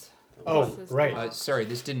 there's. Oh, this is right. blocked. Sorry,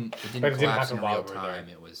 it didn't But it didn't collapse happen in while real we were there. time.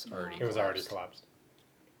 It was already. It was already collapsed.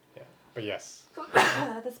 Yeah, but yes.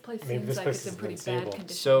 This place Maybe seems this like place it's in is pretty unstable. bad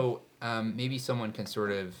condition. So maybe someone can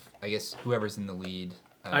sort of, I guess, whoever's in the lead.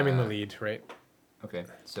 I'm in the lead, right? Okay,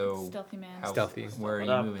 so Stealthy man. Stealthy. Where are What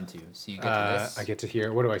you up? moving to? So you get to this. I get to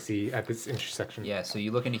hear. What do I see at this intersection? Yeah, so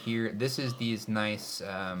you look into here. This is these nice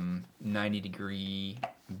 90-degree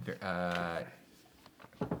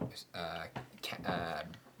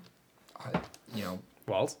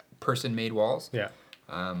Walls? person-made walls. Yeah.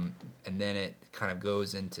 And then it kind of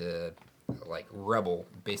goes into like rubble,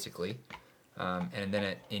 basically. And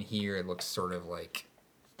then in here, it looks sort of like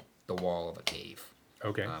the wall of a cave.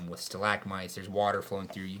 Okay. With stalagmites, there's water flowing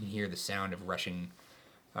through. You can hear the sound of rushing,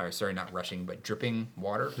 or sorry, not rushing, but dripping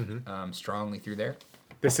water strongly through there.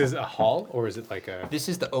 This is a hall, or is it like a... This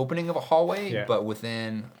is the opening of a hallway, Yeah. but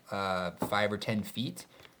within 5 or 10 feet,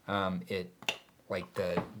 it like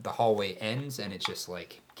the hallway ends, and it's just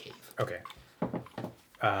like cave. Okay.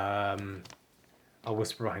 I'll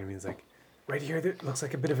whisper behind me. It's like, right here, that looks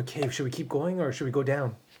like a bit of a cave. Should we keep going, or should we go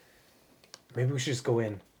down? Maybe we should just go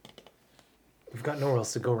in. We've got nowhere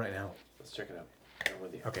else to go right now. Let's check it out. I'm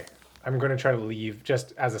with you. Okay. I'm going to try to leave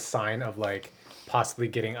just as a sign of, like, possibly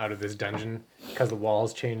getting out of this dungeon because the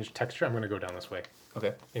walls change texture. I'm going to go down this way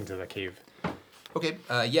Okay. into the cave. Okay.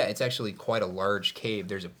 Yeah, it's actually quite a large cave.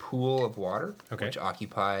 There's a pool of water, Okay. which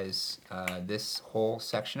occupies this whole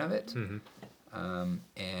section of it. Mm-hmm.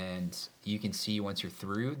 And you can see once you're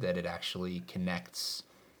through that it actually connects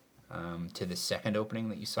to the second opening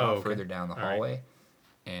that you saw further down the All right. hallway.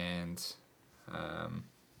 And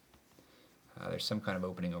there's some kind of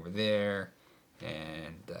opening over there.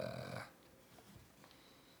 And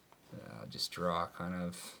I'll just draw kind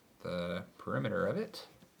of the perimeter of it.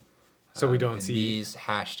 So we don't And see... these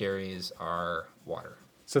hashed areas are water.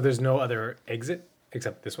 So there's no other exit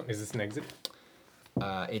except this one. Is this an exit?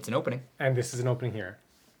 It's an opening. And this is an opening here.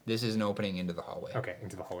 This is an opening into the hallway. Okay,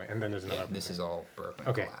 into the hallway. And then there's another Yeah, opening this here. is all broken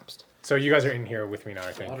Okay. and collapsed. So you guys are in here with me now,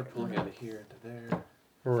 I think. Water pulling out of here into there.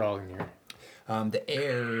 We're all in here. The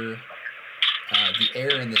air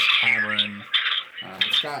in this cavern,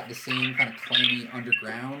 it's got the same kind of clammy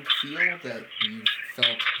underground feel that you've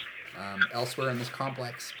felt elsewhere in this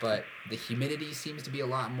complex, but the humidity seems to be a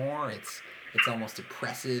lot more. It's almost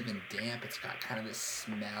oppressive and damp. It's got kind of this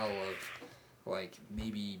smell of like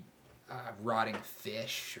maybe rotting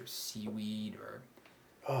fish or seaweed or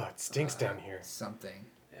Oh, it stinks down here. something.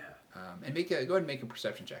 Yeah. And go ahead and make a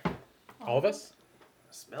perception check. All of us?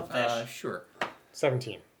 Smell fish. Sure.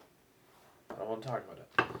 17. I don't want to talk about it.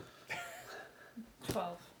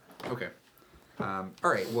 12. Okay. All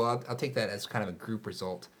right. Well, I'll take that as kind of a group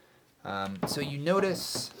result. So you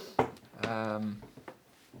notice,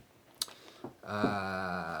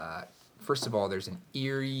 first of all, there's an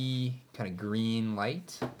eerie kind of green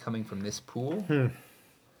light coming from this pool.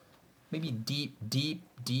 Maybe deep.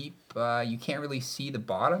 You can't really see the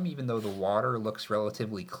bottom, even though the water looks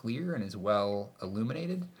relatively clear and is well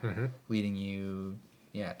illuminated, leading you,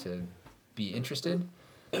 to be interested.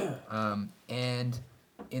 And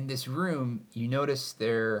in this room, you notice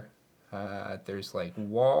there's like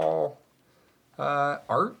wall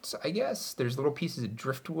art, I guess. There's little pieces of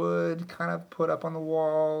driftwood kind of put up on the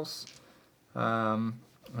walls. And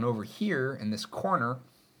over here in this corner,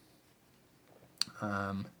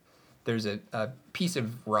 there's a piece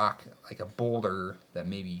of rock, like a boulder, that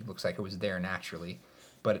maybe looks like it was there naturally,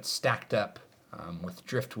 but it's stacked up with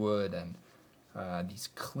driftwood and these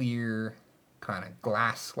clear, kind of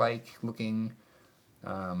glass-like looking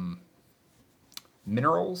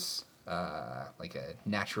minerals, like a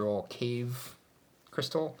natural cave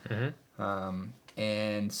crystal.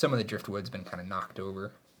 And some of the driftwood's been kind of knocked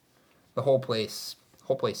over. The whole place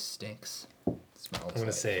stinks. It smells I'm gonna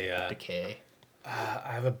like say, decay. I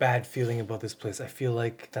have a bad feeling about this place. I feel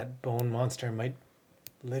like that bone monster might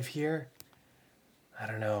live here. I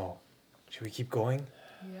don't know. Should we keep going?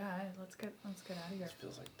 Yeah, let's get out of here. This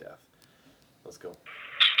feels like death. Let's go.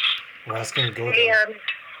 Where else can we go? Hey, Though?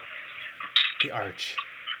 The arch.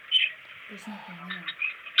 There's nothing there.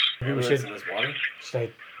 Maybe we What is should. in this water? Should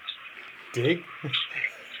I dig?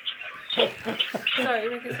 Sorry,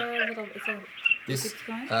 Rick, is there a little... This, keep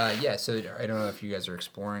going? yeah. So I don't know if you guys are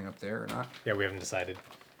exploring up there or not. Yeah, we haven't decided.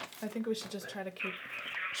 I think we should just try to keep...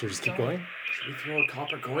 Should we just keep going? Should we throw a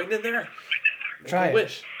copper coin in there? Make Try a it.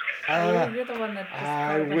 wish. You're the one that just I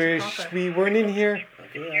caught a bunch of wish copper. we weren't in here.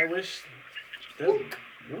 Okay, I wish that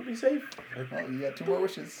we'll be safe. Well, you got 2 more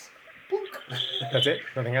wishes. That's it?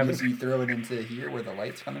 Nothing happened? You throw it into here where the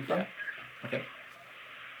light's coming from. Yeah. Okay.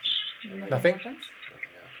 Nothing? happens?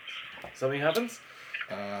 Something happens?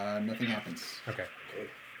 Nothing happens. Okay. Okay.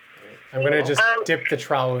 I'm gonna just dip the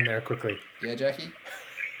trowel in there quickly. Yeah, Jackie.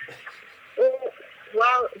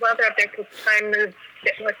 while they're up there, because time moves a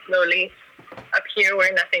bit more slowly up here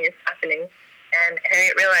where nothing is happening. And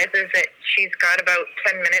Harriet realizes that she's got about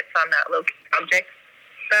 10 minutes on that locate object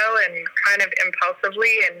spell, and kind of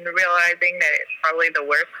impulsively, and realizing that it's probably the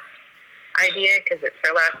worst idea because it's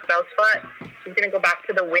her last spell slot, she's going to go back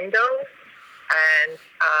to the window and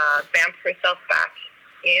vamp herself back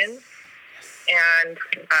in and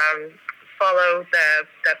follow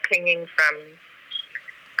the pinging from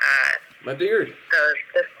My beard.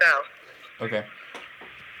 the cell. Okay.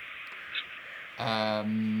 Follow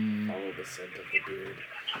the scent of the beard.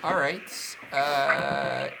 All right.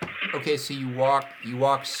 Okay, so you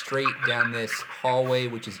walk straight down this hallway,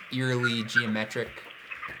 which is eerily geometric.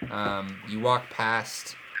 You walk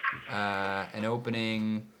past an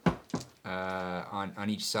opening on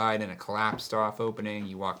each side and a collapsed off opening.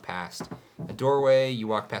 You walk past a doorway. You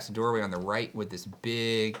walk past a doorway on the right with this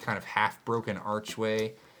big kind of half broken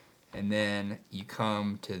archway. And then you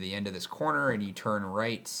come to the end of this corner and you turn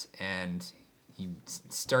right, and it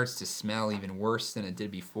starts to smell even worse than it did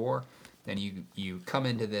before. Then you come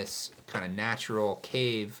into this kind of natural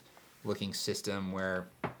cave looking system where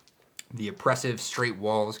the oppressive straight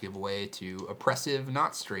walls give way to oppressive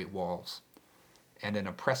not straight walls and an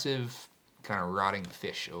oppressive kind of rotting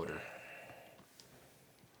fish odor.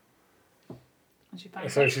 And she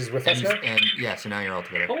finds So she's with us now? And yeah, so now you're all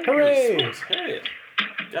together. Hooray! Smokes, Harriet.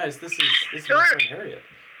 Guys, this is Sure. my friend Harriet.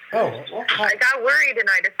 Oh, Well, I got worried and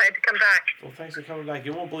I decided to come back. well, thanks for coming back.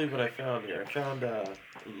 You won't believe what I found here. I found,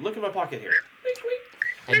 look in my pocket here.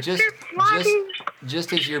 And just Mr. Blondie.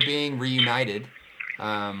 just as you're being reunited,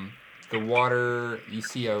 the water, you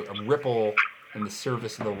see a ripple in the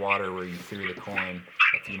surface of the water where you threw the coin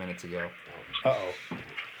a few minutes ago. uh-oh.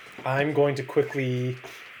 I'm going to quickly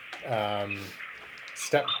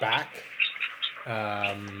step back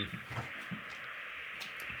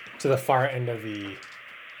to the far end of the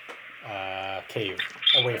cave,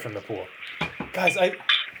 away from the pool. Guys, I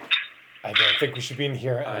don't think we should be in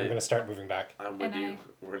here. I'm going to start moving back. I'm with And you.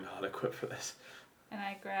 We're not equipped for this. And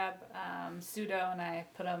I grab Pseudo and I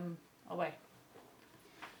put him away.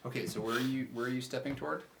 Okay, so where are you stepping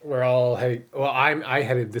toward? We're all heading. Well, I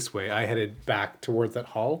headed this way. I headed back towards that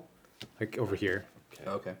hall, like over here.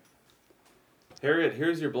 Okay. Harriet,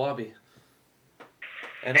 here's your blobby.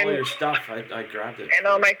 And all your stuff. I grabbed it. And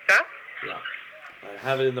all my stuff? Yeah. I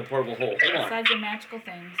have it in the portable hole. Hold on. Besides your magical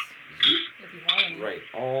things, if you have any. Right.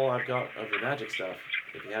 All I've got of your magic stuff,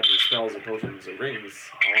 if you have any spells or potions or rings,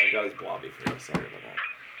 all I've got is blobby for you. Sorry about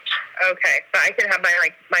that. Okay, so I can have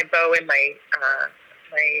my bow and my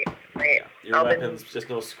Your Alvin- weapons, just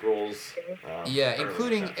no scrolls. Yeah, or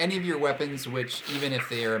including that. any of your weapons, which even if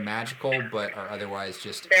they are magical but are otherwise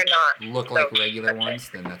just They're not. look So- like regular ones,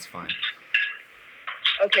 then that's fine.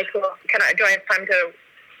 Okay, cool. Do I have time to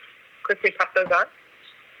quickly pop those on?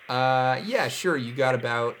 Yeah, sure. You got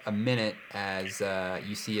about a minute as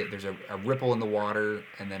you see it. There's a ripple in the water,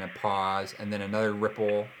 and then a pause, and then another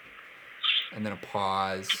ripple, and then a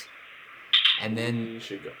pause, and then You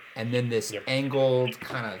should go. this Yep. angled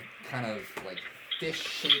kind of like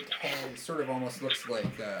fish-shaped head, sort of almost looks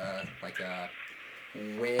like a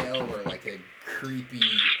whale or like a creepy,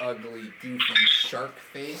 ugly, goofy shark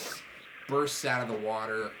face, bursts out of the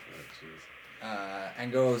water. Oh, jeez.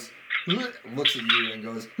 And goes, looks at you and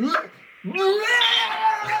goes,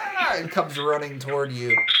 and comes running toward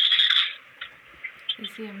you. Is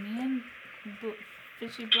he a mean,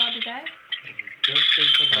 fishy, blobby guy? Don't think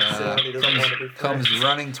from that he doesn't want to be Comes friends.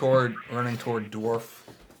 running toward Dorf.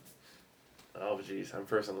 Oh, jeez. I'm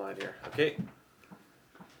first in line here. Okay.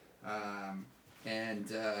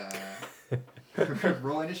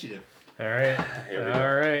 Roll initiative. All right. Here we go.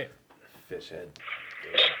 All right. Fish head.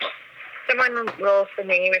 Someone roll for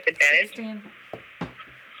me with advantage. 16.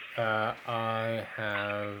 I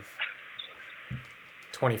have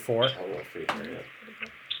 24. I'll roll for you, Harriet.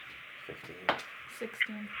 15.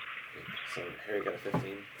 16. So Harry got a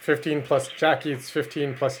 15. 15 plus Jackie. It's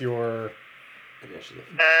 15 plus your. Initiative.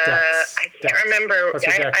 Dex. I can't Dex. remember. What's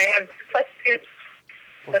your dex? I have +2.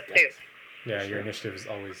 What's +2. dex? Yeah, your initiative is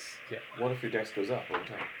always What if your dex goes up over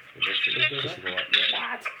time? Your dex goes It up? should go up.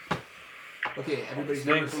 Yeah. Okay, everybody's Thanks.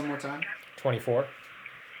 numbers one more time. 24.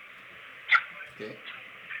 Okay.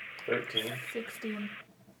 13. 16.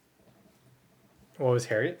 What was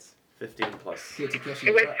Harriet's? 15 plus. Okay, Takeshi,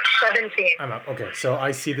 It was you're up. 17. I'm up. Okay, so I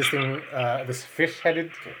see this thing, this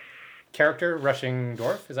fish-headed character rushing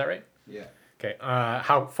Dorf. Is that right? Yeah. Okay.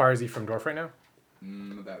 How far is he from Dorf right now?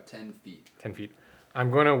 About 10 feet. 10 feet. I'm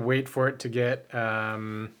going to wait for it to get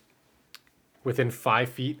within 5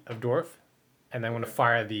 feet of Dorf, and then I'm going to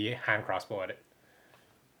fire the hand crossbow at it,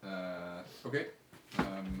 Okay.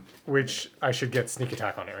 which I should get sneak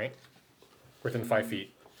attack on it, right? Within 5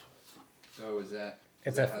 feet. So is that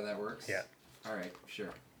It's that a- how that works? yeah. All right,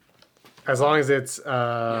 sure. As long as it's...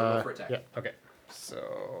 roll for attack. Yeah, okay.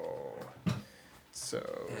 So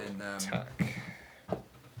And attack.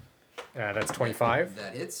 That's 25.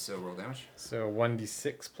 that hits, so roll damage. So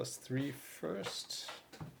 1d6 plus 3 first.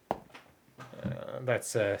 That's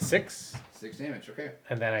 6. 6 damage. Okay.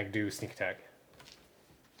 And then I do sneak attack.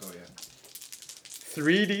 Oh yeah.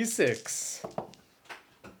 3d6.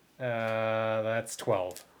 That's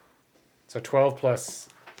 12. So 12 plus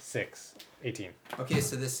 6, 18. Okay,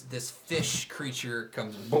 so this fish creature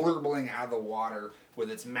comes burbling out of the water with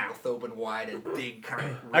its mouth open wide and big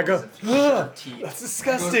kind of I go, rows of sharp teeth. that's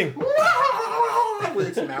disgusting. With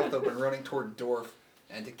its mouth open, running toward Dorf,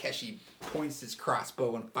 and Takeshi points his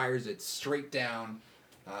crossbow and fires it straight down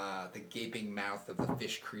the gaping mouth of the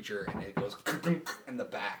fish creature, and it goes in the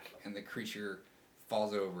back, and the creature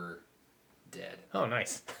falls over dead. Oh,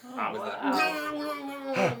 nice. With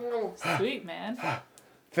Sweet, man.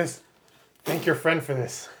 Thank your friend for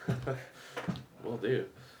this. Will do.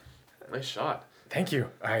 Nice shot. Thank you.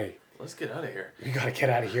 Let's get out of here. We gotta get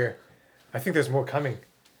out of here. I think there's more coming.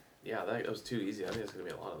 Yeah, that was too easy. I think it's gonna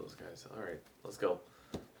be a lot of those guys. All right, let's go.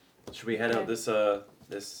 Should we head out this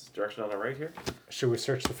direction on the right here? Should we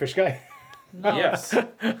search the fish guy? No. Yes.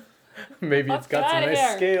 Maybe Let's it's got get some outta nice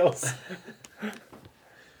here. scales.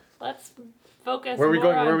 Let's focus. Where are we more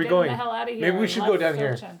going? Where on are we getting going? The hell out of here. Maybe we and should go less down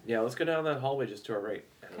here. searching. Yeah, let's go down that hallway just to our right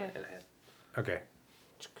Okay. and head. Okay.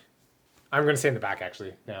 I'm gonna stay in the back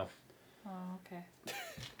actually now. Oh, okay.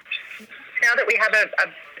 Now that we have a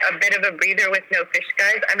bit of a breather with no fish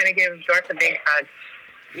guys, I'm going to give Dorf a big hug.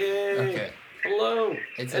 Yay! Okay. Hello.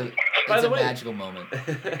 It's And a by the way- magical moment.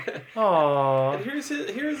 Aww. And here's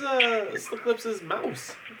Slicklips'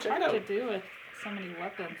 mouse. Check it Hard to out. do with so many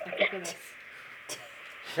weapons. Like, look at this.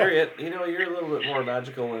 Harriet, you know you're a little bit more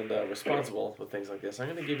magical and responsible with things like this. I'm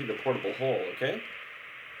gonna give you the portable hole, okay?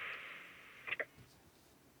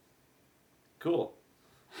 Cool.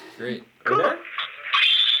 Great. Are you there?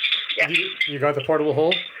 You got the portable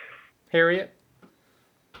hole, Harriet?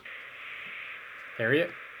 Harriet?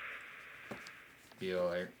 Be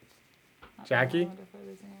alright. Jackie? I wonder if we're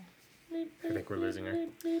losing her. I think we're losing her.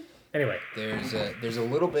 Anyway, There's a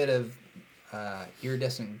little bit of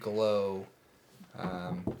iridescent glow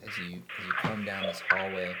as you come down this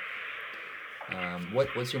hallway.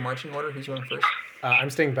 What's your marching order? Who's going first? I'm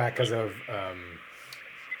staying back because of yeah,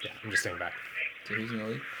 I'm just staying back. So who's gonna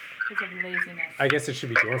lead? Because of laziness. I guess it should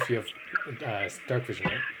be Dorf. You have dark vision,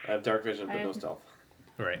 right? I have dark vision, but I no have- stealth.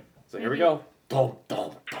 Right. So here we go. Dom,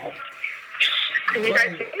 dom, dom. Can you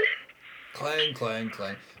guys see? Clang, clang,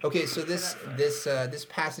 clang. Okay, so this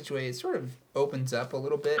passageway, it sort of opens up a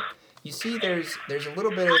little bit. You see, there's a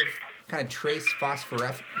little bit of kind of trace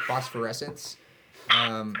phosphorescence,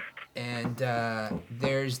 and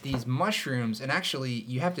there's these mushrooms. And actually,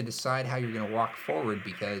 you have to decide how you're going to walk forward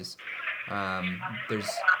because there's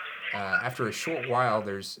after a short while,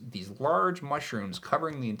 there's these large mushrooms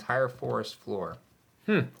covering the entire forest floor.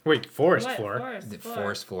 Wait, forest What? floor.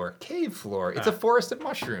 Forest floor, cave floor. It's a forest of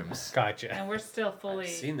mushrooms. Gotcha. And we're still fully.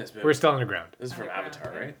 I've seen this movie. We're still on the ground. This is from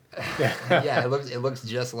Avatar, right? Yeah, it looks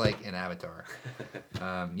just like an Avatar.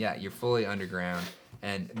 Yeah, you're fully underground,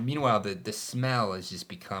 and meanwhile the smell is just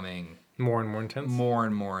becoming More and more intense. more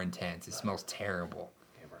and more intense. It smells terrible.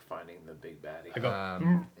 Okay, we're finding the big baddie. I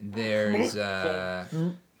go.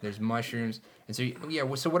 There's mushrooms, and so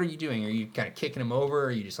so what are you doing? Are you kind of kicking them over? Or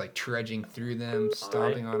are you just like trudging through them,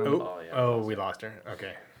 stomping on them? Oh, yeah. oh, we lost her.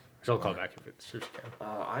 Okay. She'll call back if she can.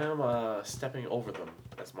 I am stepping over them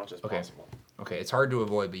as much as Okay. possible. Okay, it's hard to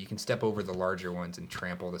avoid, but you can step over the larger ones and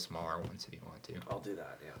trample the smaller ones if you want to. I'll do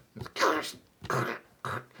that, yeah.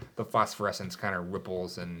 The phosphorescence kind of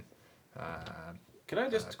ripples and. Can I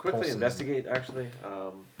just quickly pulses. investigate, actually?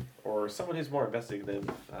 Or someone who's more investigative,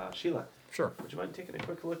 Sheila. Sure. Would you mind taking a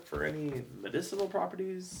quick look for any medicinal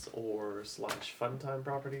properties or / fun time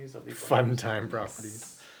properties of these? Fun items? time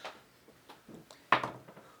properties.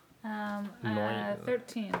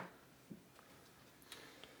 13.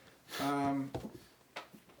 All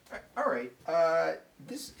right.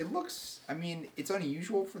 It looks. I mean, it's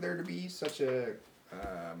unusual for there to be such a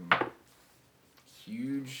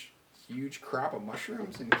huge crop of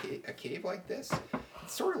mushrooms in a cave like this. It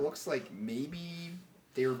sort of looks like maybe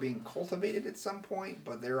they were being cultivated at some point,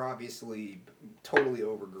 but they're obviously totally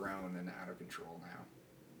overgrown and out of control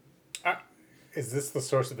now. Is this the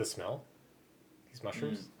source of the smell? These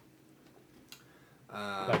mushrooms?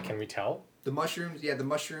 Like, can we tell? The mushrooms, you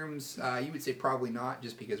would say probably not,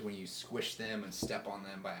 just because when you squish them and step on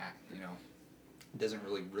them it doesn't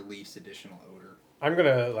really release additional odor. I'm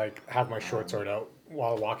gonna like have my short sword out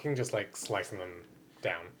while walking, just like slicing them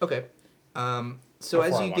down. Okay. So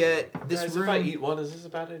as Before I you walk get this Guys, room, if I eat one, is this a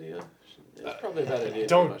bad idea? It's probably a bad idea.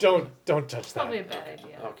 Don't touch that. Probably a bad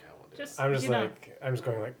idea. Okay, I won't do Just, I'm just you know, like I'm just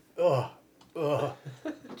going like ugh.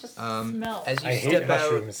 just smell. as you I hate step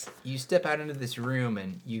out, mushrooms. you step out into this room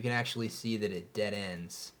and you can actually see that it dead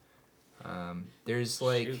ends. There's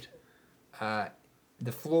like Shoot.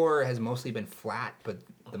 the floor has mostly been flat, but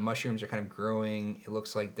the mushrooms are kind of growing. It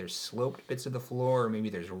looks like there's sloped bits of the floor, or maybe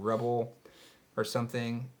there's rubble or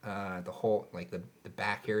something. The whole, like the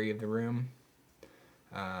back area of the room,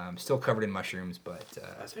 still covered in mushrooms, but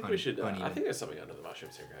I think we should. I uneven. think there's something under the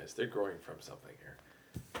mushrooms here, guys. They're growing from something here.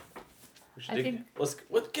 We should I dig. think-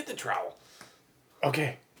 Let's get the trowel.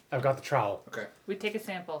 Okay, I've got the trowel. Okay. We take a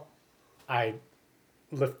sample. I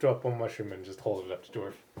lift up one mushroom and just hold it up to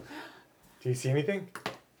Dorf. Do you see anything?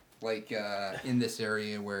 Like in this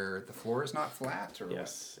area where the floor is not flat, or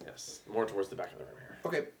Yes, yes. More towards the back of the room here.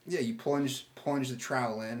 what? Okay. Yeah, you plunge the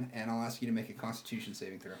trowel in, and I'll ask you to make a Constitution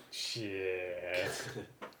saving throw. Shit.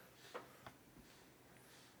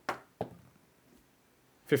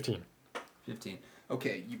 15. 15.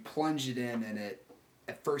 Okay, you plunge it in, and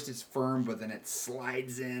at first it's firm, but then it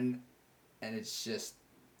slides in, and it's just,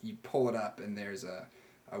 you pull it up, and there's a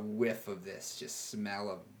whiff of this just smell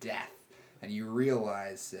of death, and you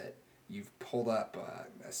realize that you've pulled up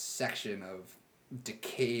a section of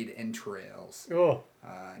decayed entrails, Oh.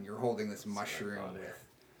 and you're holding this mushroom with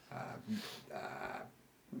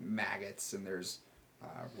maggots, and there's a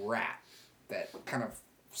rat that kind of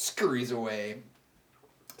scurries away.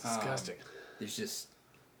 Disgusting. There's just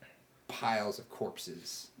piles of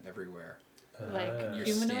corpses everywhere. Like You're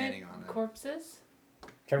humanoid standing on it. corpses?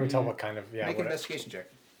 Can we tell what kind of... Yeah, Make an what investigation check.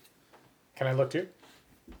 can I look too?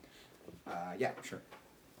 Yeah, sure.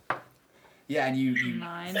 Yeah, and you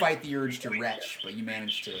 9. fight the urge to retch, but you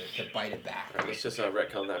manage to bite it back. Alright, let's just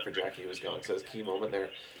retcon that for Jackie who was going. It says key moment there.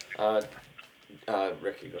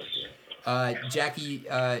 Rick, you go. Yeah. Jackie,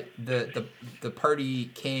 the party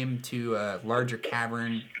came to a larger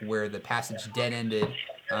cavern where the passage dead ended.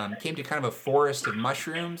 Came to kind of a forest of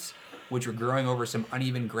mushrooms, which were growing over some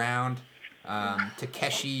uneven ground.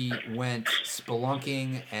 Takeshi went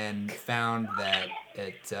spelunking and found that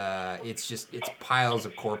it's piles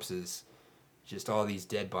of corpses, just all these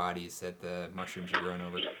dead bodies that the mushrooms are growing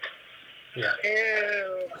over. Yeah.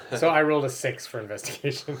 Ew. So I rolled a 6 for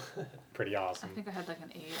investigation. Pretty I awesome. think I had like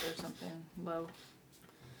an 8 or something low.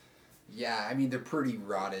 Yeah, I mean they're pretty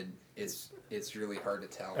rotted. It's really hard to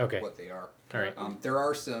tell Okay. what they are. All right. There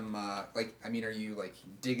are some are you like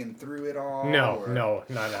digging through it all? No, or- no,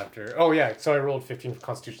 not after. Oh, yeah, so I rolled 15 for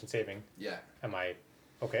Constitution saving. Yeah, Am I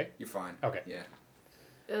okay? you're fine. Okay. Yeah.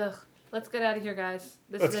 Ugh. Let's get out of here, guys.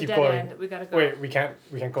 This Let's is a keep dead going. end. We gotta go. Wait, we can't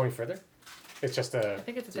go any further? It's just I a...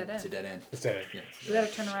 think it's a dead It's a end. dead end. It's dead. Yeah. We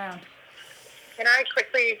gotta turn around. Can I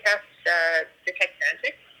quickly cast Detect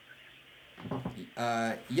Magic?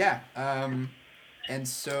 Yeah. And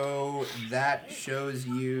so that shows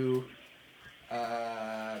you.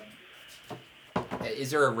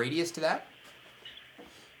 Is there a radius to that?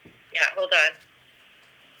 Yeah, hold on.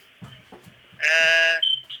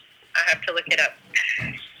 I have to look it up.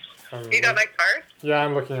 You got my card? Yeah,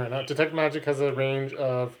 I'm looking right now. Detect Magic has a range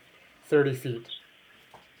of 30 feet.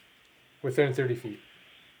 Within 30 feet.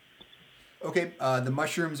 Okay. The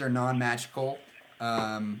mushrooms are non-magical.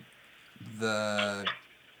 The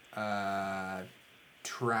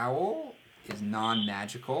trowel is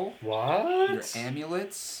non-magical. What? Your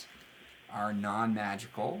amulets are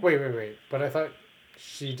non-magical. Wait. But I thought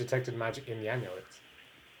she detected magic in the amulets.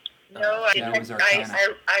 No, That was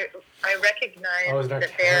I recognize Oh, it was an that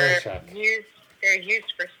Arcana check. they're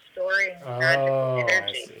used for storing Oh, magical I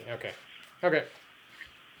energy. see. Okay.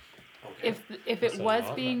 If it So was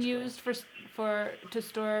not being magical. used to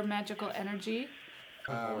store magical energy,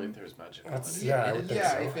 I believe there's magic. That's- on it. yeah, I would think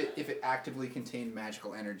so. If it actively contained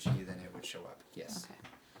magical energy, then it would show up. Yes.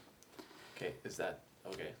 okay. Okay, is that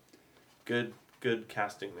okay? Good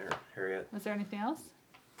casting there, Harriet. Was there anything else?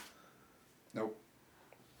 Nope.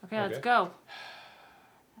 Okay, let's Okay. go.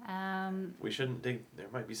 We shouldn't dig. There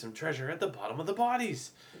might be some treasure at the bottom of the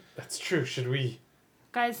bodies. That's true. Should we...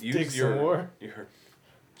 Guys, Use Dig some your more? your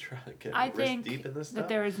try to get I wrist think deep in this that stuff.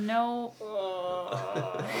 there is no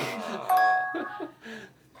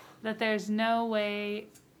that there's no way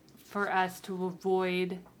for us to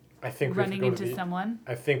avoid I think we have to running go into to the... someone.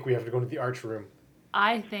 I think we have to go to the arch room.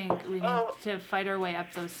 I think we need Oh. to fight our way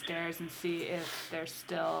up those stairs and see if there's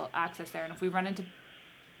still access there. And if we run into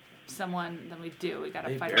someone, then we do. We gotta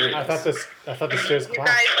They fight our buried way I up. thought the stairs You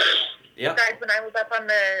collapsed. Yep. guys, when I was up on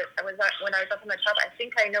the top, I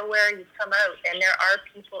think I know where you've come out, and there are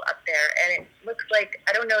people up there, and it looks like,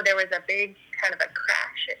 I don't know, there was a big kind of a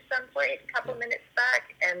crash at some point a couple minutes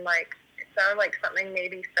back, and like it sounded like something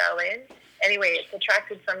maybe fell in. Anyway, it's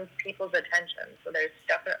attracted some people's attention, so there's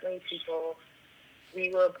definitely people. We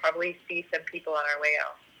will probably see some people on our way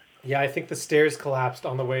out. Yeah, I think the stairs collapsed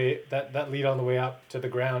on the way that lead on the way up to the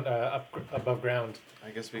ground, up above ground.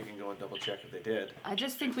 I guess we can go and double check if they did. I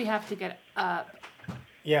just think we have to get up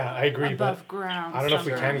Yeah, I agree, above ground. I don't know if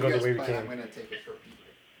we somewhere. can go You the guys way we plan- came. I'm gonna take a short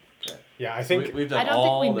peek. Okay. Yeah, I So think. we've done I don't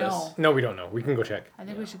all think we this. know. No, we don't know. We can go check. I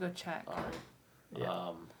think we should go check.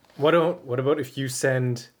 Yeah. What about if you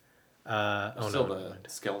send? Oh Still no, the never mind.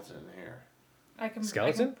 skeleton in here. I can.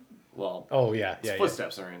 Skeleton? Well, Oh yeah, its yeah.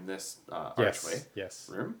 footsteps are in this Yes, archway yes.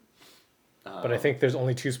 room. But I think there's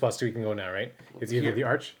only two spots we can go now, right? It's either Here? the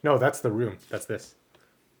arch. No, that's the room. That's this.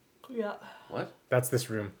 Yeah. What? That's this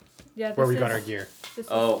room Yeah. where we this got our is- gear. This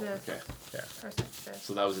Oh, is the okay. person upstairs.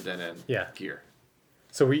 So that was a dead end. Yeah. Gear.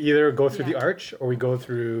 So we either go through the Yeah. arch or we go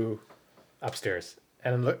through upstairs.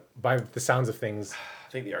 And look, by the sounds of things,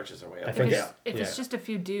 I think the arches are way up. I If, think it's, yeah. if yeah. it's just a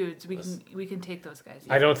few dudes, we can take those guys.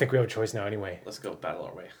 I don't think we have a choice now anyway. Let's go battle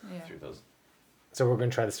our way Yeah. through those. So we're going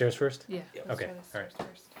to try the stairs first. Yeah. Yeah. let's Okay, try this alright.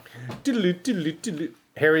 first. Diddle-oo, diddle-oo, diddle-oo.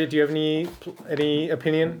 Harriet, do you have any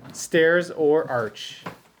opinion? Stairs or arch?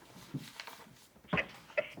 Do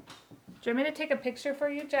you want me to take a picture for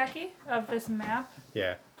you, Jackie, of this map?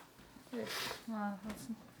 Yeah. Well,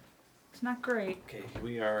 it's not great. Okay,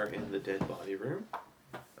 we are in the dead body room.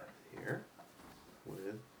 Here.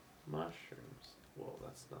 With mushrooms. Whoa,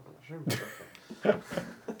 that's not a mushroom.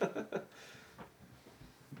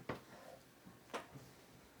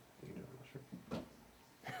 You know mushroom.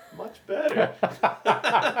 Much better.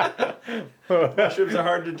 Mushrooms are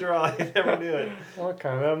hard to draw. I never knew it. What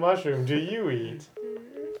kind of mushroom do you eat?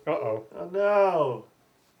 Uh-oh. Oh no.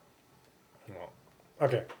 Well,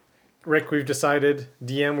 okay. Rick, we've decided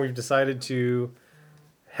to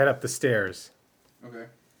head up the stairs. Okay.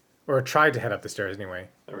 Or tried to head up the stairs anyway.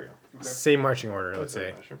 There we go. Okay. Same marching order, let's That's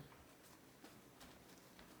say. a mushroom.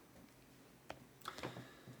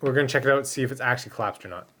 We're going to check it out, see if it's actually collapsed or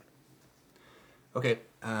not. Okay.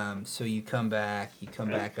 So you come back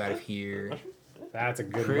out of here. That's a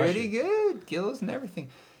good Pretty mushroom. good. Gills and everything.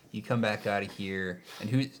 You come back out of here. And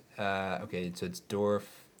who's okay, so it's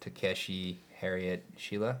Dorf, Takeshi, Harriet,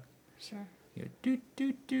 Sheila. Sure. You do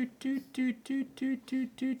do do do do do do do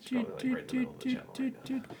do do Probably, like, right in the middle of the channel right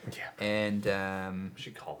now. Yeah. And Is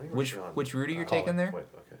she calling? or which is she on- which route are you calling? taking there? Wait,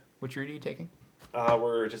 okay. Which route are you taking?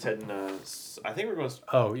 We're just heading. I think we're going.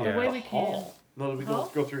 Oh, The yeah. way the we hall. No, did we go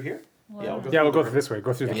Hall? go through here? Well, Yeah, we'll go Yeah, we'll go through this way.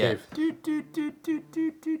 Go through the Yeah. cave. Do, do, do, do,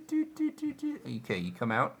 do, do, do, do, do, do. Okay, you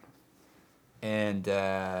come out, and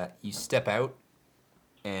you step out,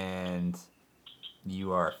 and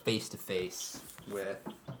you are face to face with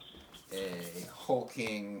a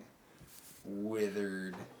hulking,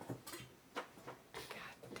 withered,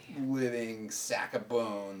 living sack of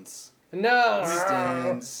bones. No!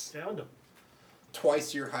 Stands Found him.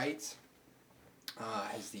 twice your height.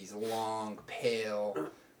 Has these long, pale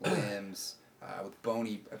limbs with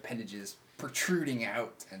bony appendages protruding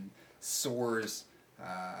out and sores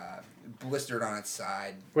blistered on its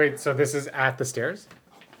side. Wait, so this is at the stairs?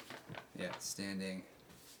 Yeah, standing.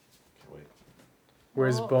 Okay, wait.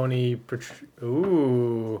 Where's Oh. Boney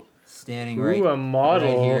Ooh. Standing Ooh, right, a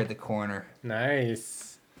model. right here at the corner.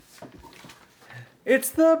 Nice. It's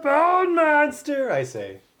the Bone Monster, I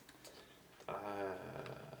say.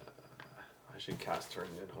 I should cast Turn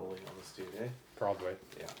in Holy on this dude, eh? Probably.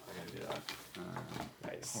 Yeah, I'm gonna do that.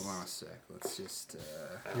 Nice. Hold on a sec. Let's just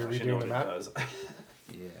I You're actually redoing know the what map? it does.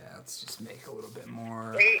 yeah, let's just make a little bit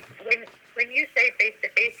more. Wait, when you say face to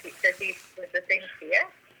face, does he with the thing here?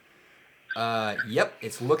 Yep,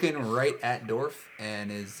 it's looking right at Dorf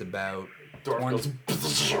and is about Dorf 20,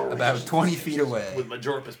 goes about 20 feet away. with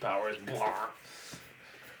Majorpus powers.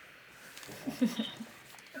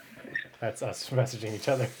 That's us messaging each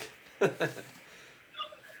other. All right.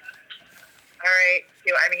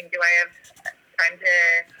 Do I have time to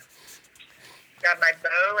grab my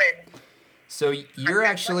bow and? So you're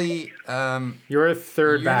actually You're a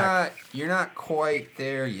third you're back. you're not quite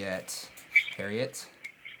there yet, Harriet.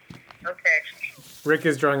 Okay. Rick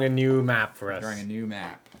is drawing a new map for us. Drawing a new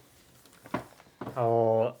map.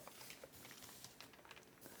 Oh,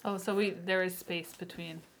 Oh, so there is space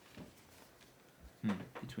between.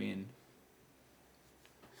 Between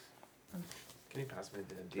Can you pass me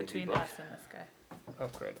the D&D Between book? us and this guy. oh,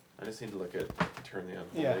 great. I just need to look at Turn the Unholy.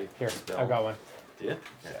 Yeah, here, spell. I've got one. Do you?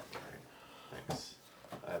 Yeah. Alright. Thanks.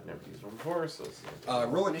 I've never used one before, so this is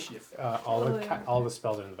roll initiative. All the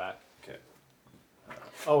spells are in the back. Okay.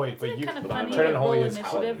 Oh wait, but Isn't you it kind of but I'm funny Turn to and Holy roll is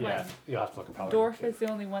initiative yeah. when You'll have to look at Paladin. Dorf is the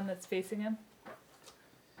only one that's facing him?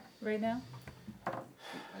 Right now? I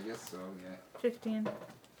guess so. Yeah. 15.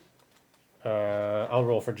 I'll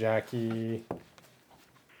roll for Jackie.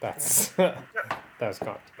 That's that was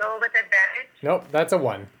cocked. Roll with advantage. Nope, that's a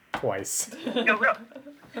 1 twice. No,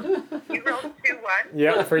 You rolled 2 1.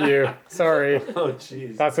 Yeah, for you. Sorry. Oh,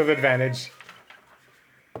 jeez. That's with advantage.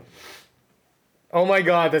 Oh my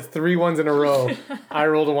god, that's 3 ones in a row. I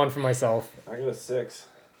rolled a 1 for myself. I got a 6.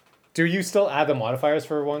 Do you still add the modifiers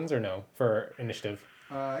for ones or no? For initiative?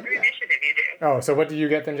 For initiative, you do. Oh, so what do you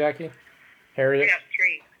get then, Jackie? I Harriet? got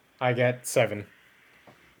 3. I get 7.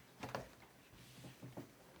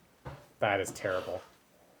 That is terrible.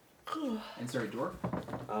 And sorry, Dorf?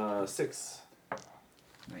 6.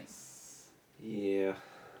 Nice. Yeah.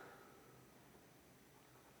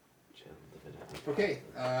 Okay,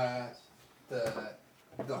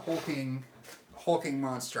 the hulking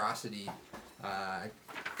monstrosity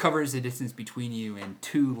covers the distance between you in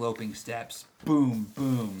 2 loping steps. Boom,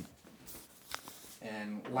 boom.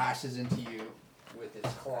 And lashes into you with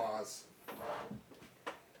its claws.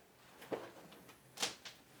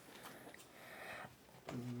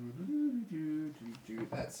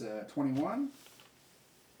 That's 21.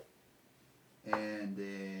 And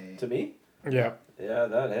a... To me? Yeah. Yeah,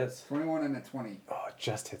 that hits. 21 and a 20. Oh, it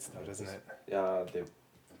just hits though, doesn't it? Yeah,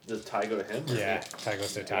 does tie go to him? Yeah, tie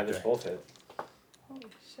goes to Yeah, attacker. they both hit. Holy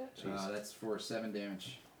shit. That's for 7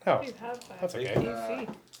 damage. Oh, You have that. that's okay.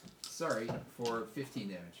 DC. Sorry, for 15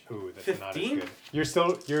 damage. Ooh, that's not as 15? good.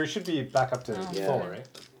 You should be back up to Oh. Yeah. full, right?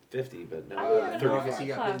 50, but no. Oh, yeah, 30. No, because he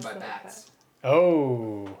got bitten by Class like bats.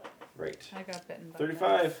 Oh. Right. I got bitten by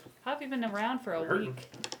 35. bats. How have you been around for a Hurting. week?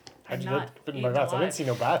 How'd and you not get bitten by eaten bats? I didn't alive? see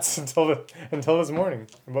no bats until this morning,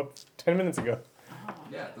 about 10 minutes ago. Oh,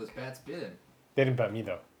 Yeah, those bats bit him. They didn't bite me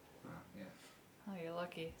though. Oh, yeah. oh, you're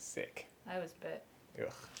lucky. Sick. I was bit.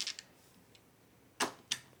 Ugh.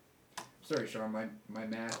 Sorry, Sean, my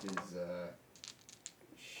math is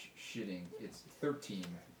shitting. It's 13.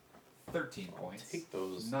 13 points. Take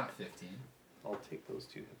those. Not 15. I'll take those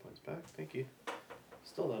 2 hit points back. Thank you.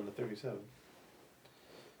 Still down to 37.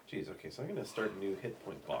 Jeez, okay, so I'm going to start a new hit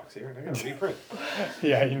point box here, and I got to reprint.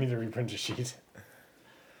 Yeah, you need to reprint a sheet.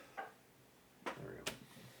 There we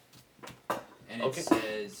go. And Okay. it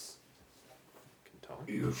says, Can talk.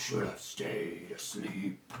 "You should have stayed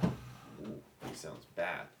asleep." Ooh, he sounds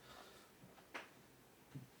bad.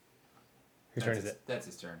 Whose turn is it? That's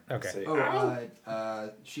his turn. Okay. Say, Oh,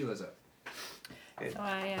 Sheila's up. So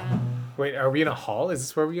I, Wait, are we in a hall? Is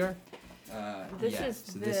this where we are? This yeah, is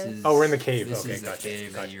so this the- is. Oh, we're in the cave. This Okay, is the gotcha,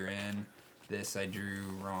 cave that gotcha. you're in. This I drew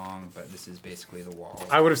wrong, but this is basically the wall.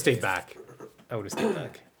 I would have stayed back. I would have stayed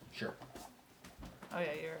back. Sure. oh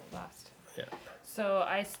yeah, you're last. Yeah. So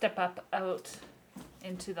I step up out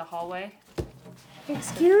into the hallway.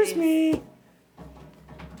 Excuse me.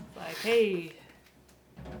 Like, hey,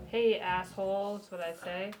 hey, asshole, is what I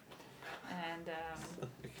say,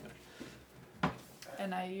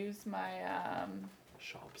 and I use my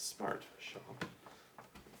Shop smart. Shop.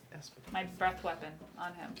 Yes. my breath weapon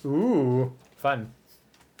on him. Ooh, fun.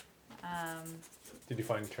 Um, Did you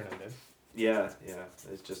find turn undead? Yeah.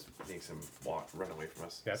 It just makes him run away from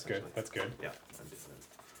us. That's good. essentially. That's good. Yeah, I'm doing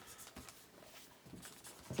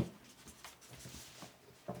that.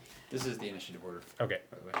 This is the initiative order, Okay.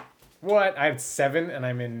 by the way. What? I have 7 and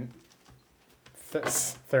I'm in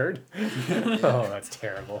third? Oh, that's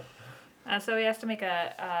terrible. so he has to make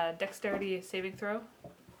a dexterity saving throw.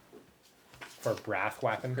 For Wrath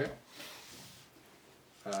weapon. Okay.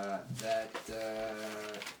 That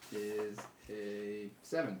is a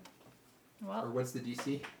 7. Or Well, what's the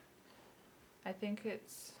DC? I think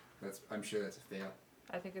it's I'm sure that's a fail.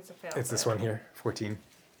 a fail. It's this one here, 14.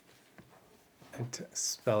 And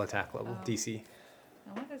spell attack level, Oh. DC,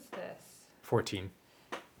 And what is this? 14.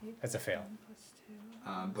 That's a fail. 1 plus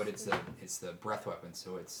 2. But it's the breath weapon,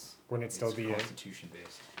 so it's Wouldn't it still it's be a... Constitution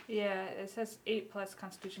based. Yeah, it says 8 plus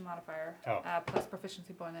Constitution modifier. Oh. Plus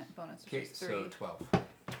proficiency bonus, which Okay, is 3. so 12. So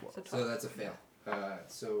 12. So that's a fail.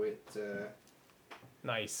 So it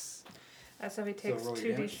Nice. So he takes roll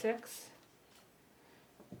your 2d6.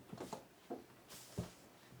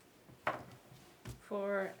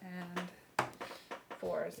 Four and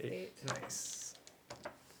 4 is 8. Nice.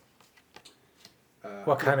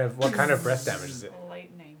 What kind of breath damage is it?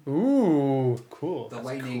 Lightning. Ooh, cool. The That's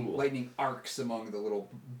lightning cool. lightning arcs among the little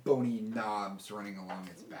bony knobs running along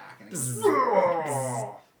its back, and it's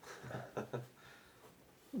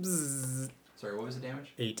Bzzz. sorry, what was the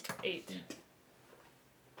damage? 8. 8.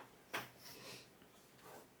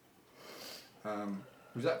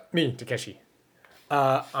 Who's up? Me, Takeshi.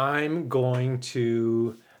 I'm going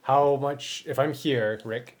to... How much... If I'm here,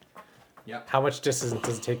 Rick, Yep. how much distance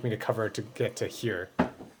does it take me to cover to get to here?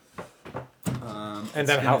 And And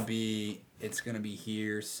then how- it's gonna be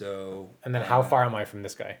here, so And then how far am I from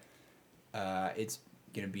this guy? it's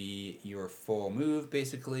gonna be your full move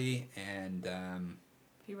basically, and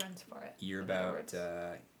he runs for it. You're in other about words.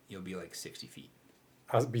 you'll be like 60 feet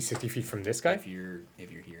I'll be 60 feet from this guy. if you're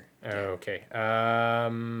here. Okay.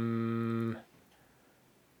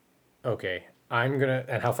 Okay. I'm gonna.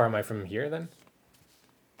 And how far am I from here then?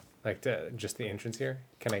 Like just the entrance here?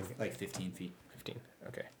 Can I? Like 15 feet. 15.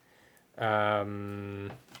 Okay.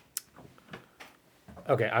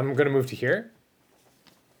 Okay. I'm gonna move to here.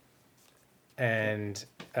 And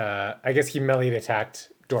I guess he melee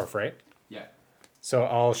attacked Dorf, right? Yeah. So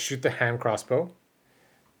I'll shoot the hand crossbow.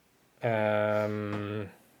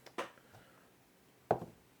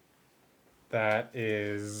 That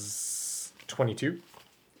is 22.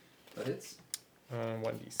 That hits.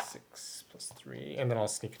 1d6 plus 3. And then I'll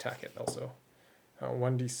sneak attack it also.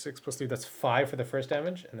 1d6 plus 3. That's 5 for the first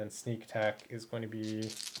damage. And then sneak attack is going to be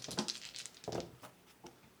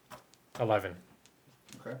 11.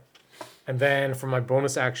 Okay. And then for my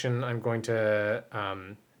bonus action, I'm going to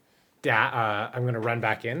I'm going to run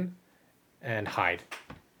back in and hide.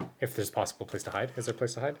 If there's a possible place to hide. Is there a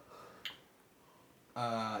place to hide?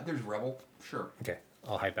 There's rebel. Sure. Okay,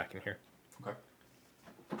 I'll hide back in here. Okay.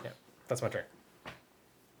 Yeah, that's my turn.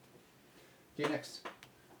 Okay, next.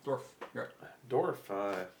 Dorf. You're up. Dorf,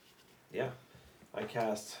 yeah. I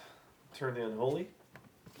cast Turn the Unholy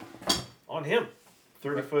on him.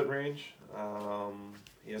 30-foot range.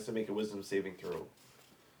 He has to make a wisdom saving throw.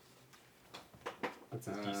 What's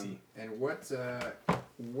his DC? And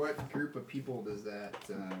what group of people does that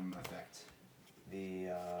affect? The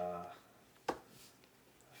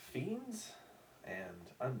fiends and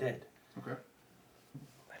undead. Okay.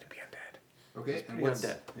 Let it be undead. Okay, It's and pretty what's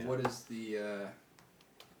undead, yeah.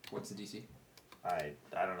 what's the DC? I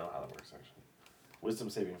don't know how that works actually. Wisdom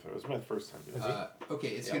saving throw. It was my first time doing it. Okay,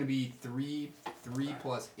 it's Yeah. going to be 3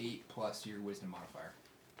 plus 8 plus your wisdom modifier.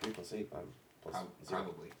 3 plus 8. I'm plus 0.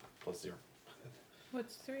 Probably. Plus 0.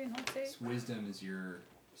 What's 3 and what's 8? So wisdom is your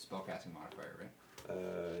spellcasting modifier, right?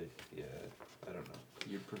 Yeah. I don't know.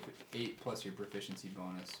 Your 8 plus your proficiency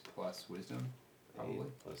bonus plus wisdom, probably.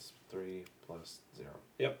 8 plus 3 plus 0.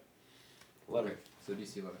 Yep. 11. Okay, so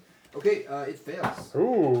DC 11. Okay, it fails.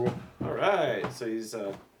 Ooh. All right. So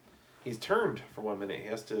he's turned for 1 minute. He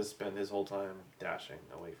has to spend his whole time dashing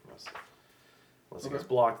away from us. Unless he gets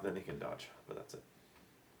blocked, then he can dodge. But that's it.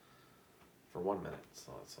 For 1 minute.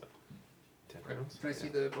 So that's like 10 Okay. rounds. Can I see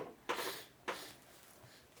the book?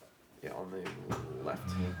 Yeah, on the left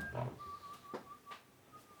bottom.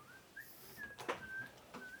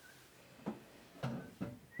 I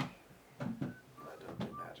don't do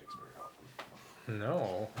magics very often.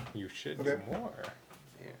 No, you should do Okay. more.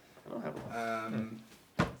 Yeah, I don't have one.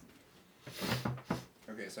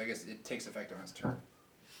 Okay, so I guess it takes effect on his turn.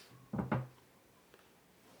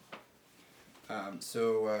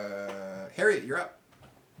 Harriet, you're up.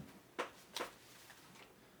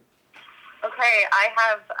 Okay, I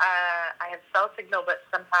have cell signal, but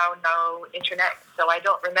somehow no internet, so I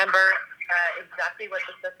don't remember exactly what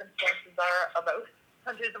the circumstances are about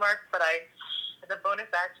Hunter's Mark. But as a bonus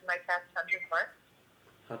action, I cast Hunter's Mark.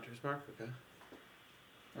 Hunter's Mark, okay.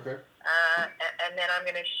 Okay. And then I'm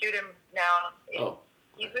going to shoot him now. Oh.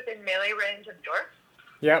 He's within melee range of Dorf.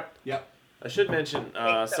 Yep. Yep. I should mention,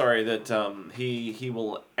 so. sorry, that he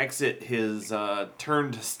will exit his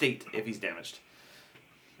turned state if he's damaged.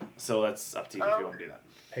 So that's up to you if you want to do that.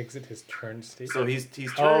 Exit his turn state. So he's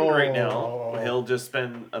turned right now. Oh. He'll just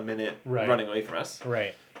spend a minute running away from us.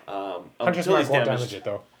 Right. Hunter's Hunter's Mark won't damage it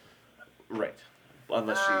though. Right.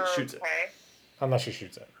 Unless she shoots it. Okay. Unless she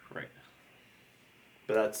shoots it. Right.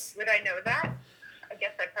 But that's... Would I know that? I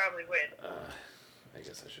guess I probably would. I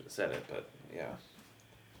guess I should have said it, but yeah.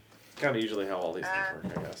 Kind of usually how all these things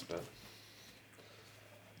work, I guess, but...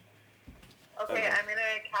 Okay, I'm going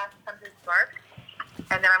to cast Hunter's Mark,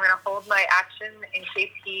 and then I'm going to hold my action in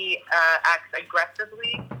case he acts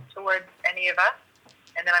aggressively towards any of us,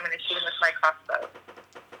 and then I'm going to shoot him with my crossbow.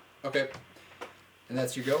 Okay. And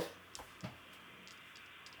that's your go?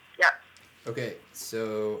 Yep. Okay,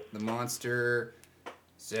 so the monster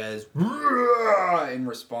says "Roar!" in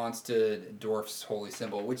response to Dorf's holy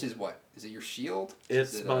symbol, which is what? Is it your shield?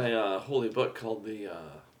 It's my holy book called the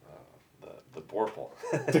Borple.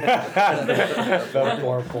 The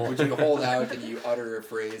Borple. Which you hold out and you utter a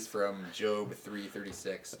phrase from Job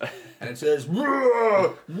 3:36, and it says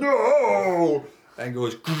 "Roar! No!" and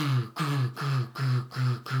goes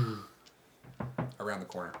around the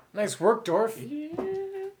corner. Nice work, Dorf.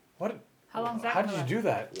 What? How long's that? How did you do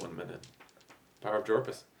that? 1 minute. Power of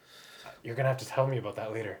Dorpus. You're gonna have to tell me about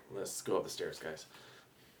that later. Let's go up the stairs, guys.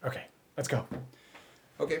 Okay, let's go.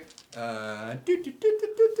 Okay. So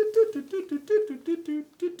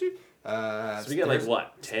we get like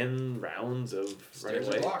what? 10 rounds of running Stairs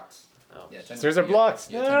are away? locked. Oh. Yeah, 10 Stairs are blocked.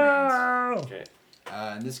 Yeah, 10 rounds. Okay.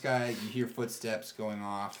 And this guy, you hear footsteps going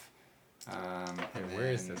off. And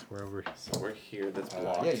Where is then- this? Where over? So we're here. That's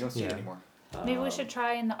blocked. yeah, you don't see it Yeah. anymore. Maybe we should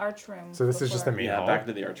try in the arch room. So this is just the main Yeah, hall. back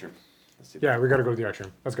to the arch room. Let's do Yeah, that. we gotta go to the arch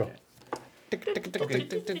room. Let's go.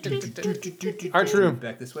 Okay. Arch room.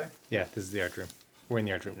 Back this way. Yeah, this is the arch room. We're in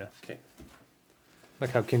the arch room now. Okay. Look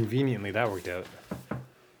how conveniently that worked out.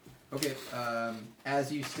 Okay.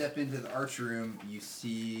 As you step into the arch room, you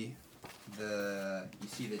see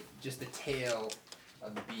just the tail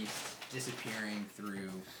of the beast disappearing through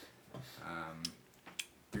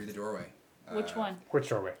the doorway. Which one? Which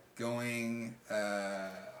doorway? Going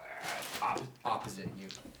opposite you.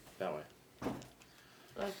 That way.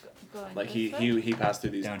 Like going Like this way? he passed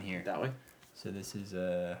through these Down here. that way. So this is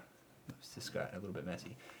this got a little bit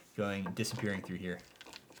messy. Disappearing through here.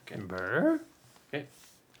 Okay. Burr? Okay.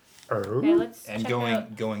 Okay, Oh. let's And check going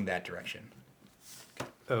out. going that direction.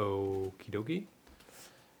 Okie dokie.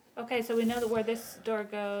 Okay, so we know that where this door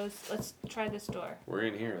goes. Let's try this door. We're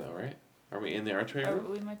in here though, right? Are we in the archway Or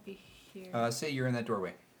room? we might be here. Say you're in that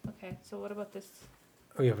doorway. Okay, so what about this?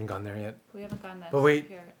 Oh, you haven't gone there yet. We haven't gone this. But wait,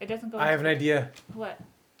 here. It doesn't go. I have an into- idea. What?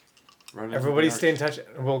 Run into Everybody the stay in arch. touch.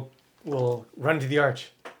 And we'll run to the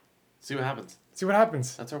arch. See what happens. See what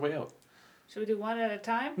happens. That's our way out. Should we do one at a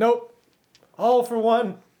time? Nope. All for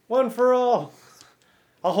one. One for all.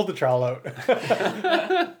 I'll hold the trowel out.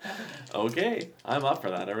 Okay, I'm up for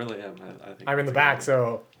that. I really am. I think I'm in the back,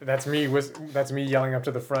 so that's me. That's me yelling up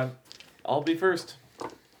to the front. I'll be first.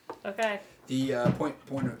 Okay. The point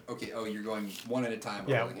of okay. Oh, you're going one at a time.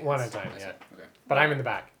 Yeah, holding one hands. at a time, I see. yeah. Okay. But I'm in the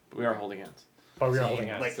back. We are holding hands. But we So are you holding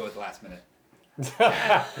can hands. let go at the last minute.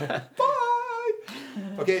 Bye.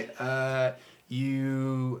 Okay.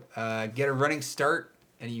 You get a running start,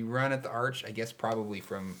 and you run at the arch. I guess probably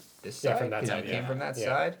from this side. Yeah, from that 'cause side, You came yeah. from that Yeah.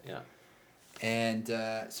 side. Yeah. And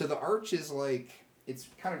so the arch is like it's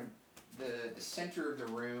kind of the center of the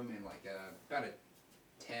room in like about a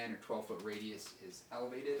 10 or 12-foot radius is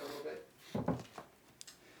elevated a little bit,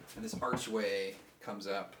 and this archway comes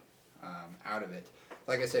up out of it.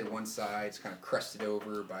 Like I said, one side's kind of crusted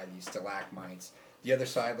over by these stalagmites. The other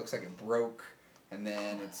side looks like it broke, and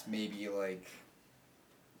then it's maybe like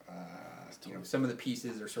some of the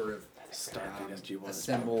pieces are sort of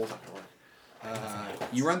assembled.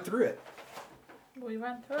 You run through it. We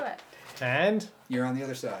run through it. And You're on the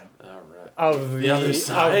other side. All right. of the other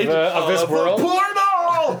side of this of the world.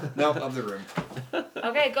 portal. No, of the room.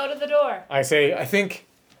 Okay, go to the door. I say, I think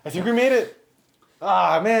we made it.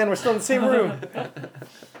 Ah, man, we're still in the same room.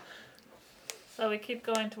 So we keep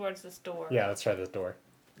going towards this door. Yeah, let's try this door.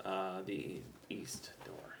 The east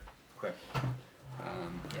door. Okay.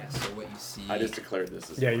 Yeah, so what you see... I just declared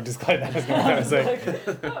this as. Yeah, you just got that. I was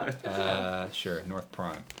like, Sure, North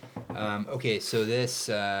Prime. Okay, so this...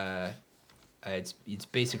 it's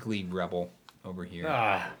basically rubble over here.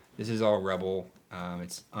 This is all rubble.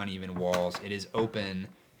 It's uneven walls. It is open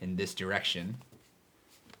in this direction.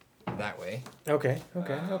 That way. okay.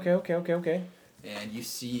 And you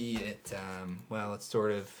see it, it's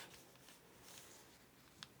sort of...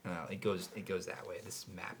 it goes that way. This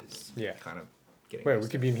map is Yeah. kind of getting... Wait, we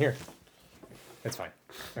could be in here. It's fine.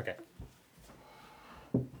 Okay.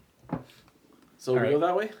 So we All go right.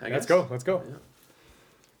 that way. I Let's guess. go. Let's go. Yeah.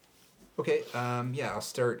 Okay, I'll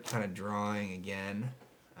start kind of drawing again.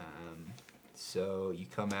 So you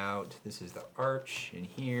come out, this is the arch in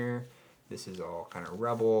here, this is all kind of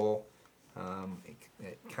rubble.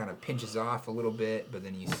 It kind of pinches off a little bit, but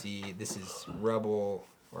then you see this is rubble,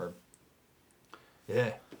 or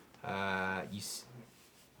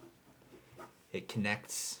it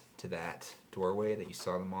connects to that doorway that you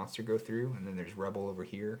saw the monster go through, and then there's rubble over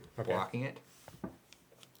here blocking it. So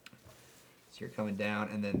you're coming down,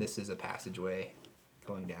 and then this is a passageway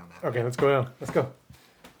going down that way. Okay, let's go down. Let's go.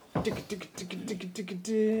 Oh,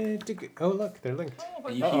 look, they're linked.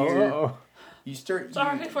 And you hear, Oh. you start...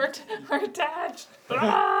 Sorry, we're attached.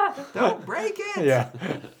 Ah! Don't break it! Yeah.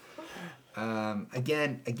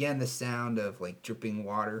 Again, the sound of like dripping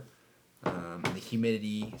water. The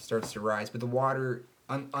humidity starts to rise, but the water,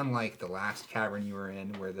 unlike the last cavern you were in,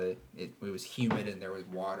 where it was humid and there was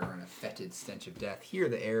water and a fetid stench of death, here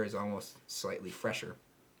the air is almost slightly fresher.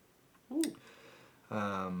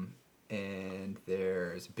 And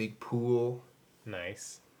there's a big pool,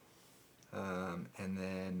 Nice. and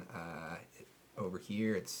then over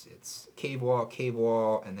here it's cave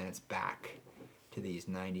wall, and then it's back to these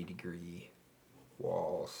 90-degree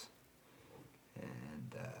walls,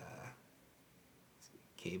 and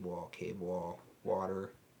cave wall,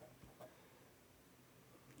 water,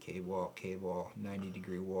 cave wall,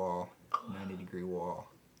 90-degree wall, 90-degree wall,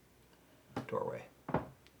 doorway.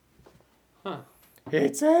 Huh.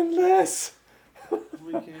 It's endless.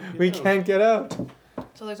 We can't get out.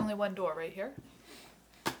 So there's only one door right here.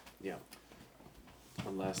 Yeah.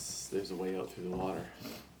 Unless there's a way out through the water.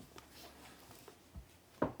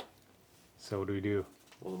 So what do we do?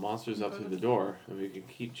 Well, the monster's up through the door, and we can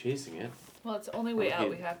keep chasing it. Well, it's the only way out.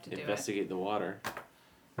 We have to do it. Investigate the water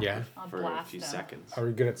Yeah. I'll for a blast few them. seconds. Are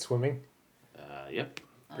we good at swimming? Yep.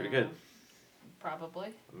 Pretty good. Probably.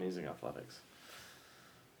 Amazing athletics.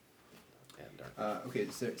 And dark. Okay,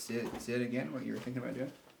 say it again. What you were thinking about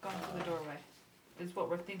doing? Going through the doorway is what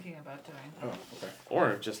we're thinking about doing. Oh, okay.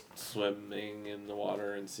 Or just swimming in the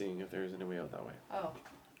water and seeing if there's any way out that way. Oh.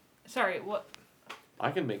 Sorry, what?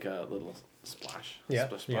 I can make a little splash. Yeah,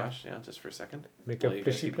 Splash, yeah, just for a second. Make While a you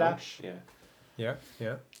guys fishy keep going. splash. Yeah. Yeah,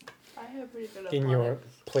 yeah. I have pretty good In your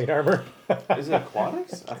plate armor. Is it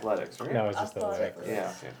aquatics? Athletics, right? No, it's just Athletic. athletic.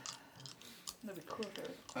 Yeah, okay. That'd be cool if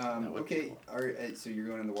it That would be Okay. So you're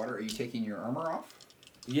going in the water. Are you taking your armor off?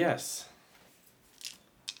 Yes.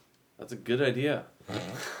 That's a good idea. I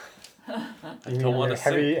You don't mean want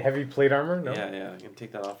your to heavy plate armor? No. Yeah, I can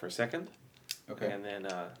take that off for a second. Okay. And then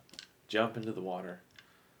jump into the water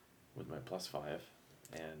with my +5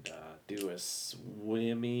 and do a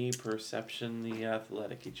swimmy perception, the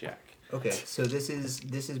athletic check. Okay, so this is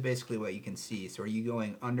basically what you can see. So are you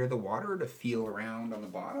going under the water to feel around on the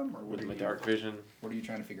bottom, or what With are my you, dark vision, What are you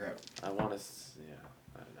trying to figure out? I want to, I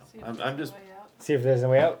See if don't know. there's I'm a just way out. See if there's a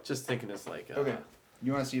way out. just thinking it's like Okay.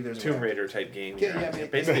 You want to see if there's a Tomb way out? Raider type game. Yeah, here. yeah,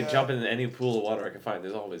 Basically, maybe, jump into any pool of water I can find.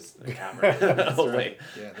 There's always a camera That's away. right.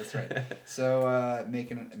 Yeah, that's right. So make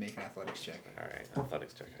an athletics check. All right,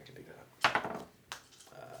 athletics check. I can do that.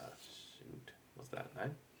 Shoot, what's that?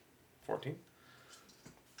 9, 14.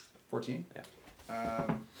 14?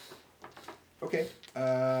 Yeah. Okay.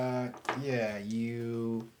 Yeah,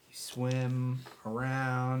 you swim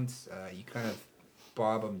around. You kind of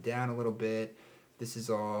bob them down a little bit. This is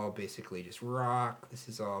all basically just rock. This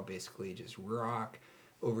is all basically just rock.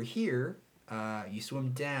 Over here, you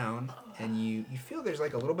swim down, and you feel there's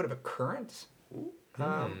like a little bit of a current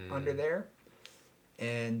under there.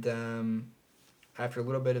 And after a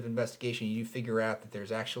little bit of investigation, you figure out that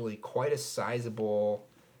there's actually quite a sizable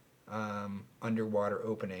underwater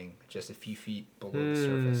opening just a few feet below the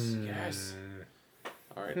surface. Yes.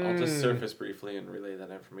 All right, I'll just surface briefly and relay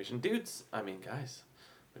that information. Guys,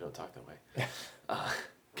 we don't talk that way.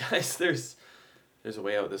 Guys, there's a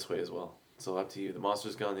way out this way as well. So up to you. The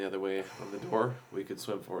monster's gone the other way from the door. We could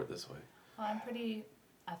swim for it this way. Well, I'm pretty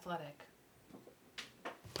athletic.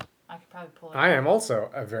 I could probably pull it. I am also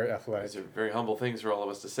a very athletic. These are very humble things for all of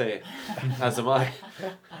us to say, as am I.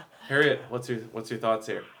 Harriet, what's your thoughts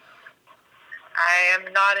here? I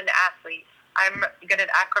am not an athlete. I'm good at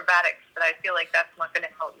acrobatics, but I feel like that's not going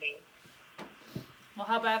to help me. Well,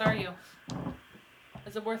 how bad are you?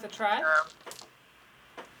 Is it worth a try?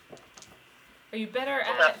 Are you better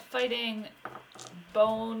at fighting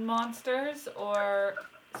bone monsters or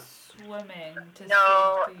swimming to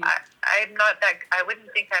No, save I'm not that. I wouldn't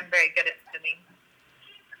think I'm very good at swimming.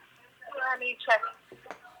 Let me check.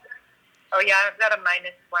 Oh yeah, I've got a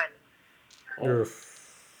 -1.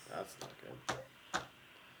 Oof. That's not good.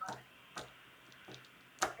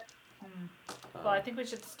 Well, I think we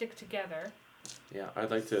should stick together. Yeah, I'd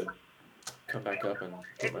like to come back up and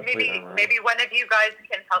put my plate Maybe armor on. one of you guys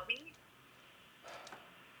can help me.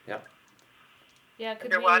 Yeah,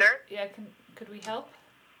 could Underwater? Could we help?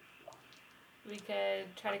 We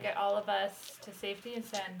could try to get all of us to safety and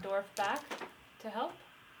send Dorf back to help.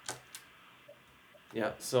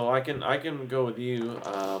 Yeah, so I can go with you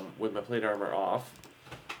with my plate armor off,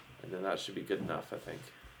 and then that should be good enough, I think,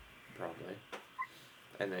 probably.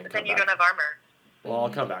 And then But come then you back. don't have armor. Well,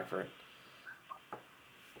 I'll come back for it.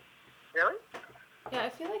 Really? Yeah, I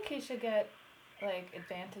feel like he should get like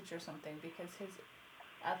advantage or something because his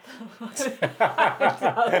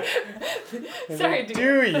Sorry, dude.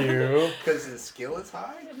 Do you? Because his skill is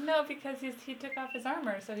high? No, because he took off his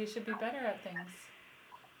armor, so he should be better at things.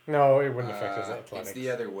 No, it wouldn't affect his athletics. It's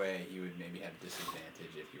the other way. You would maybe have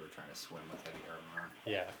disadvantage if you were trying to swim with heavy armor on.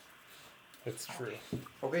 Yeah, it's true.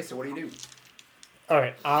 Okay, so what do you do? All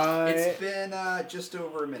right, It's been just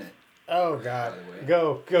over a minute. Oh God, By the way.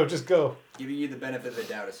 go, just go. Giving you the benefit of the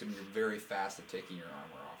doubt, assuming you're very fast at taking your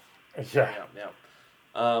armor off. Yeah. Yeah.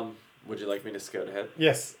 Would you like me to scout ahead?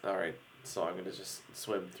 Yes. All right. So I'm gonna just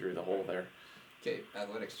swim through the hole there. Okay,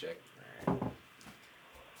 athletics check.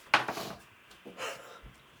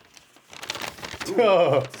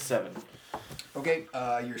 Oh. It's a 7. Okay,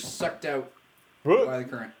 you're sucked out Whoa. by the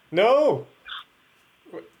current. No.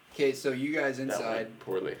 Okay, so you guys That inside. went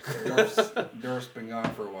poorly. Dorf's been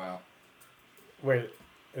gone for a while. Wait,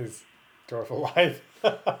 is Dorf alive?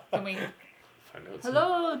 Can we I know it's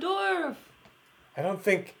Hello, Dorf. I don't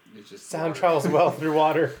think It's just sound water. travels well through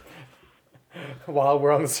water while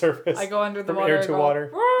we're on the surface. I go under the From water. air I to go, water.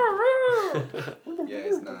 "Roo, roo." Yeah,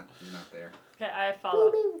 he's not there. Okay, I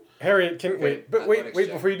follow. Harriet, can Okay, wait athletics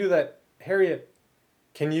check. before you do that. Harriet,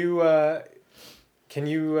 can you oh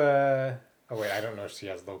wait, I don't know if she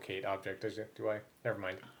has locate object, does she? Do I? Never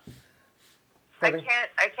mind. I Nothing?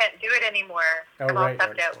 can't do it anymore. Oh I'm all right.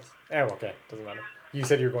 stepped out. Oh okay, doesn't matter. You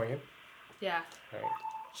said you were going in? Yeah. Alright.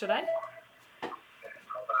 Should I?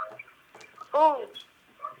 Oh,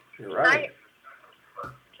 You're can right.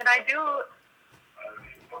 I do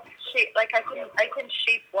shape, like I can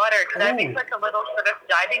shape water. Can I make like a little sort of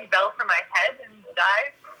diving bell for my head and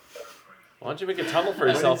dive? Why don't you make a tunnel for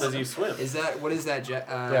yourself as you swim? Is that what is that?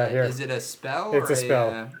 Yeah, here. Is it a spell? It's or a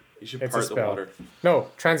spell. You should It's a part the spell. water. No,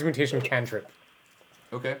 transmutation cantrip.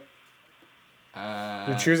 Okay.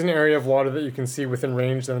 You choose an area of water that you can see within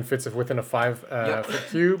range, then fits within a 5 Yep. foot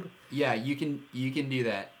cube. Yeah, you can do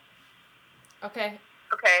that. Okay.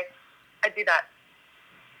 Okay, I do that.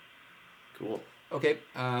 Cool. Okay.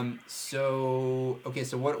 So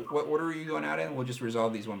what order are you going out in? We'll just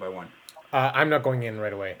resolve these one by one. I'm not going in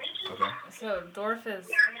right away. Okay. So Dorf is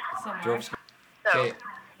somewhere. Dorf's- So Okay.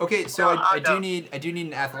 Okay. So No, I I'll do go. need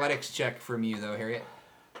an athletics check from you though, Harriet.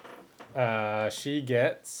 She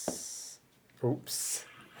gets. Oops.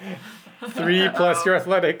 3 plus your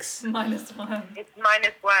athletics. -1. it's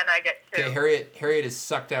 -1. I get 2. Okay. Harriet is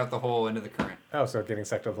sucked out the hole into the current. Oh, so getting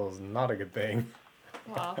sucked up is not a good thing.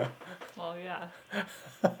 Well, yeah.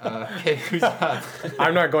 Okay. Who's up?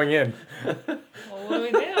 I'm not going in. Well, what do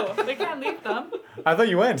we do? We can't leave them. I thought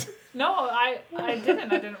you went. No, I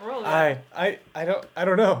didn't. I didn't roll it. I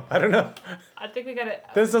don't know. I think we gotta.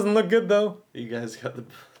 This doesn't look good though. You guys got the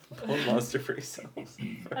bone monster for yourselves.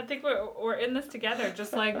 I think we're in this together,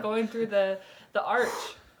 just like going through the arch.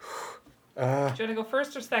 Do you want to go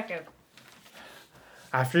first or second?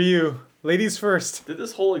 After you. Ladies first. Did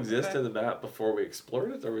this hole exist in the map before we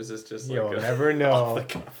explored it, or was this just like You'll a... never know.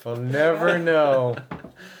 You'll never know.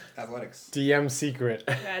 Athletics. DM secret.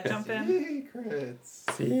 Yeah, jump in. Secrets.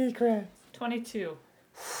 Secret. 22.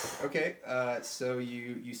 Okay. So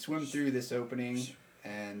you swim through this opening,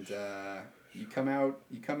 and you come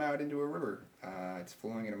out into a river. It's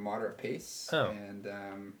flowing at a moderate pace. Oh.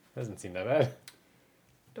 And Doesn't seem that bad.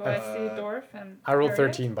 Do I see Dorf and I rolled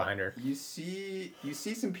Harriet? 13 behind her. you see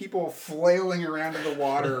some people flailing around in the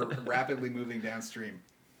water, rapidly moving downstream.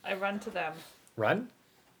 I run to them. Run?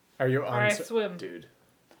 Are you Or on? I swim. Dude.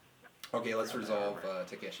 Okay, let's resolve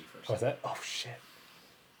Takeshi first. What's that? Oh shit.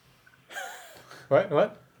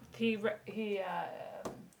 What? He rolled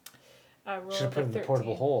Should have put it in the 13.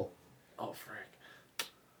 portable hole. Oh, frick.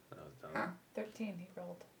 That was dumb. Huh? 13 he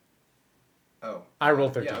rolled. Oh. I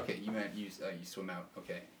rolled 13. Yeah, okay. You meant you swim out.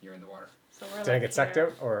 Okay, you're in the water. So we're Did I like get sucked here.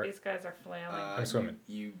 out, or- These guys are flailing. I'm swimming.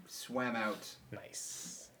 You swam out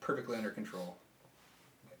Nice. perfectly under control.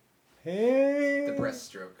 Hey. The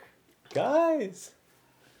breaststroke. Guys.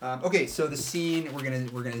 Okay, so the scene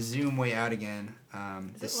we're gonna zoom way out again.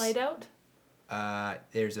 Is it light out?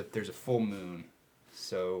 There's a full moon,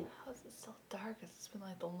 so How is it so dark? It's been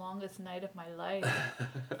like the longest night of my life.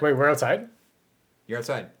 Wait, we're outside? you're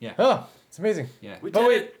outside. Yeah, Oh, it's amazing. yeah. We But did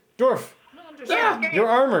wait, it! Dorf, I don't understand. your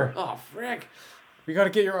armor. Oh, frick. We gotta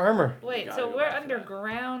get your armor. Wait, gotta so go we're back to that.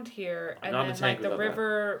 underground here, and Not then the like tank the was up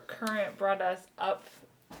river current brought us up.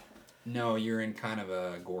 No, you're in kind of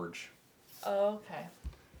a gorge. Oh, okay.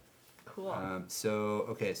 Cool. So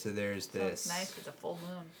there's So it's this. nice. It's a full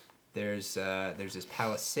moon. There's this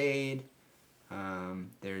palisade.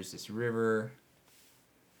 There's this river,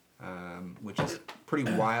 which is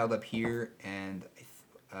pretty wild up here. And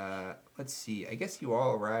let's see. I guess you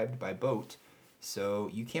all arrived by boat, so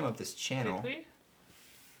you came up this channel. Did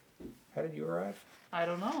we? How did you arrive? I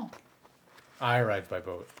don't know. I arrived by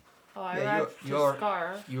boat. Oh, I Yeah, arrived you to are-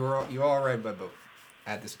 Scar. You all arrived by boat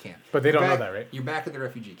at this camp. But they You're don't know back- that, right? You're back at the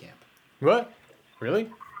refugee camp. What? Really?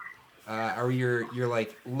 Or you're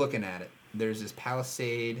like looking at it. There's this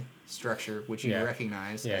palisade structure which you Yeah.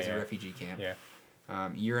 recognize Yeah, as yeah. a refugee camp. Yeah.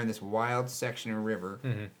 You're in this wild section of river,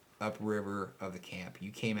 Mm-hmm. upriver of the camp.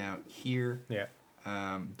 You came out here. Yeah.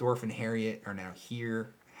 Dorf and Harriet are now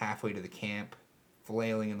here, halfway to the camp,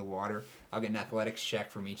 flailing in the water. I'll get an athletics check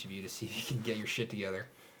from each of you to see if you can get your shit together.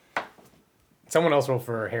 Someone else roll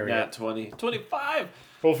for Harriet. Nat 20. 25!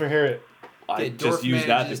 Roll for Harriet. I Okay, just Dorf used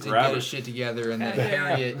that manages to to grab get her. his shit together, and then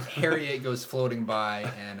Yeah. Harriet goes floating by,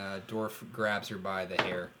 and Dorf grabs her by the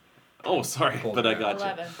hair. Oh, sorry, Pulled but it I out.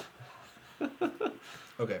 got you. 11.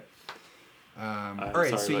 Okay. All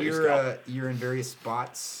right, so you're in various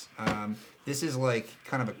spots. This is like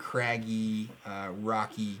kind of a craggy,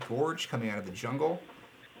 rocky gorge coming out of the jungle,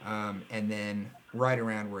 and then right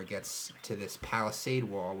around where it gets to this palisade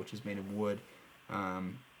wall, which is made of wood,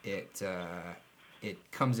 it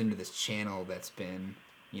comes into this channel that's been,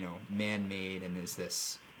 man-made, and is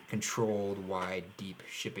this controlled, wide, deep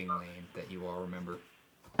shipping lane that you all remember.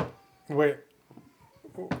 Wait.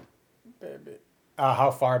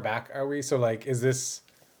 How far back are we? So, like, is this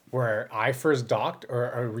where I first docked,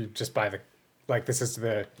 or are we just by the, like, this is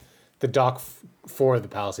the dock for the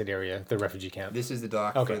Palisade area, the refugee camp? This is the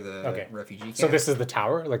dock for the refugee camp. So this is the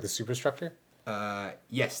tower, like the superstructure?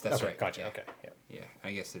 Yes, that's right. Gotcha. Yeah. Okay. Yeah,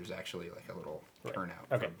 I guess there's actually like a little turnout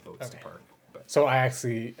Okay. for boats to park. But So I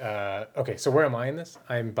actually, so where am I in this?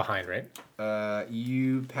 I'm behind, right?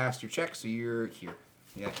 you passed your check, so you're here.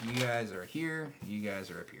 Yeah, you guys are here. You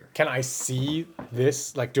guys are up here. Can I see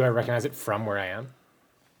this? Like, do I recognize it from where I am?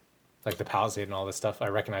 Like the Palisade and all this stuff? I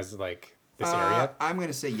recognize, like, this area? I'm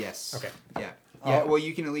gonna say yes. Okay. Yeah. Yeah. Well,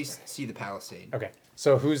 you can at least see the palisade. Okay.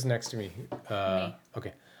 So who's next to me? Me.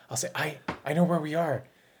 Okay. I'll say, I know where we are.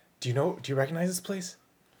 Do you recognize this place?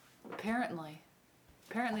 Apparently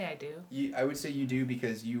I do. I would say you do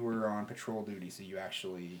because you were on patrol duty, so you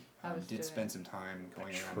actually I was did doing spend some time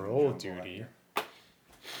going around. Patrol the jungle out duty? here.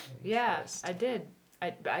 Yeah, I did.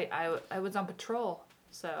 I was on patrol,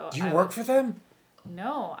 so. Do you work for them?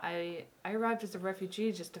 No, I arrived as a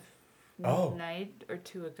refugee just a night or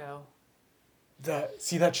two ago.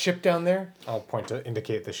 See that ship down there? I'll point to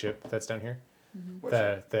indicate the ship that's down here. What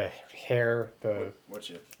ship? The hair, What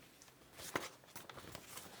ship?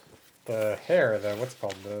 the hair, what's it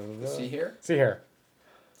called? The Sea Hare? Sea Hare.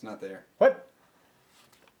 It's not there. What?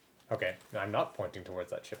 Okay, no, I'm not pointing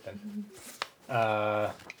towards that ship then.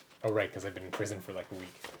 Oh right, because I've been in prison for like a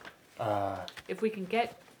week. If we can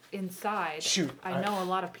get inside, Shoot, I know a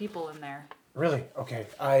lot of people in there. Really? Okay.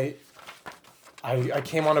 I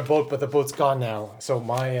came on a boat, but the boat's gone now. So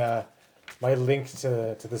my link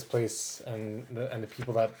to this place and the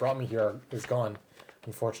people that brought me here is gone,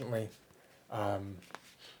 unfortunately.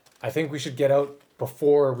 I think we should get out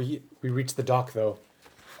before we reach the dock, though,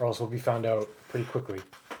 or else we'll be found out pretty quickly.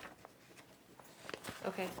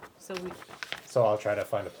 Okay, So I'll try to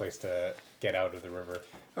find a place to get out of the river.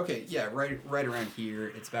 Okay, yeah, right around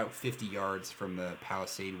here. It's about 50 yards from the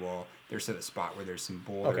palisade wall. There's a spot where there's some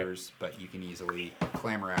boulders, but you can easily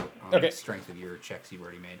clamber out on the strength of your checks you've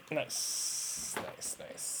already made. Nice.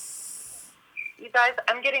 You guys,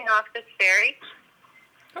 I'm getting off this ferry.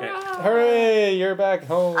 Okay. Hooray! You're back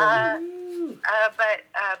home. But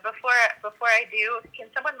before I do, can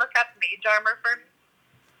someone look up mage armor for me?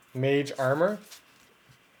 Mage armor?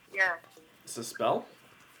 Yeah. It's a spell?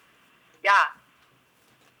 Yeah.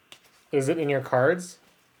 Is it in your cards?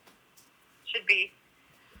 Should be.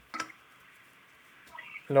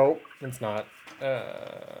 Nope, it's not.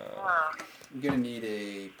 I'm gonna need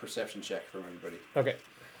a perception check from everybody. Okay.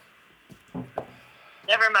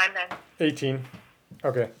 Never mind then. 18.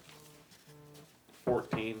 Okay.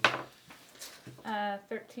 14.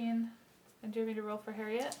 13. And do you want me to roll for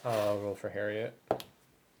Harriet? I'll roll for Harriet.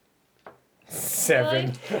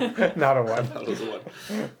 7. Not a 1. That was a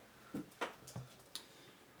 1.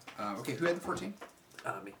 Okay, who had the 14?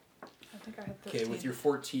 Me. I think I had 13. Okay, with your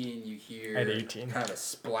 14, you hear At 18. kind of a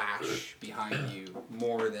splash behind you,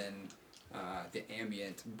 more than the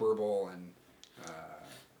ambient burble and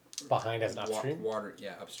Behind us, upstream? Water,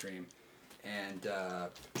 yeah, upstream. And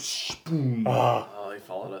Boom. Oh, he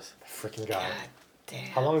followed us. Freaking guy. Damn.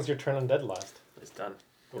 How long does your turn undead last? It's done.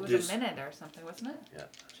 It was a minute or something, wasn't it? Yeah.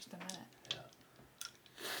 Just a minute.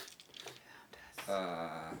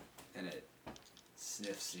 and it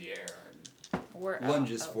sniffs the air We're and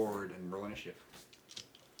lunges forward and roll initiative.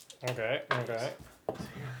 Okay.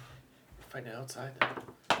 Fighting outside.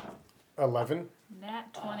 11.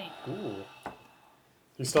 Nat 20. Ooh.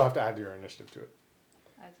 You still have to add your initiative to it.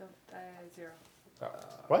 I 0.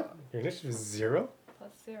 What? Your initiative is 0?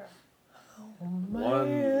 Plus 0.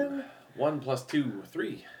 Man. 1 plus 2,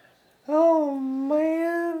 3. Oh,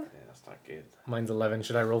 man. Yeah, that's not good. Mine's 11.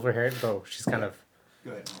 Should I roll for Harriet? Oh, she's kind of...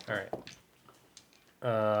 Go ahead. Alright.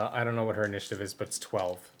 I don't know what her initiative is, but it's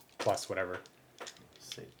 12. Plus whatever.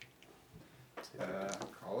 See.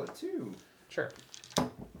 Call it 2. Sure.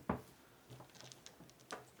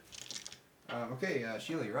 Okay,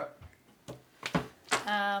 Sheila, you're up.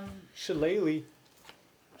 Shillelagh.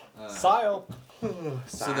 Sile.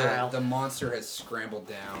 So the monster has scrambled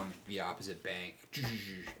down the opposite bank,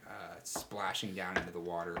 splashing down into the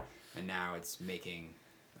water, and now it's making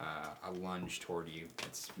a lunge toward you.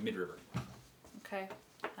 It's mid-river. Okay.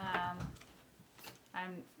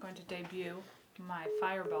 I'm going to debut my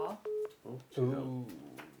fireball. Ooh.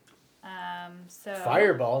 So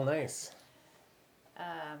Fireball, nice.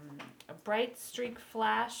 a bright streak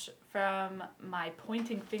flash from my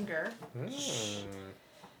pointing finger.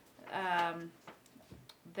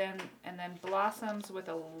 Then blossoms with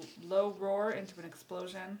a low roar into an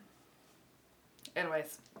explosion.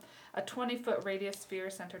 Anyways, a 20-foot radius sphere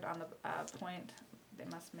centered on the point. They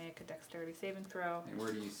must make a dexterity saving throw. And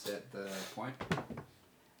where do you set the point?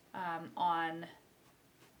 On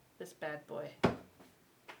this bad boy.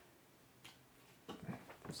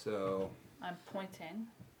 So. I'm pointing.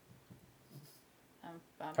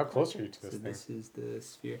 How close are you to this So thing? this is the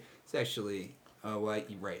sphere. It's actually. Oh, well,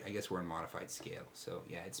 you're right. I guess we're in modified scale. So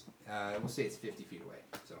yeah, it's. We'll say it's 50 feet away.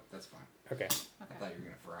 So that's fine. Okay. I thought you were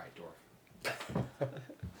gonna fry Dorf.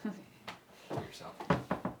 For yourself.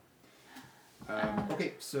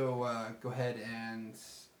 Okay, so go ahead and,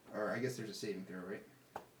 or I guess there's a saving throw, right?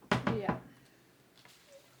 Yeah.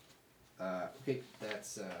 Okay,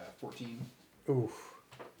 that's 14. Ooh.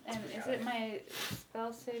 And is it my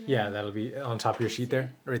spell saving? Yeah, that'll be on top of your sheet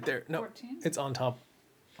there. Right there. No, 14? it's on top.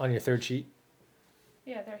 On your third sheet.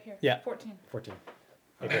 Yeah, they're here. Yeah. 14. 14.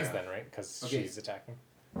 It hits then, right? Because Okay. she's attacking.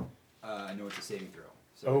 No, it's a saving throw.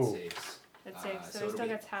 So Oh. it saves. It saves, so he it'll still be-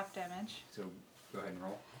 gets half damage. So go ahead and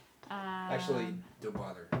roll. Actually, don't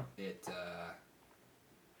bother. It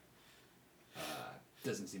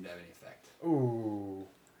doesn't seem to have any effect. Ooh.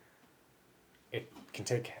 It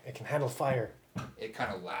can handle fire. It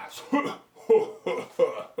kind of laughs.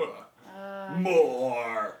 Uh,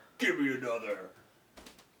 More! Give me another!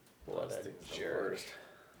 What a jerk.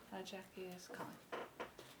 Jackie is calling.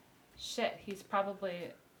 Shit, he's probably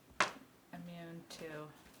immune to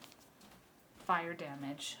fire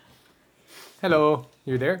damage. Hello,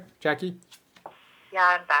 you there, Jackie?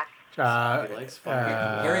 Yeah, I'm back. He likes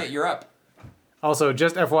fire. Harriet, you're up. Also,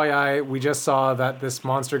 just FYI, we just saw that this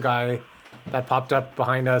monster guy that popped up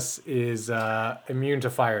behind us is immune to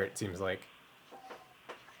fire, it seems like.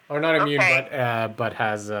 Or not immune, Okay. but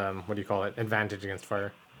has, what do you call it, advantage against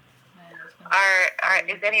fire.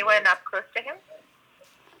 Is anyone up close to him?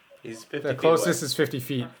 He's 50 The feet closest away. is 50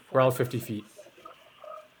 feet. We're all 50 feet.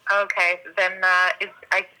 Okay, then I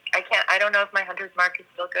can't. I don't know if my hunter's mark is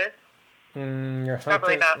still good. Your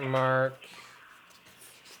Probably hunter's not. mark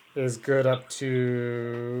is good up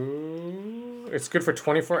to... It's good for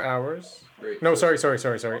 24 hours. Great. No, sorry.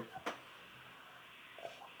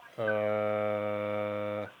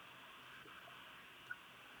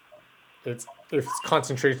 It's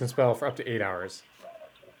concentration spell for up to 8 hours.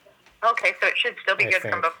 Okay, so it should still be I good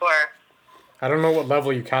from think. before. I don't know what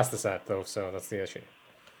level you cast this at, though, so that's the issue.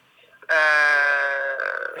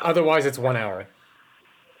 Otherwise, it's 1 hour.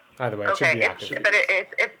 Either way, it should Okay, be active. but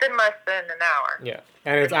it's been less than an hour. Yeah,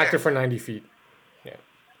 and it's Sure. active for 90 feet. Yeah.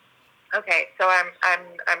 Okay, so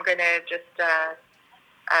I'm gonna just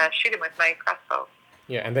shoot him with my crossbow.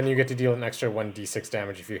 Yeah, and then you get to deal an extra 1d6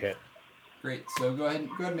 damage if you hit. Great. So go ahead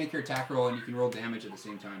and make your attack roll, and you can roll damage at the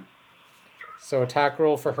same time. So attack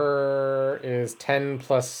roll for her is 10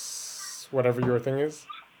 plus whatever your thing is.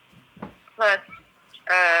 Plus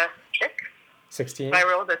 6. 16. I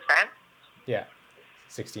rolled a 10. Yeah,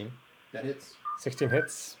 16. That hits. 16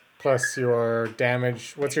 hits plus your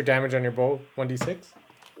damage. What's your damage on your bow? 1d6?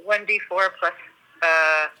 1d4 plus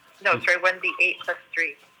 1d8 plus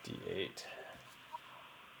 3. D8.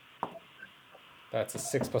 That's a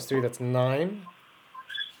 6 plus 3. That's 9.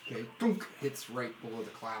 Okay. Dunk, hits right below the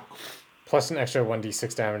clavicle. Plus an extra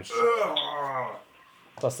 1d6 damage.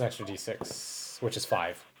 Plus an extra d6, which is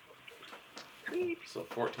 5. So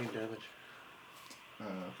 14 damage.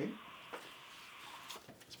 Okay.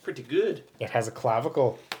 It's pretty good. It has a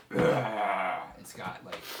clavicle. It's got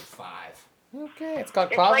like 5. Okay, it's got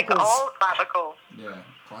It's clavicles. like all clavicles. Yeah,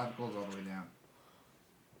 clavicles all the way down.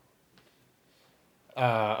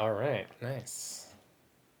 All right, nice.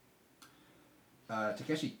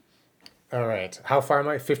 Takeshi. All right, how far am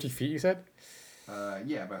I? 50 feet, you said?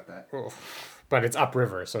 Yeah, about that. Oh, but it's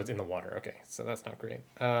upriver, so it's in the water. Okay, so that's not great.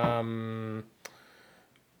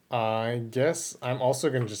 I guess I'm also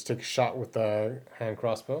going to just take a shot with the hand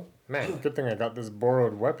crossbow. Man, good thing I got this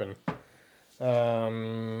borrowed weapon.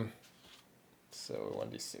 So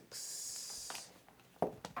 1d6.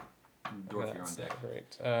 Dorf, you're on That's deck. not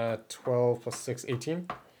great. 12 plus 6, 18.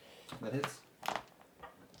 That hits.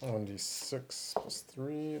 1d6 plus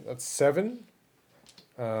 3, that's 7.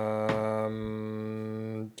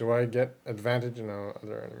 Do I get advantage? No,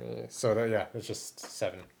 other enemy. So that, yeah, it's just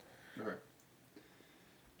 7. Okay.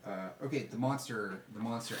 Okay, the monster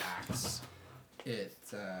acts. It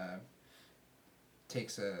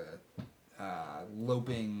takes a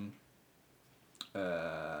loping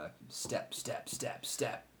Step.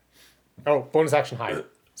 Oh, bonus action hide.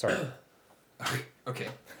 Sorry. Okay.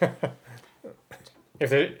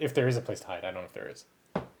 If there is a place to hide, I don't know if there is.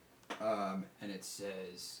 And it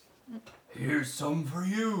says, "Here's some for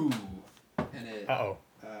you." And it Uh-oh.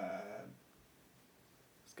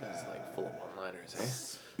 This guy's like full of one-liners,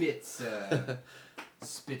 eh?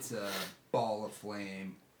 spits a ball of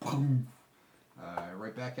flame. Boom.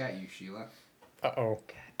 Right back at you, Sheila. Uh-oh.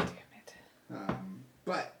 God damn it.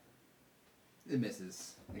 But it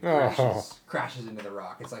misses. It Oh. crashes into the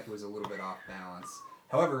rock. It's like it was a little bit off balance.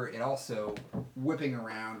 However, it also, whipping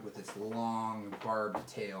around with its long, barbed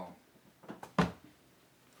tail,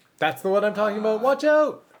 That's the one I'm talking about. Watch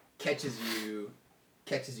out! catches you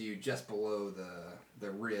just below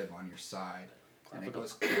the rib on your side. And it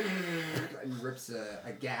goes and rips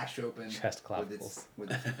a gash open Chest with clavicles.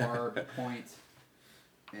 its barbed point.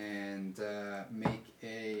 And make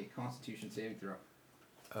a Constitution saving throw.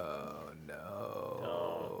 Oh, no.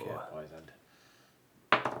 Oh, get poisoned.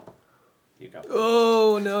 You got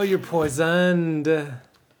Oh, no, you're poisoned.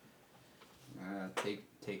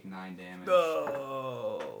 Take 9 damage.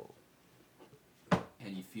 Oh.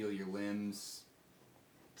 And you feel your limbs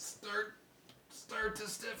start to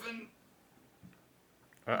stiffen.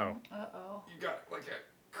 Uh-oh. Uh-oh. You got like a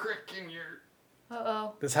crick in your...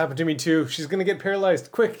 Uh-oh. This happened to me, too. She's gonna get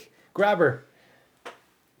paralyzed. Quick, grab her.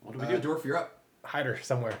 What do we do? Dorf, you're up. Hide her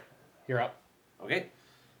somewhere. You're up. Okay.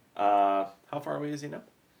 How far away is he now?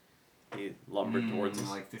 He lumbered towards us.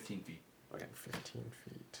 Like 15 feet. Okay. 15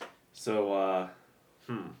 feet. So,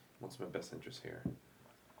 what's my best interest here? I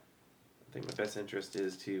think my best interest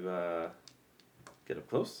is to get up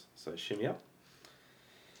close. So I shimmy up.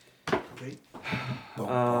 Okay.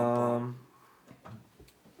 I'm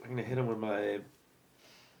gonna hit him with my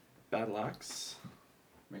battle axe.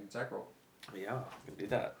 Make an attack roll. Yeah, I'm gonna do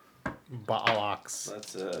that. Bollocks.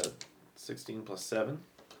 That's 16 plus 7.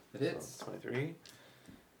 It hits. So 23.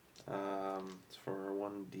 It's for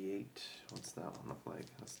 1d8. What's that one look like?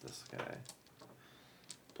 That's this guy.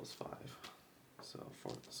 Plus 5.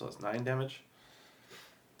 So it's 9 damage.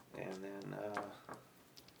 And then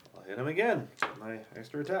I'll hit him again with my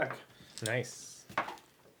extra attack. Nice.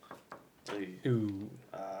 Hey. Ooh.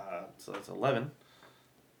 So that's 11.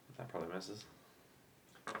 That probably misses.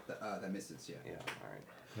 That misses, yeah. Yeah, alright.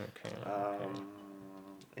 Okay.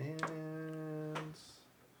 And I'm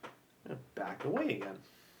gonna back away again.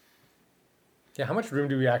 Yeah, how much room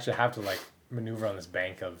do we actually have to, like, maneuver on the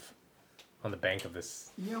bank of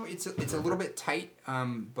this? You know, it's a little bit tight,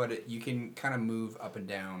 but you can kind of move up and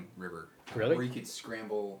down river. Really? Or you could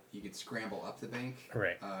scramble up the bank.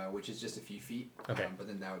 Right. Which is just a few feet. Okay. But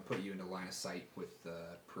then that would put you into line of sight with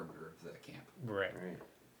the perimeter of the camp. Right. Alright.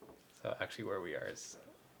 So actually where we are is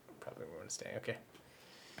probably where we want to stay. Okay.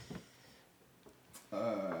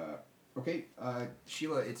 Okay,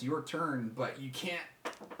 Sheila, it's your turn, but you can't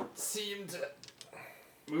seem to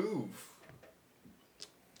move.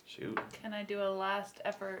 Shoot. Can I do a last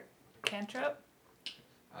effort cantrip?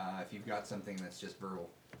 If you've got something that's just verbal.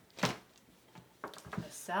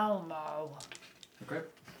 Salmo. Okay.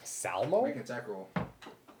 Salmo? Make an attack roll.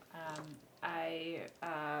 I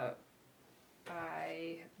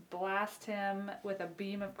blast him with a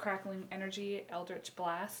beam of crackling energy, Eldritch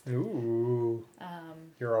Blast. Ooh.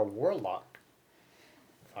 You're a warlock.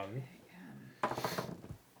 Fun.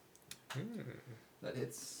 That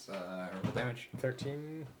hits, roll damage.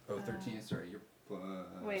 13. Oh, 13, sorry, you're...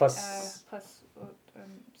 Wait, Plus- plus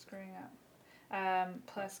I'm screwing up.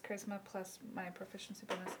 Plus charisma, plus my proficiency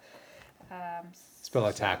bonus. Spell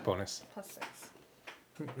attack bonus. Plus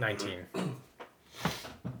 6. 19.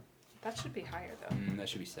 That should be higher though. that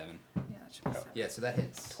should be 7. Yeah, that should be 7. Yeah, so that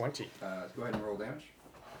hits. 20. Go ahead and roll damage.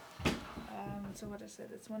 So what is it?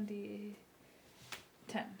 It's 1d10.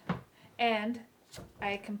 And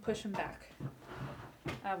I can push him back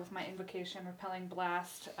with my invocation, repelling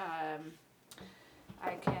blast.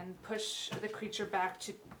 I can push the creature back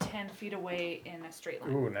to 10 feet away in a straight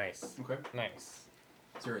line. Ooh, nice. Okay. Nice.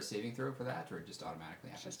 Is there a saving throw for that, or it just automatically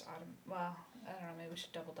It's happens? just well, I don't know. Maybe we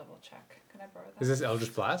should double check. Can I borrow that? Is this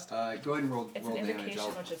Eldritch Blast? Go ahead and roll It's roll an damage.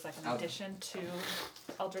 invocation, which is like an I'll- addition to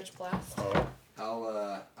Eldritch Blast. Oh.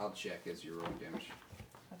 I'll check as you're rolling damage.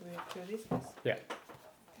 How do we have 2 of these guys? Yeah.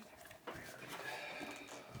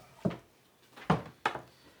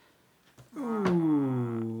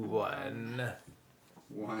 Ooh, 1.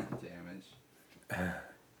 1 damage.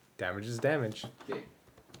 Damage is damage. Okay.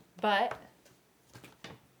 But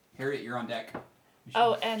Harriet, you're on deck. You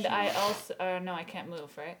oh, should- and should- I also no, I can't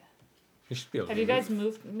move, right? You should be able Have to you move. guys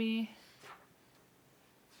moved me?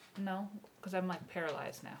 No, because I'm like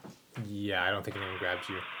paralyzed now. Yeah, I don't think anyone grabbed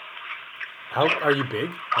you. How are you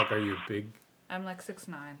big? Like, are you big? I'm like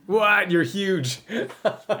 6'9". What? You're huge.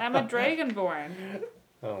 I'm a dragonborn.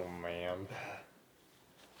 Oh man.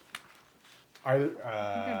 Are I think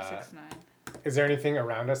I'm 6'9". is there anything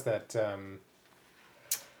around us that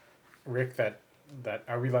Rick that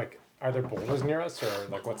are we like? Are there boulders near us, or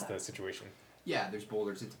like what's the situation? Yeah, there's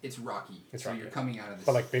boulders. It's rocky. It's so rocky. you're coming out of this.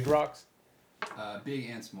 But like big rocks? Big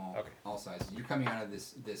and small. Okay. All sizes. You're coming out of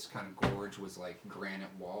this kind of gorge with like granite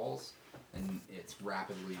walls, and it's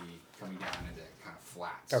rapidly coming down into kind of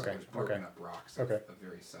flats. Okay, So there's broken okay. up rocks Okay. of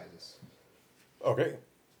various sizes. Okay.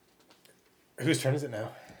 Whose turn is it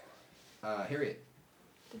now? Harriet.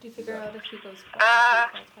 Did you figure out if he goes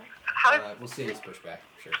back? How? We'll say it's pushback.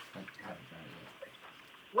 Sure. I haven't found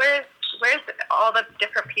it Where's all the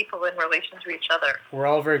different people in relation to each other? We're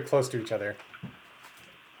all very close to each other.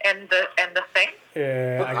 And the thing?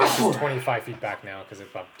 I guess it's 25 feet back now because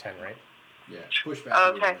it's up 10, right? yet. Yeah.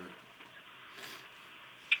 Pushback. Okay.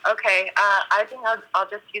 Okay. I think I'll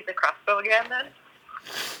just use the crossbow again then.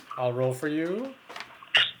 I'll roll for you.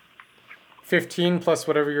 15 plus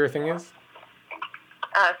whatever your thing is.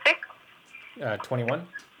 6. 21.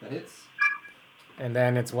 That hits. And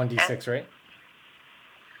then it's 1d6, right?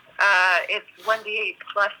 It's 1d8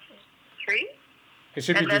 plus 3. It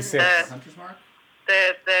should be And then d6. Hunter's mark.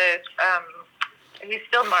 He's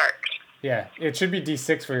still marked. Yeah, it should be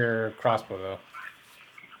d6 for your crossbow, though.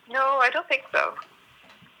 No, I don't think so.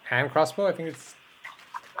 Hand crossbow? I think it's...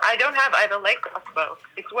 I have a light crossbow.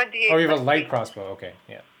 It's 1d8. Oh, you have a plus light 3. crossbow. Okay,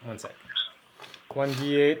 yeah. 1 sec.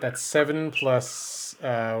 1d8, that's 7 plus...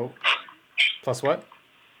 plus what?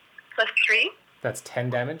 Plus 3. That's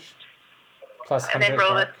 10 damage. Plus And then Hunter's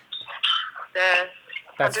roll Mark. The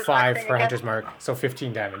That's Hunter's Mark 5 thing for again. Hunter's Mark, so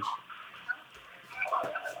 15 damage.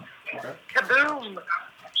 Okay. Kaboom!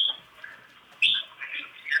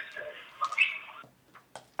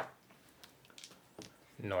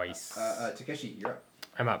 Nice. Takeshi, you're up.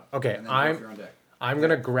 I'm up. Okay, And then you're on deck. I'm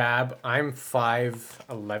gonna grab. I'm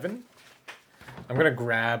 5'11". I'm gonna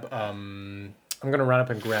grab. I'm gonna run up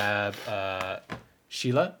and grab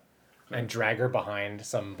Sheila, and drag her behind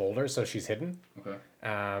some boulders so she's hidden. Okay.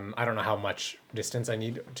 I don't know how much distance I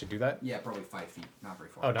need to do that. Yeah, probably 5 feet. Not very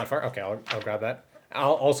far. Oh, not far. Okay, I'll grab that.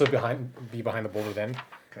 I'll also be behind the boulder then.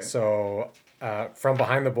 Okay. So from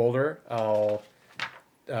behind the boulder, I'll.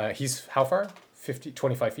 He's how far?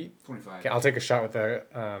 25 feet. 25. Okay, I'll take a shot with the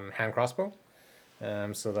hand crossbow.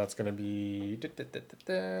 So that's going to be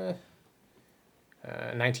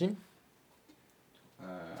 19.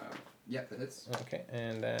 Yeah, that hits. Okay,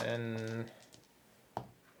 and then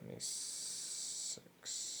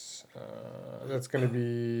 26. That's going to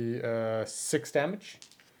be 6 damage.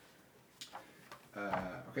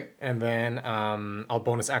 Okay. And then I'll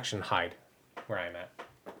bonus action hide where I'm at.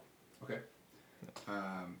 Okay.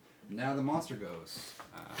 Now the monster goes.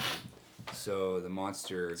 So the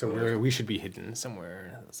monster. So goes, we should be hidden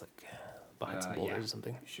somewhere. That's like behind some boulders yeah. or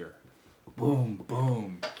something. Sure. Boom,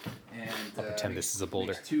 boom, and pretend this is a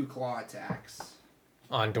boulder. makes 2 claw attacks.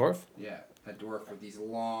 On Dorf? Yeah, a dwarf with these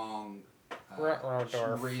long,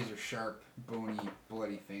 Dorf. razor sharp, bony,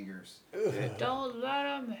 bloody fingers. Don't let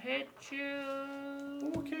him hit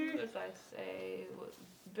you. Okay. As I say,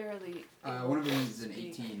 barely. One of them is an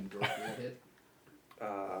 18. Dwarf for that hit.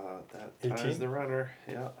 That 18? ties the runner.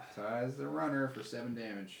 Yeah. Ties the runner for 7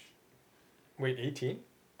 damage. Wait, 18?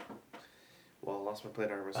 Well, I lost my plate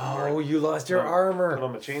armor. So Oh, you lost your Put armor.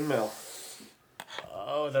 on my chainmail.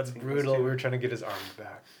 Oh, that's Think brutal. that's We two. were trying to get his armor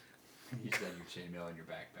back. You just had your chainmail in your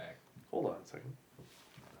backpack. Hold on a second.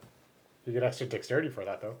 You get extra dexterity for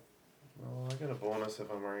that, though. Well, I get a bonus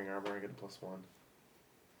if I'm wearing armor. I get a +1.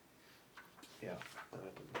 Yeah.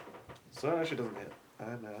 That doesn't. So that actually doesn't hit.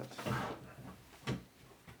 I'm at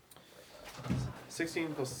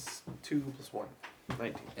 16 plus 2 plus 1.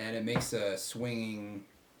 19. And it makes a swinging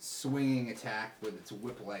attack with its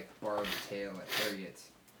whip-like barbed tail at Harriet.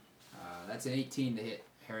 That's an 18 to hit,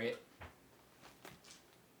 Harriet.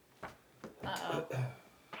 Uh-oh.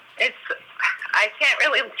 I can't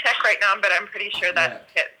really check right now, but I'm pretty sure that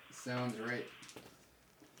hits. Sounds right.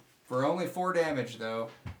 For only 4 damage, though.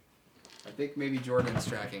 I think maybe Jordan's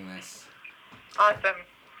tracking this. Awesome.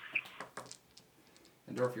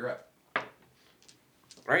 And Dorf, you're up.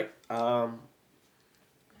 Right. Can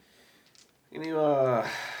you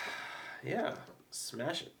yeah,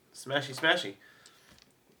 smash it, smashy.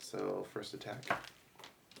 So first attack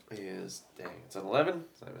is it's an 11.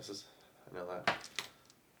 So that misses. I know that.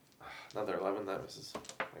 Another 11. That misses.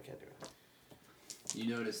 I can't do it. You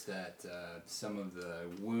notice that some of the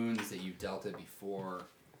wounds that you dealt it before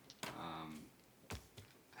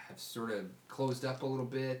have sort of closed up a little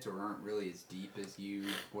bit or aren't really as deep as you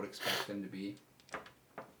would expect them to be.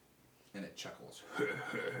 And it chuckles.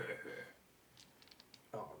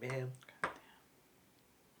 Oh man.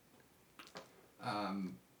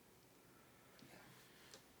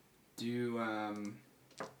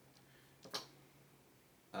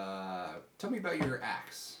 Tell me about your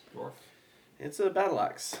axe, Dorf. It's a battle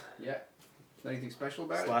axe. Yeah. Anything special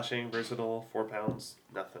about Slashing, versatile, 4 pounds.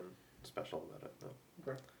 Nothing special about it. No.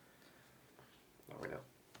 Okay. Not right now.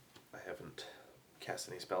 I haven't cast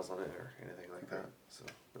any spells on it or anything like that. So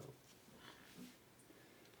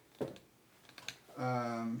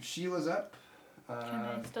no. Sheila's up. Can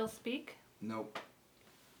I still speak? Nope.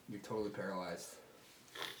 You're totally paralyzed.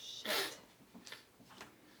 Shit.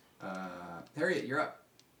 Harriet, you're up.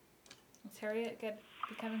 Is Harriet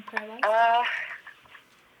becoming paralyzed?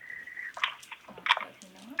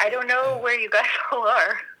 I don't know where you guys all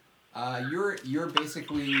are. You're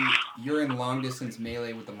basically in long distance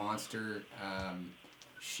melee with the monster.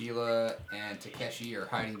 Sheila and Takeshi are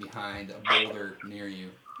hiding behind a boulder near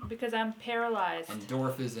you. Because I'm paralyzed. And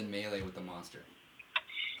Dorf is in melee with the monster.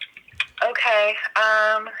 Okay.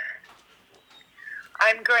 I'm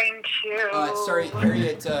going to. Sorry,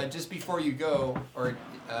 Harriet. Just before you go,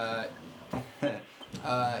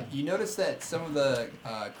 you notice that some of the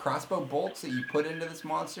crossbow bolts that you put into this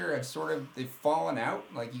monster have they've fallen out.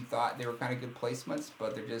 Like you thought they were kind of good placements,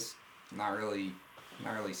 but they're just not really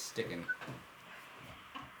sticking.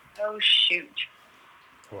 Oh shoot.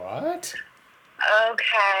 What?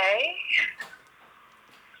 Okay.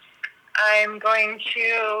 I'm going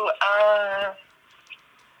to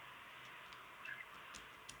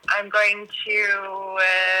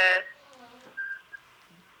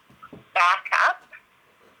back up,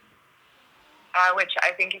 which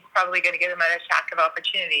I think is probably going to give him an attack of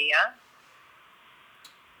opportunity,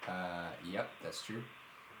 yeah? Yep, that's true.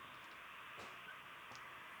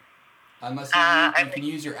 Unless you can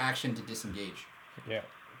use your action to disengage. Yeah,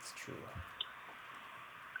 it's true.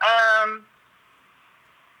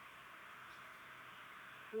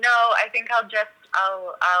 No, I think I'll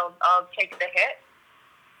take the hit.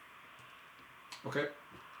 Okay.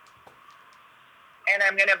 And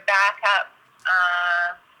I'm gonna back up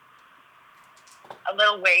a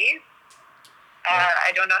little ways.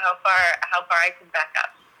 I don't know how far I can back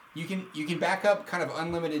up. You can back up kind of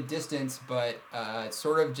unlimited distance, but it's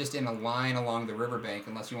sort of just in a line along the riverbank,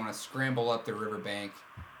 unless you want to scramble up the riverbank,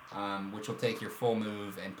 which will take your full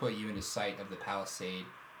move and put you into sight of the palisade.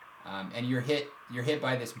 And you're hit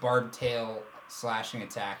by this barbed tail slashing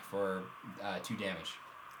attack for 2 damage.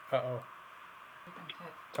 Uh-oh.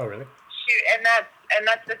 Oh, really? Shoot, and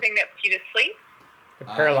that's the thing that puts you to sleep? It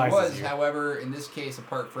paralyzes it was, you. however, in this case,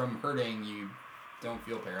 apart from hurting, you don't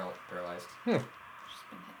feel paralyzed. Okay,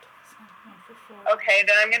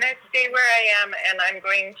 then I'm going to stay where I am, and I'm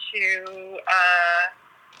going to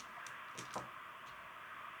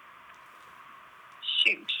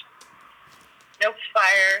shoot. No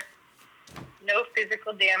fire, no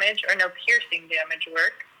physical damage, or no piercing damage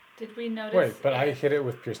work. Did we notice? Wait, but I hit it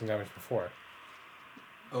with piercing damage before.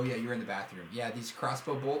 Oh yeah, you're in the bathroom. Yeah, these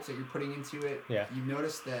crossbow bolts that you're putting into it. Yeah. You've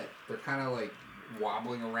noticed that they're kind of like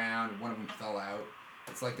wobbling around. One of them fell out.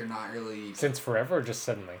 It's like they're not really. Since forever, or just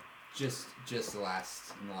suddenly? Just in the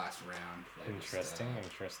last round. Interesting.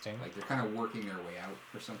 Like they're kind of working their way out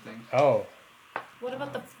or something. Oh. What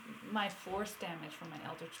about my force damage from my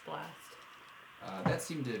Eldritch Blast? That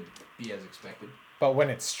seemed to be as expected. But when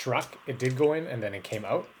it struck, it did go in, and then it came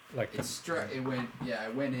out. Like it struck. It went. Yeah,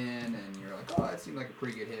 it went in, and you're like, oh, that seemed like a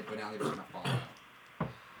pretty good hit. But now they're just gonna fall out.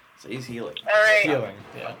 So he's healing. All right. Healing.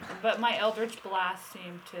 Yeah. But my Eldritch Blast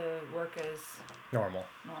seemed to work as Normal.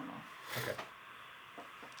 Okay.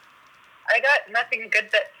 I got nothing good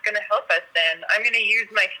that's going to help us then. I'm going to use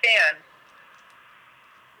my fan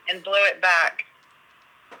and blow it back.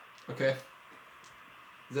 Okay.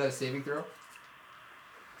 Is that a saving throw?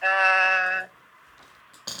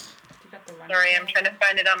 Sorry, I'm trying to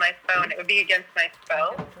find it on my phone. It would be against my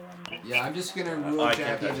spell. Yeah, I'm just gonna rule,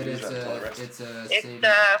 Jackie, that it's a saving.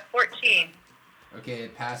 It's 14. Okay,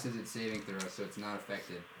 it passes its saving throw, so it's not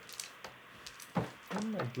affected. Oh,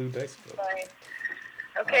 my blue dice go. Fine.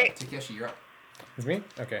 Okay. Takeshi, you're up. It's me?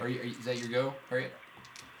 Okay. Is that your go, Harriet?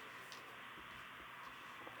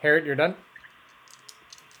 Harriet, you're done?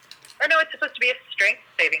 Oh no, it's supposed to be a strength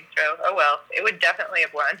saving throw. Oh well, it would definitely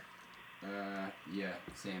have won. Yeah,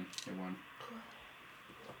 same. It won.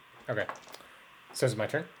 Okay. So is it my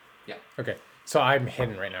turn? Yeah. Okay. So I'm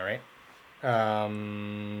hidden right now, right?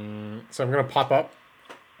 So I'm gonna pop up.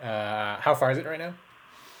 How far is it right now?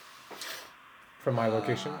 From my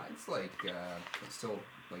location? It's like it's still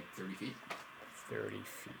like 30 feet. 30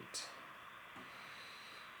 feet.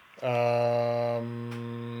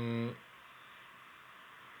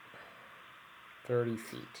 30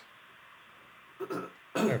 feet.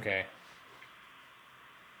 Okay.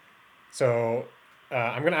 So,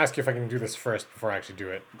 I'm going to ask you if I can do this first before I actually do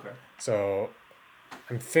it. Okay. So,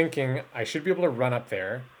 I'm thinking I should be able to run up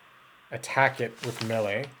there, attack it with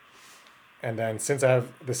melee, and then since I have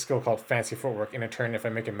this skill called Fancy Footwork, in a turn, if I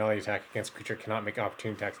make a melee attack against a creature, cannot make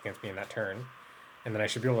opportunity attacks against me in that turn. And then I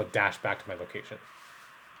should be able to dash back to my location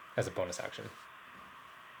as a bonus action.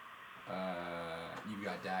 You've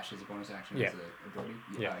got dash as a bonus action Yeah. as a ability?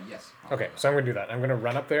 Yeah. Yes. Okay, so I'm going to do that. I'm going to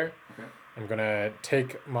run up there. Okay. I'm going to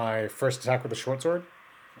take my first attack with the short sword.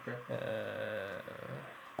 Okay.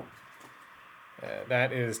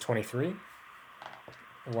 That is 23.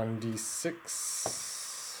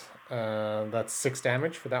 1d6. That's 6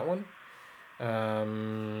 damage for that one.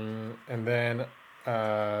 And then,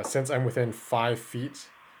 since I'm within 5 feet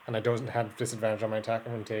and I don't have disadvantage on my attack,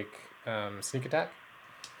 I'm going to take sneak attack.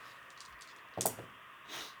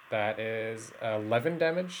 That is 11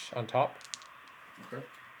 damage on top. Okay.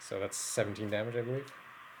 So that's 17 damage, I believe.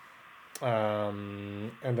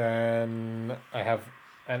 And then I have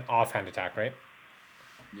an offhand attack, right?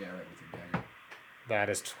 Yeah, right with your dagger. That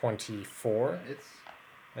is 24. It's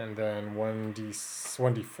And then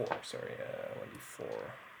 1d4, sorry, 1d4.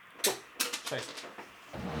 Nice.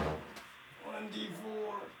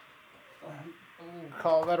 1d4.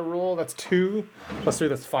 Call that a roll. That's 2 plus 3.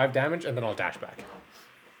 That's 5 damage, and then I'll dash back.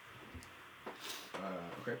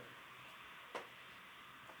 okay.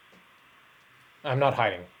 I'm not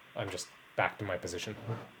hiding. I'm just back to my position.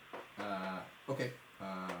 Okay.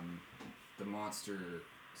 The monster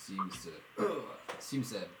seems to feel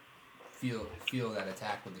that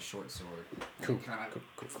attack with the short sword. Cool. Kind of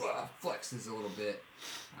flexes a little bit,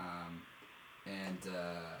 and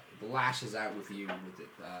lashes out with you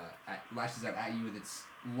lashes out at you with its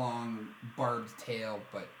long barbed tail,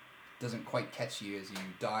 but doesn't quite catch you as you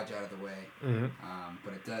dodge out of the way. Mm-hmm.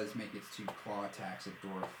 But it does make its 2 claw attacks at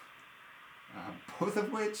Dorf, both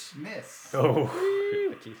of which miss. Oh.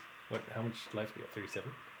 Jeez. What? How much life do you have? 37?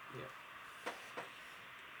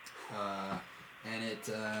 And it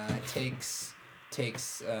takes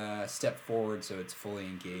a step forward, so it's fully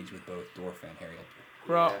engaged with both Dorf and Harriet.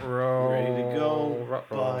 Ruh-roh. Ready to go, Ruh-roh.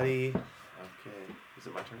 buddy. Okay. Is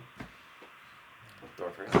it my turn?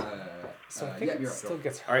 Dorf first. So I think you're it up, still Dorf.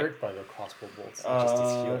 gets All right. hurt by the crossbow bolts. It just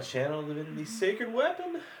is healing. Channel Divinity Sacred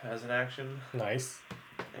Weapon as an action. Nice.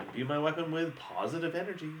 Imbue my weapon with positive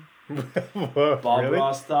energy. Whoa, Bob really?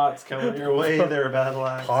 Ross thoughts coming your way. They're a battle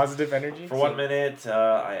axe. Positive energy? For 1 minute,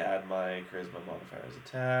 I add my charisma modifier as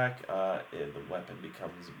attack. The weapon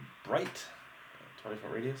becomes bright,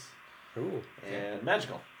 20-foot radius, Ooh, and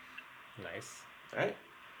magical. nice. Alright.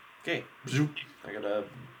 Okay. I got a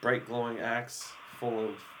bright glowing axe full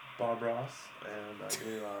of Bob Ross, and I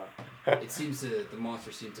do. It seems the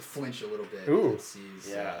monster seems to flinch a little bit. Ooh. As it sees,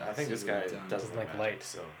 Yeah, I think sees this what guy you've done. doesn't like like light. magic,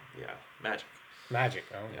 so yeah, magic. Magic.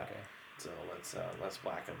 Oh, Yeah. okay. So let's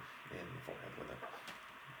whack him in the forehead with it.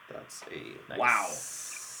 That's a Nice.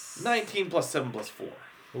 wow. 19 plus 7 plus 4.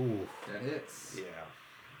 Ooh, That hits. Yeah.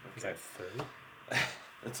 is that 30?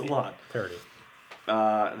 That's a lot. 30.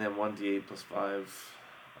 And then 1d8 plus 5.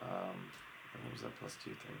 And what was that plus 2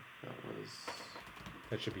 thing? That was.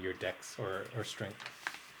 That should be your dex or strength.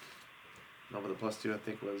 No, but the plus 2 I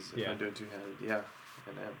think was if Yeah. I'm doing two-handed. Yeah,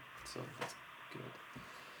 and M. So that's good.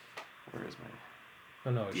 Where is my. Oh,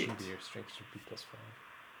 no, it shouldn't 8. be your strength. It should be plus 5.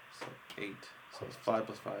 So 8. So it's 5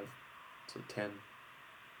 plus 5. So 10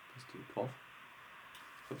 plus 2, 12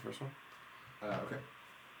 for the first one. Okay.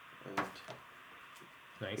 And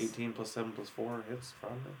Nice. 18 plus 7 plus 4 hits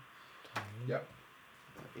probably. Yep.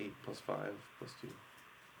 8 plus 5 plus 2.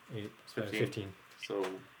 8, 15. 15. So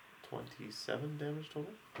 27 damage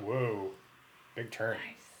total. Whoa. Big turn.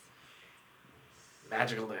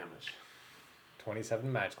 Magical damage.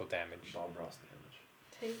 27 magical damage. Bob Ross damage.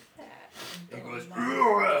 Take that. It goes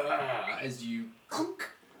as you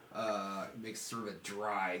makes sort of a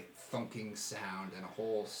dry thunking sound, and a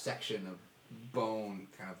whole section of bone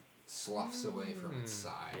kind of sloughs away from its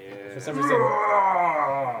side. Yeah. For some reason,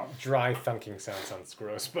 dry thunking sounds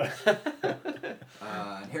gross, but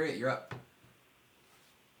And Harriet, you're up.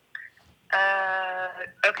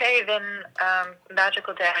 Okay, then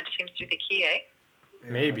magical damage seems to be the key, eh?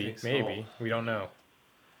 maybe, I think so. maybe. We don't know.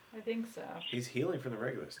 I think so. He's healing from the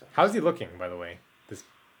regular stuff. How's he looking, by the way? This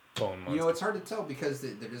bone monster. You know, it's hard to tell because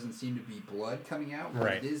there doesn't seem to be blood coming out, but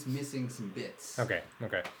Right. it is missing some bits. Okay.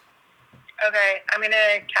 Okay, I'm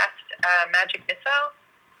gonna cast magic missile.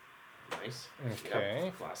 Nice. Okay.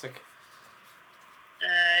 Yep. Classic.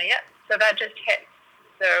 Yeah, so that just hit.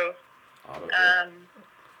 So, Auto hit.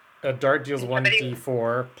 A dart deals Somebody-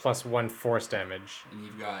 1d4 plus 1 force damage. And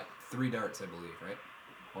you've got 3 darts, I believe, right?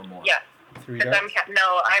 Or more. yeah. 3 Because darts?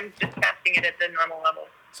 I'm just casting it at the normal level.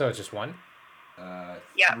 So it's just 1?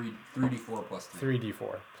 Yeah. 3d4 plus 3.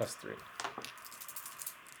 3d4 plus 3.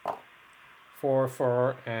 4,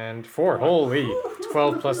 4, and 4. Holy!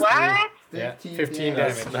 12 plus 3. What? Yeah, 15 15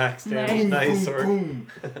 damage. damage. Max Nice. damage. Nice Boom, work.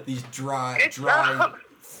 boom. These dry Good job.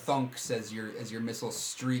 thunks as your missiles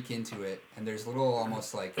streak into it, and there's little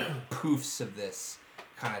almost like poofs of this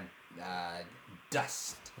kind of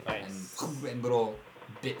dust Nice. and little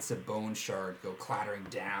bits of bone shard go clattering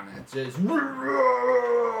down, and it just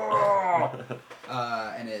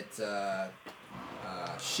and it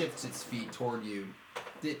shifts its feet toward you.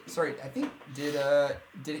 Did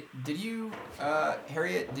you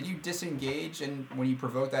Harriet? Did you disengage and when you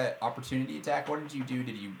provoked that opportunity attack? What did you do?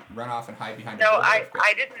 Did you run off and hide behind? No, a building?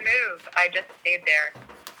 I didn't move. I just stayed there.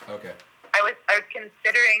 Okay, I was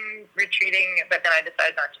considering retreating, but then I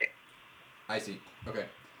decided not to. I see. Okay.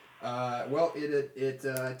 Well, it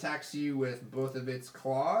attacks you with both of its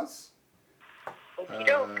claws. Okie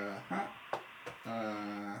doke.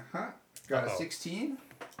 Got a Uh-oh. 16.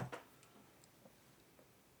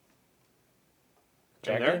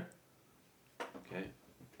 Jackie? there? Okay.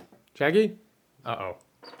 Jackie? Uh-oh.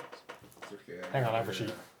 Okay. Hang on, I have a sheet.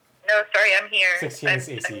 No, sorry, I'm here. 16 is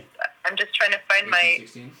AC. I'm just trying to find my.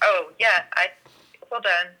 16. Oh yeah, hold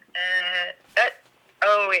on.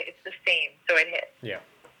 Wait, it's the same, so it hit. Yeah.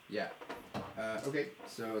 Yeah. Okay,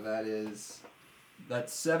 so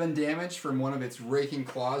that's 7 damage from one of its raking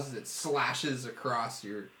claws as it slashes across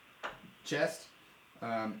your chest,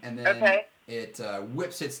 and then Okay. it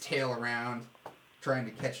whips its tail around, trying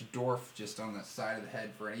to catch Dorf just on the side of the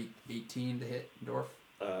head for an 18 to hit Dorf.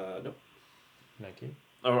 Nope. 19.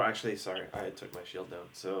 Oh, actually, sorry. I took my shield down.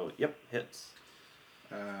 So, yep, hits.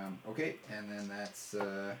 Okay, and then that's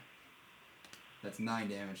 9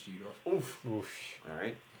 damage to you, Dorf. Oof. Oof. All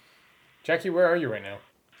right. Jackie, where are you right now?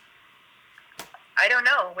 I don't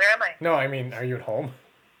know. Where am I? No, I mean, are you at home?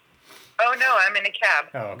 Oh no, I'm in a cab.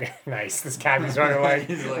 Oh, okay. Nice. This cabbie's running away.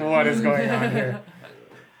 He's like, What is going on here?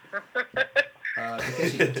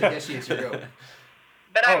 Takeshi, it's your go.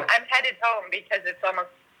 But Oh. I'm headed home because it's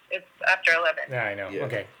after 11. Yeah, I know. Yeah.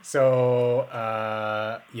 Okay. So,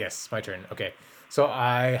 yes, my turn. Okay. So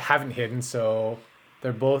I haven't hidden, so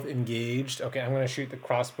they're both engaged. Okay, I'm going to shoot the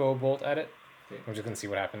crossbow bolt at it. Okay. I'm just going to see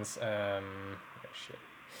what happens. Shit.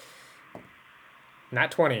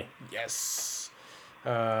 Nat 20. Yes.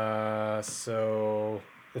 So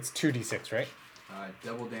it's 2d6, right?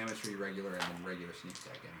 Double damage for your regular and then regular sneak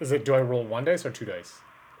attack damage. Is it, do I roll 1 dice or 2 dice?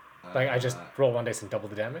 Like I just roll 1 dice and double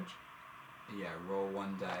the damage? Yeah, roll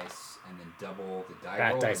 1 dice and then double the die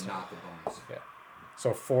That roll, dice and roll. not the bonus. Yeah.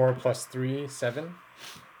 So 4 plus 3, 7.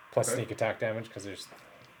 Plus Okay. sneak attack damage because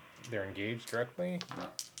they're engaged directly. No.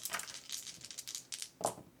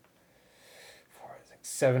 4, 6,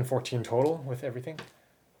 7, 14 total with everything.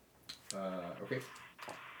 Okay.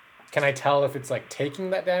 Can I tell if it's like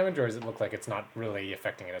taking that damage or does it look like it's not really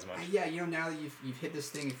affecting it as much? Yeah, now that you've hit this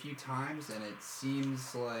thing a few times and it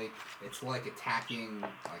seems like it's like attacking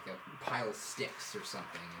like a pile of sticks or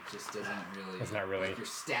something. It just doesn't really. It's not really. Like you're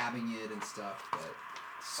stabbing it and stuff, but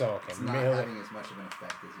So okay, it's not melee. having as much of an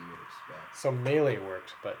effect as you would expect. So melee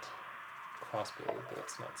worked, but crossbow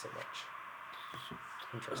bolts not so much.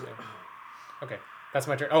 Interesting. Okay, that's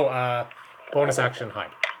my turn. Oh, bonus action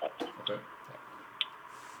hide. Okay.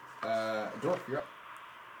 Dorf, you're up.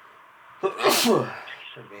 Pardon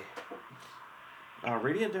me.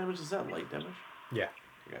 Radiant damage, is that light damage? Yeah.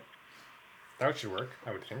 Okay. That should work,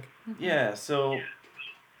 I would think. Yeah, so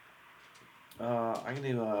I'm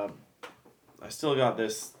gonna I still got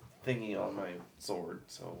this thingy on my sword,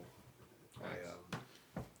 so I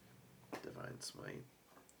divine smite.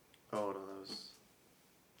 Oh no, that was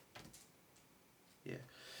yeah.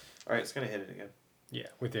 Alright, it's gonna hit it again. Yeah,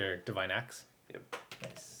 with your divine axe. Yep.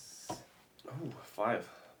 Nice. Oh, 5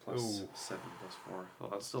 plus Ooh. 7 plus 4. Well,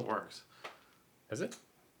 that still works. Is it?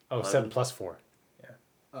 Oh, 11. 7 plus 4.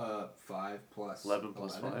 5 plus 11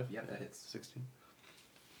 plus 5. Yep, that hits. 16.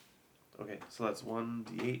 Okay, so that's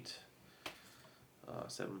 1d8.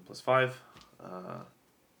 7 plus 5.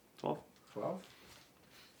 12. 12.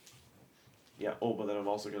 Yeah, oh, but then I'm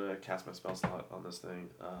also going to cast my spell slot on this thing.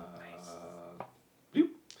 Bloop.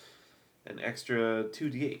 An extra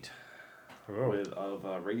 2d8 Oh.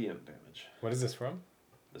 of radiant damage. What is this from?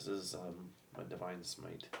 This is my divine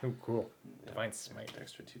smite. Oh, cool. Yeah, Divine smite.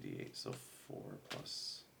 Extra 2d8, so 4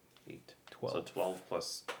 plus 8. 12. So 12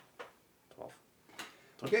 plus 12.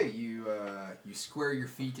 Okay, you square your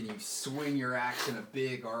feet and you swing your axe in a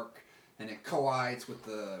big arc, and it collides with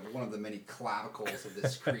one of the many clavicles of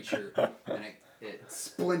this creature, and it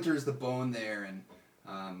splinters the bone there, and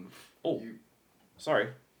sorry.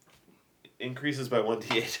 Increases by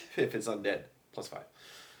 1d8 if it's undead. Plus 5.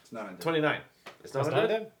 It's not undead. 29. It's not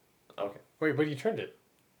undead? Okay. Wait, but you turned it.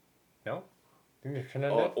 No? Didn't you turn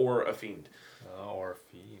it undead? Or a fiend. Oh, or a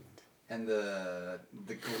fiend. And the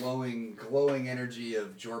glowing energy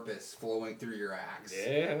of Jorpus flowing through your axe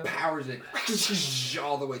powers it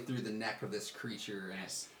all the way through the neck of this creature, and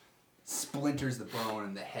it splinters the bone,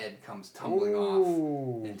 and the head comes tumbling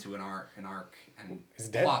off into an arc, and it's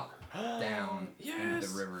dead? plop down into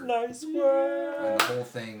the river. Nice work. And the whole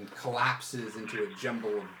thing collapses into a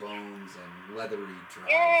jumble of bones and leathery,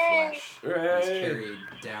 dry flesh. It's carried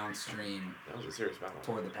downstream. That was a serious battle.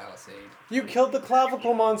 Toward the palisade. You killed the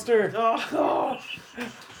clavicle monster! Oh.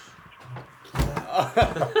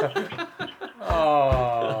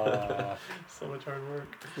 Oh. So much hard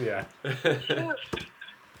work. Yeah.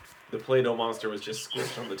 The Play-Doh monster was just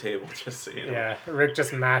squished on the table, just so you know. Yeah, Rick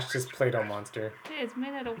just mashed his Play-Doh monster. Hey, it's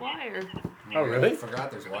made out of wire. Oh, really? I forgot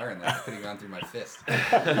there's wire in there. It could have gone through my fist.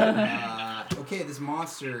 Okay, this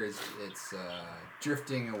monster is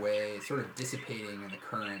drifting away, sort of dissipating in the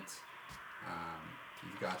current.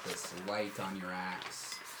 You've got this light on your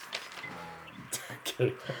axe.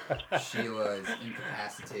 Okay. Sheila is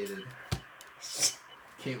incapacitated.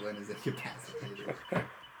 Caitlin is incapacitated.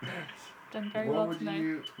 Done very well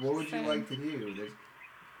tonight. What would you like to do?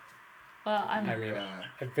 Well, I mean,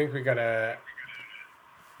 I think we gotta.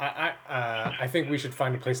 I think we should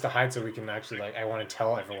find a place to hide so we can actually I want to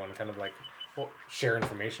tell everyone, kind of share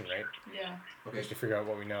information, right? Yeah. Okay. Just to figure out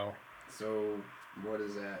what we know. So, what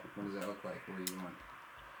does that look like? What do you want?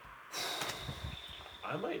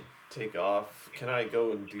 I might take off. Can I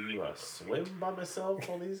go and do a swim by myself,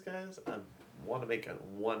 all these guys? I want to make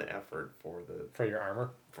one effort for your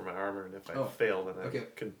armor. For my armor, and if I fail, then okay. I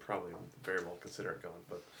could probably very well consider it going.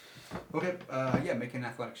 But okay, make an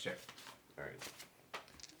athletics check. All right.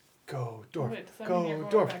 Go Dorf. Wait, does that mean you're Go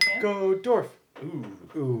going Dorf. back in? Go Dorf.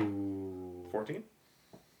 Ooh. 14.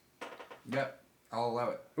 Yep, I'll allow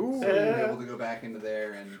it. Ooh. So you're able to go back into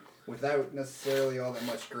there, and without necessarily all that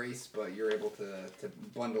much grace, but you're able to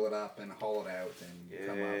bundle it up and haul it out, and you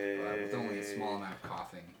come up with only a small amount of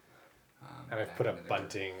coughing. And I've put up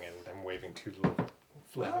bunting, and I'm waving two little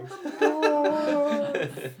flags.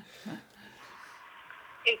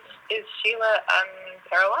 Is Sheila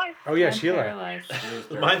paralyzed? Oh yeah, I'm Sheila. paralyzed.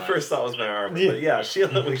 My first thought was my armor, but yeah,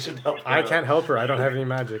 Sheila, we should help her. I can't help her. I don't have any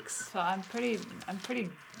magics. So I'm pretty.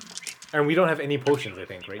 And we don't have any potions, I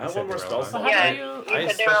think, right? I have one more spell So slot. how Yeah. do you? I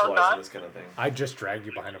said they were all specialize in gone? this kind of thing. I just dragged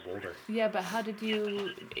you behind a boulder. Yeah, but how did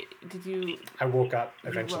you? Did you? I woke up You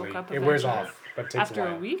eventually. woke up It wears eventually? off, but it takes After a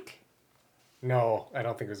while. a week? No, I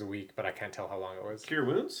don't think it was a week, but I can't tell how long it was. Cure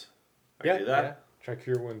wounds? I Yeah, can do that. yeah. Try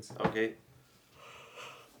cure wounds. Okay.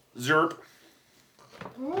 Zerp.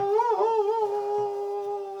 No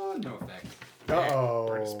effect. Burn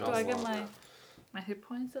Uh-oh. spell Do I get slot. my hit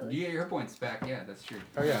points at You least? get your hit points back. Yeah, that's true.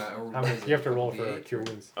 Oh yeah. Or How what many- is it, you have to roll couple for D8s? cure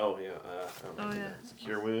wounds. Oh yeah. Oh, yeah. It's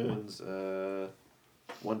cure wounds.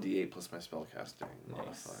 1d8 plus my spell casting Nice,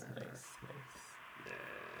 modifier. nice. Here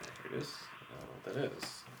it is. I don't know what that is.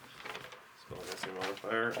 Spell casting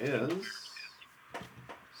modifier is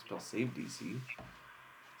spell save DC.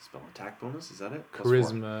 Spell attack bonus. Is that it? Plus 4.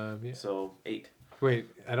 Charisma. Yeah. So 8. Wait,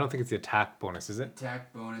 I don't think it's the attack bonus, is it?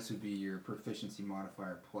 Attack bonus would be your proficiency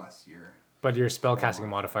modifier plus your But your spellcasting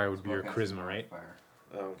modifier would be your spellcasting charisma, right? modifier.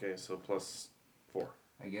 Oh, okay, so plus 4.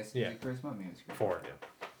 I guess Yeah. yeah. Charisma. Maybe it's charisma. 4. Yeah.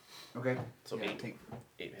 Okay. So yeah, 8. Take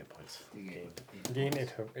 8 hit points. eight Gain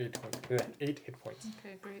points. 8 hit points.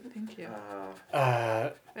 Okay, great. Thank you. Uh,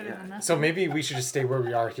 Better yeah. than that. so maybe we should just stay where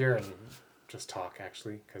we are here and just talk,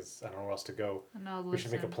 actually, because I don't know where else to go. And I'll We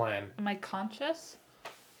should make a listen. plan. Am I conscious?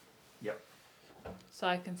 Yep. So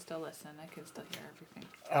I can still listen. I can still hear everything.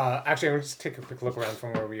 Actually, I'm gonna just take a quick look around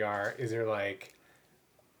from where we are. Is there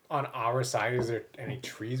on our side, is there any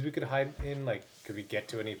trees we could hide in? Could we get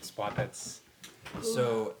to any spot that's...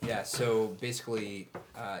 So yeah, so basically,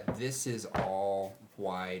 this is all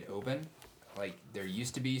wide open. There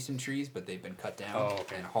used to be some trees, but they've been cut down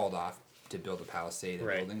and hauled off to build a palisade and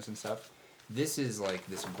buildings and stuff. This is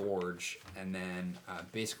this gorge, and then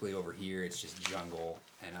basically over here it's just jungle,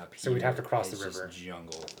 and up here. So we'd have to cross the it's river. Just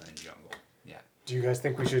jungle and jungle. Yeah. Do you guys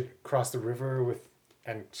think we should cross the river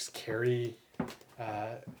and just carry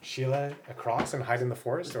Sheila across and hide in the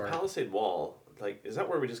forest, or? Palisade wall, is that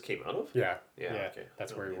where we just came out of? Yeah. Yeah. Yeah. Okay.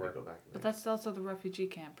 That's So where we maybe were. Go back But that's also the refugee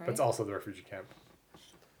camp, right? But it's also the refugee camp.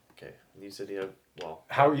 Okay. You said you have, well...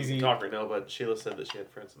 How you easy... can talk right now, but Sheila said that she had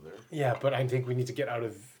friends in there. Yeah, but I think we need to get out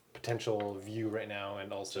of potential view right now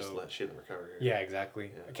and also... Just let Sheila recover here. Yeah,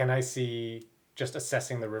 exactly. Yeah. Can I see, just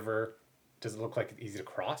assessing the river, does it look like it's easy to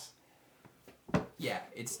cross? Yeah,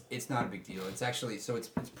 it's not a big deal. It's actually, so it's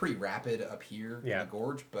pretty rapid up here in the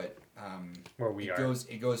gorge, but where we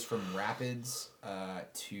it goes from rapids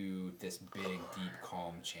to this big, deep,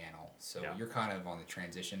 calm channel. So you're kind of on the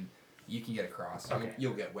transition. You can get across. Okay.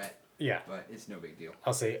 You'll get wet. Yeah. But it's no big deal.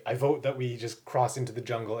 I'll say, I vote that we just cross into the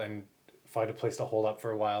jungle and find a place to hold up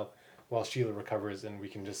for a while Sheila recovers, and we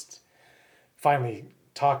can just finally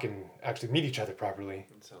talk and actually meet each other properly.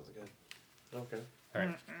 That sounds good. Okay. All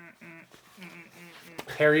right.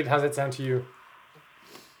 Harriet, how's that sound to you?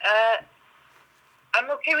 I'm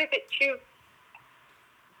okay with it too.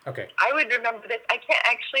 Okay. I would remember this. I can't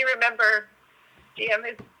actually remember. DM,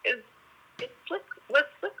 was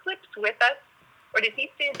Slick Lips with us, or did he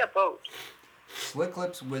stay in the boat? Slick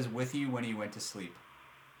Lips was with you when he went to sleep.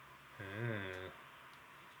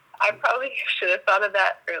 I probably should have thought of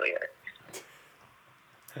that earlier.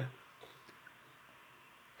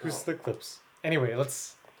 Who's Slick Lips? Anyway,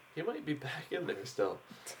 let's... He might be back in there still.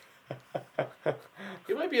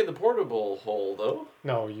 He might be in the portable hole, though.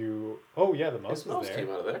 No, you... Oh, yeah, the mouse was there. Came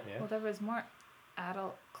out of there. Yeah. Well, there was more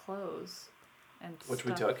adult clothes and Which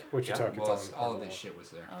stuff. we took. Which you took. Well, all of this shit was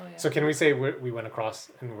there. Oh, yeah. So can we say we went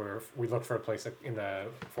across and we looked for a place in the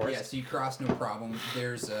forest? Yeah, so you cross, no problem.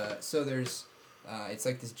 There's it's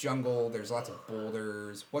like this jungle. There's lots of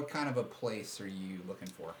boulders. What kind of a place are you looking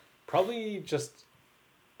for? Probably just,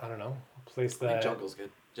 I don't know, a place that... I think jungle's good.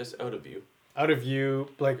 Just out of view. Out of view,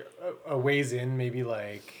 like a ways in, maybe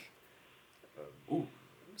like... Ooh.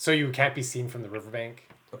 So you can't be seen from the riverbank.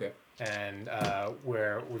 Okay. And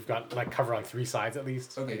where we've got like cover on 3 sides at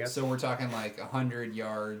least. Okay, so we're talking like 100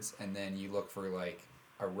 yards, and then you look for like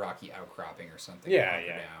a rocky outcropping or something. Yeah.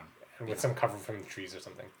 Down. And with some cover from the trees or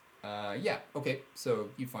something. Yeah, okay. So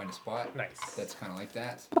you find a spot. Nice. That's kind of like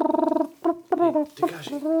that. Hey,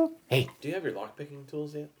 Takeshi. Hey. Do you have your lockpicking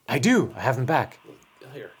tools yet? I do. I have them back.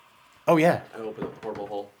 Here. Oh, yeah. I open up the portable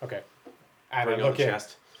hole. Okay. And Bring I look the in.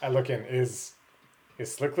 chest. I look in. Is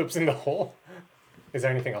Slick Lips in the hole? Is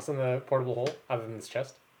there anything else in the portable hole other than this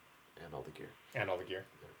chest? And all the gear.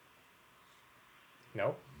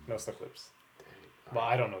 No? No Slick Lips. Well,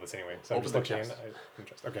 I don't know this anyway, so I'm just looking in the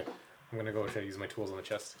chest. Okay. I'm going to go try to use my tools on the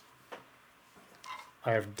chest.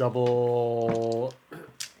 I have double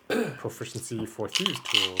proficiency for Thieves'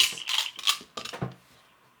 Tools.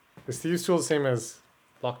 Is Thieves' Tools the same as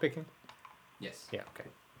lockpicking? Yes. Yeah, okay.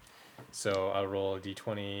 So I'll roll a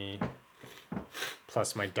d20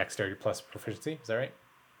 plus my dexterity plus proficiency. Is that right?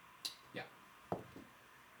 Yeah.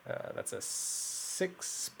 That's a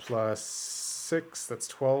 6 plus 6. That's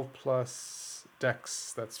 12 plus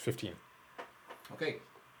dex. That's 15. Okay.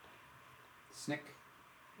 Snick.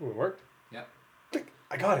 Ooh, it worked? Yep. Click.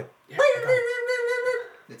 I got it. Yeah,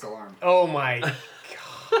 it's alarmed. Oh my god.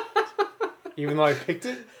 Even though I picked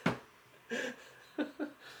it?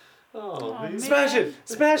 Oh, man. Smash it!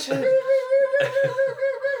 Smash it! Close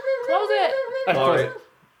it! I closed it.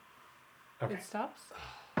 Okay. It stops?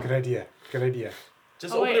 Good idea.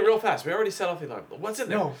 Just open it real fast. We already set off the alarm. What's in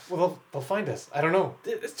there? No, well, they'll find us. I don't know.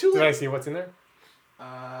 It's too late. Did I see what's in there?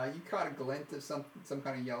 You caught a glint of some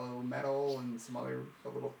kind of yellow metal and some other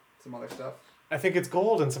stuff. I think it's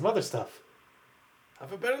gold and some other stuff.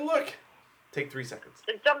 Have a better look. Take 3 seconds.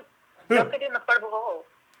 Just dump it in the portable hole.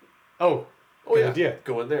 Oh, Oh, good yeah. idea.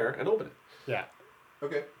 Go in there and open it. Yeah.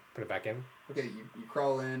 Okay. Put it back in. Okay, you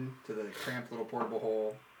crawl in to the cramped little portable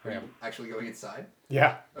hole. Are Yeah. you actually going inside?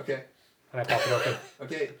 Yeah. Okay. And I pop it open.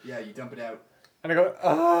 Okay, yeah, you dump it out. And I go,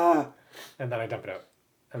 ah! And then I dump it out.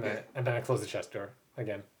 And Okay. then I close the chest door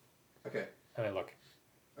again. Okay. And I look.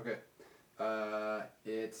 Okay.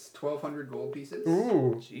 It's 1,200 gold pieces.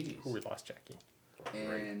 Ooh. Jeez. Ooh, we lost Jackie.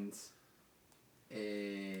 And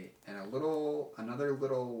another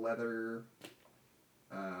little leather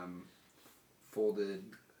folded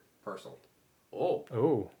parcel. Oh.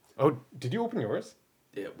 Oh, did you open yours?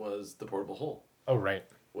 It was the portable hole Oh, right.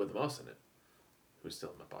 with the mouse in it. It was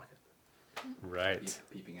still in my pocket. Right.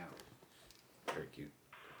 Peeping out. Very cute.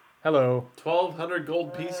 Hello. 1,200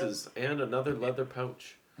 gold pieces and another leather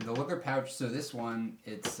pouch. And the leather pouch, so this one,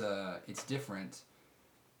 it's different.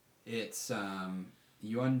 It's,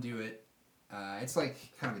 you undo it. It's like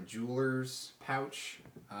kind of a jeweler's pouch.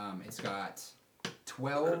 It's got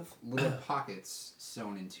 12 little pockets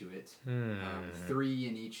sewn into it. 3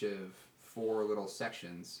 in each of 4 little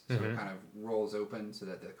sections. So it kind of rolls open so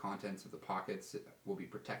that the contents of the pockets will be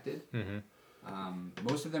protected.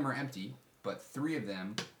 Most of them are empty, but 3 of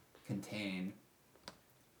them contain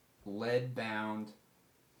lead-bound,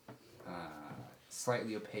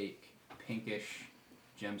 slightly opaque, pinkish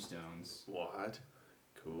gemstones, What?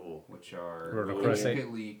 Cool. which are Rhodochrosite.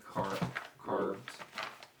 intricately carved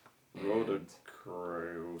and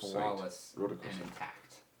Rhodochrosite. flawless and Rhodochrosite.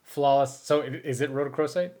 intact. Flawless. So is it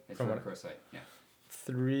rhodochrosite? It's From what- rhodochrosite, yeah.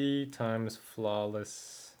 3 times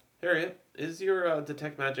flawless. Harriet, is your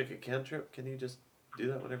detect magic a cantrip? Can you just do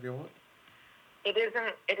that whenever you want? It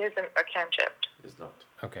isn't a cantrip. It's not.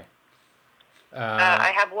 Okay.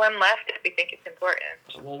 I have one left if we think it's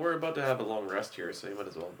important. Well, we're about to have a long rest here, so you might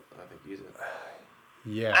as well, I think, use it.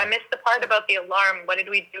 Yeah. I missed the part about the alarm. What did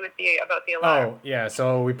we do about the alarm? Oh, yeah.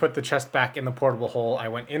 So we put the chest back in the portable hole. I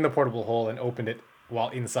went in the portable hole and opened it while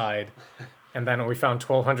inside. And then we found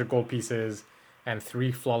 1,200 gold pieces and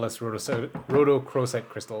 3 flawless rhodochrosite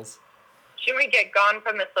crystals. Shouldn't we get gone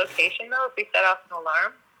from this location, though, if we set off an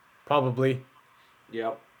alarm? Probably.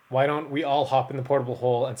 Yep. Why don't we all hop in the portable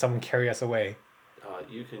hole and someone carry us away?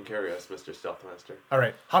 You can carry us, Mr. Stealthmaster. All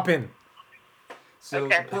right. Hop in. So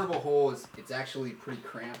Okay. the portable hole it's actually pretty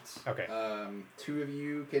cramped. Okay. 2 of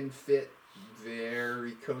you can fit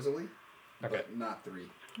very cozily, Okay. but not 3.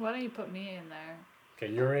 Why don't you put me in there? Okay,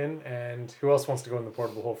 you're in. And who else wants to go in the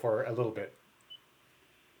portable hole for a little bit?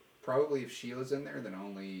 Probably if Sheila's in there, then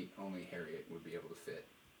only Harriet would be able to fit.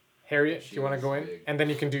 Harriet, do you want to go in? Big. And then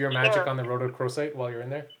you can do your magic Sure. on the rhodochrosite while you're in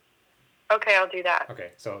there? Okay, I'll do that.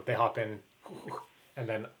 Okay, so they hop in, and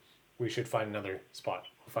then we should find another spot.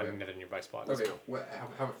 We'll find another nearby spot. Okay,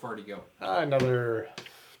 how far do you go? Another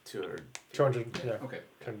 200. 200, yeah, Okay,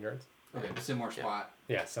 200 yards. okay, similar spot.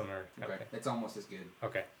 Yeah, somewhere. Okay, it's almost as good.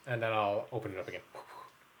 Okay, and then I'll open it up again.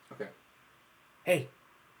 Okay. Hey,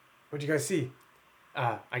 what'd you guys see?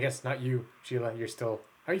 I guess not you, Sheila. You're still.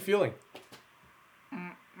 How are you feeling?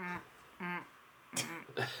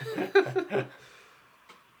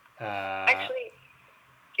 Actually,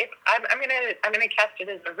 if I'm gonna cast it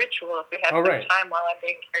as a ritual if we have Oh, some right. time while I'm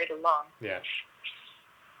being carried along. Yeah.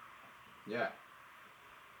 Yeah.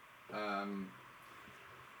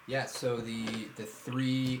 Yeah, so the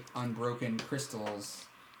 3 unbroken crystals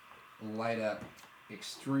light up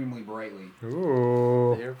extremely brightly.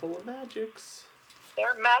 Ooh. They're full of magics.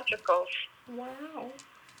 They're magical. Wow.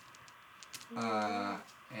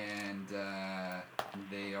 And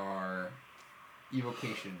they are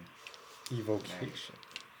evocation. Evocation.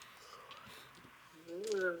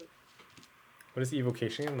 Ooh. What is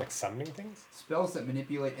evocation? Like summoning things? Spells that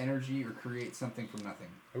manipulate energy or create something from nothing.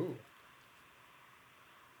 Ooh.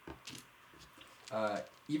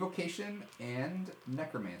 Evocation and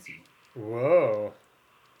necromancy. Whoa.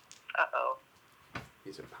 Uh-oh.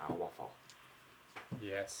 These are powerful.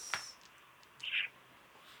 Yes.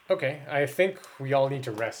 Okay, I think we all need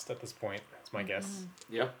to rest at this point. That's my guess.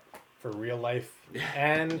 Yep. For real life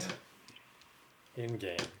and in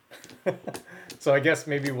game. So I guess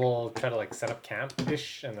maybe we'll try to like set up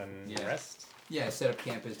camp-ish and then Yeah. rest Yeah, set up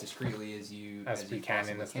camp as discreetly as you as we you can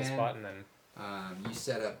in possibly this can. spot, and then You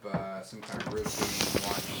set up some kind of rotating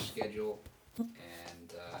watch schedule,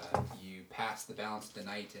 and you pass the balance of the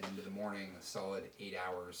night and into the morning, a solid 8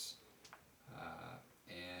 hours,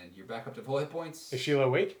 and you're back up to full hit points. is Sheila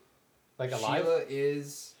awake? Like alive? Sheila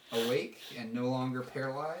is awake and no longer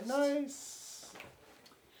paralyzed. Nice.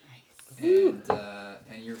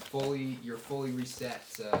 And you're fully reset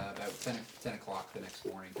about 10 o'clock the next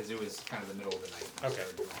morning because it was kind of the middle of the night. when you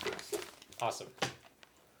Okay. started doing this. Awesome.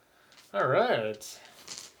 All right.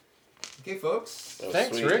 Okay, folks. That was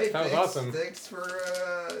Thanks, sweet. Rick. Hey, That was thanks- awesome. Thanks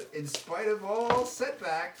for, in spite of all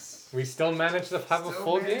setbacks, We still managed to have a still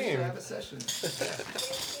full managed game. to have a session.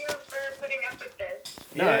 Thank you for putting up with this.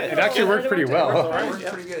 No, Yeah. it actually worked pretty It well. worked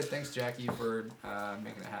pretty good. Thanks, Jackie, for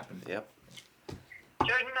making it happen. Yep.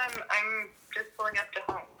 Jordan, I'm just pulling up to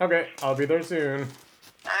home. Okay, I'll be there soon.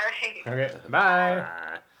 All right. Okay, bye.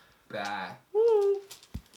 Ah. Bye.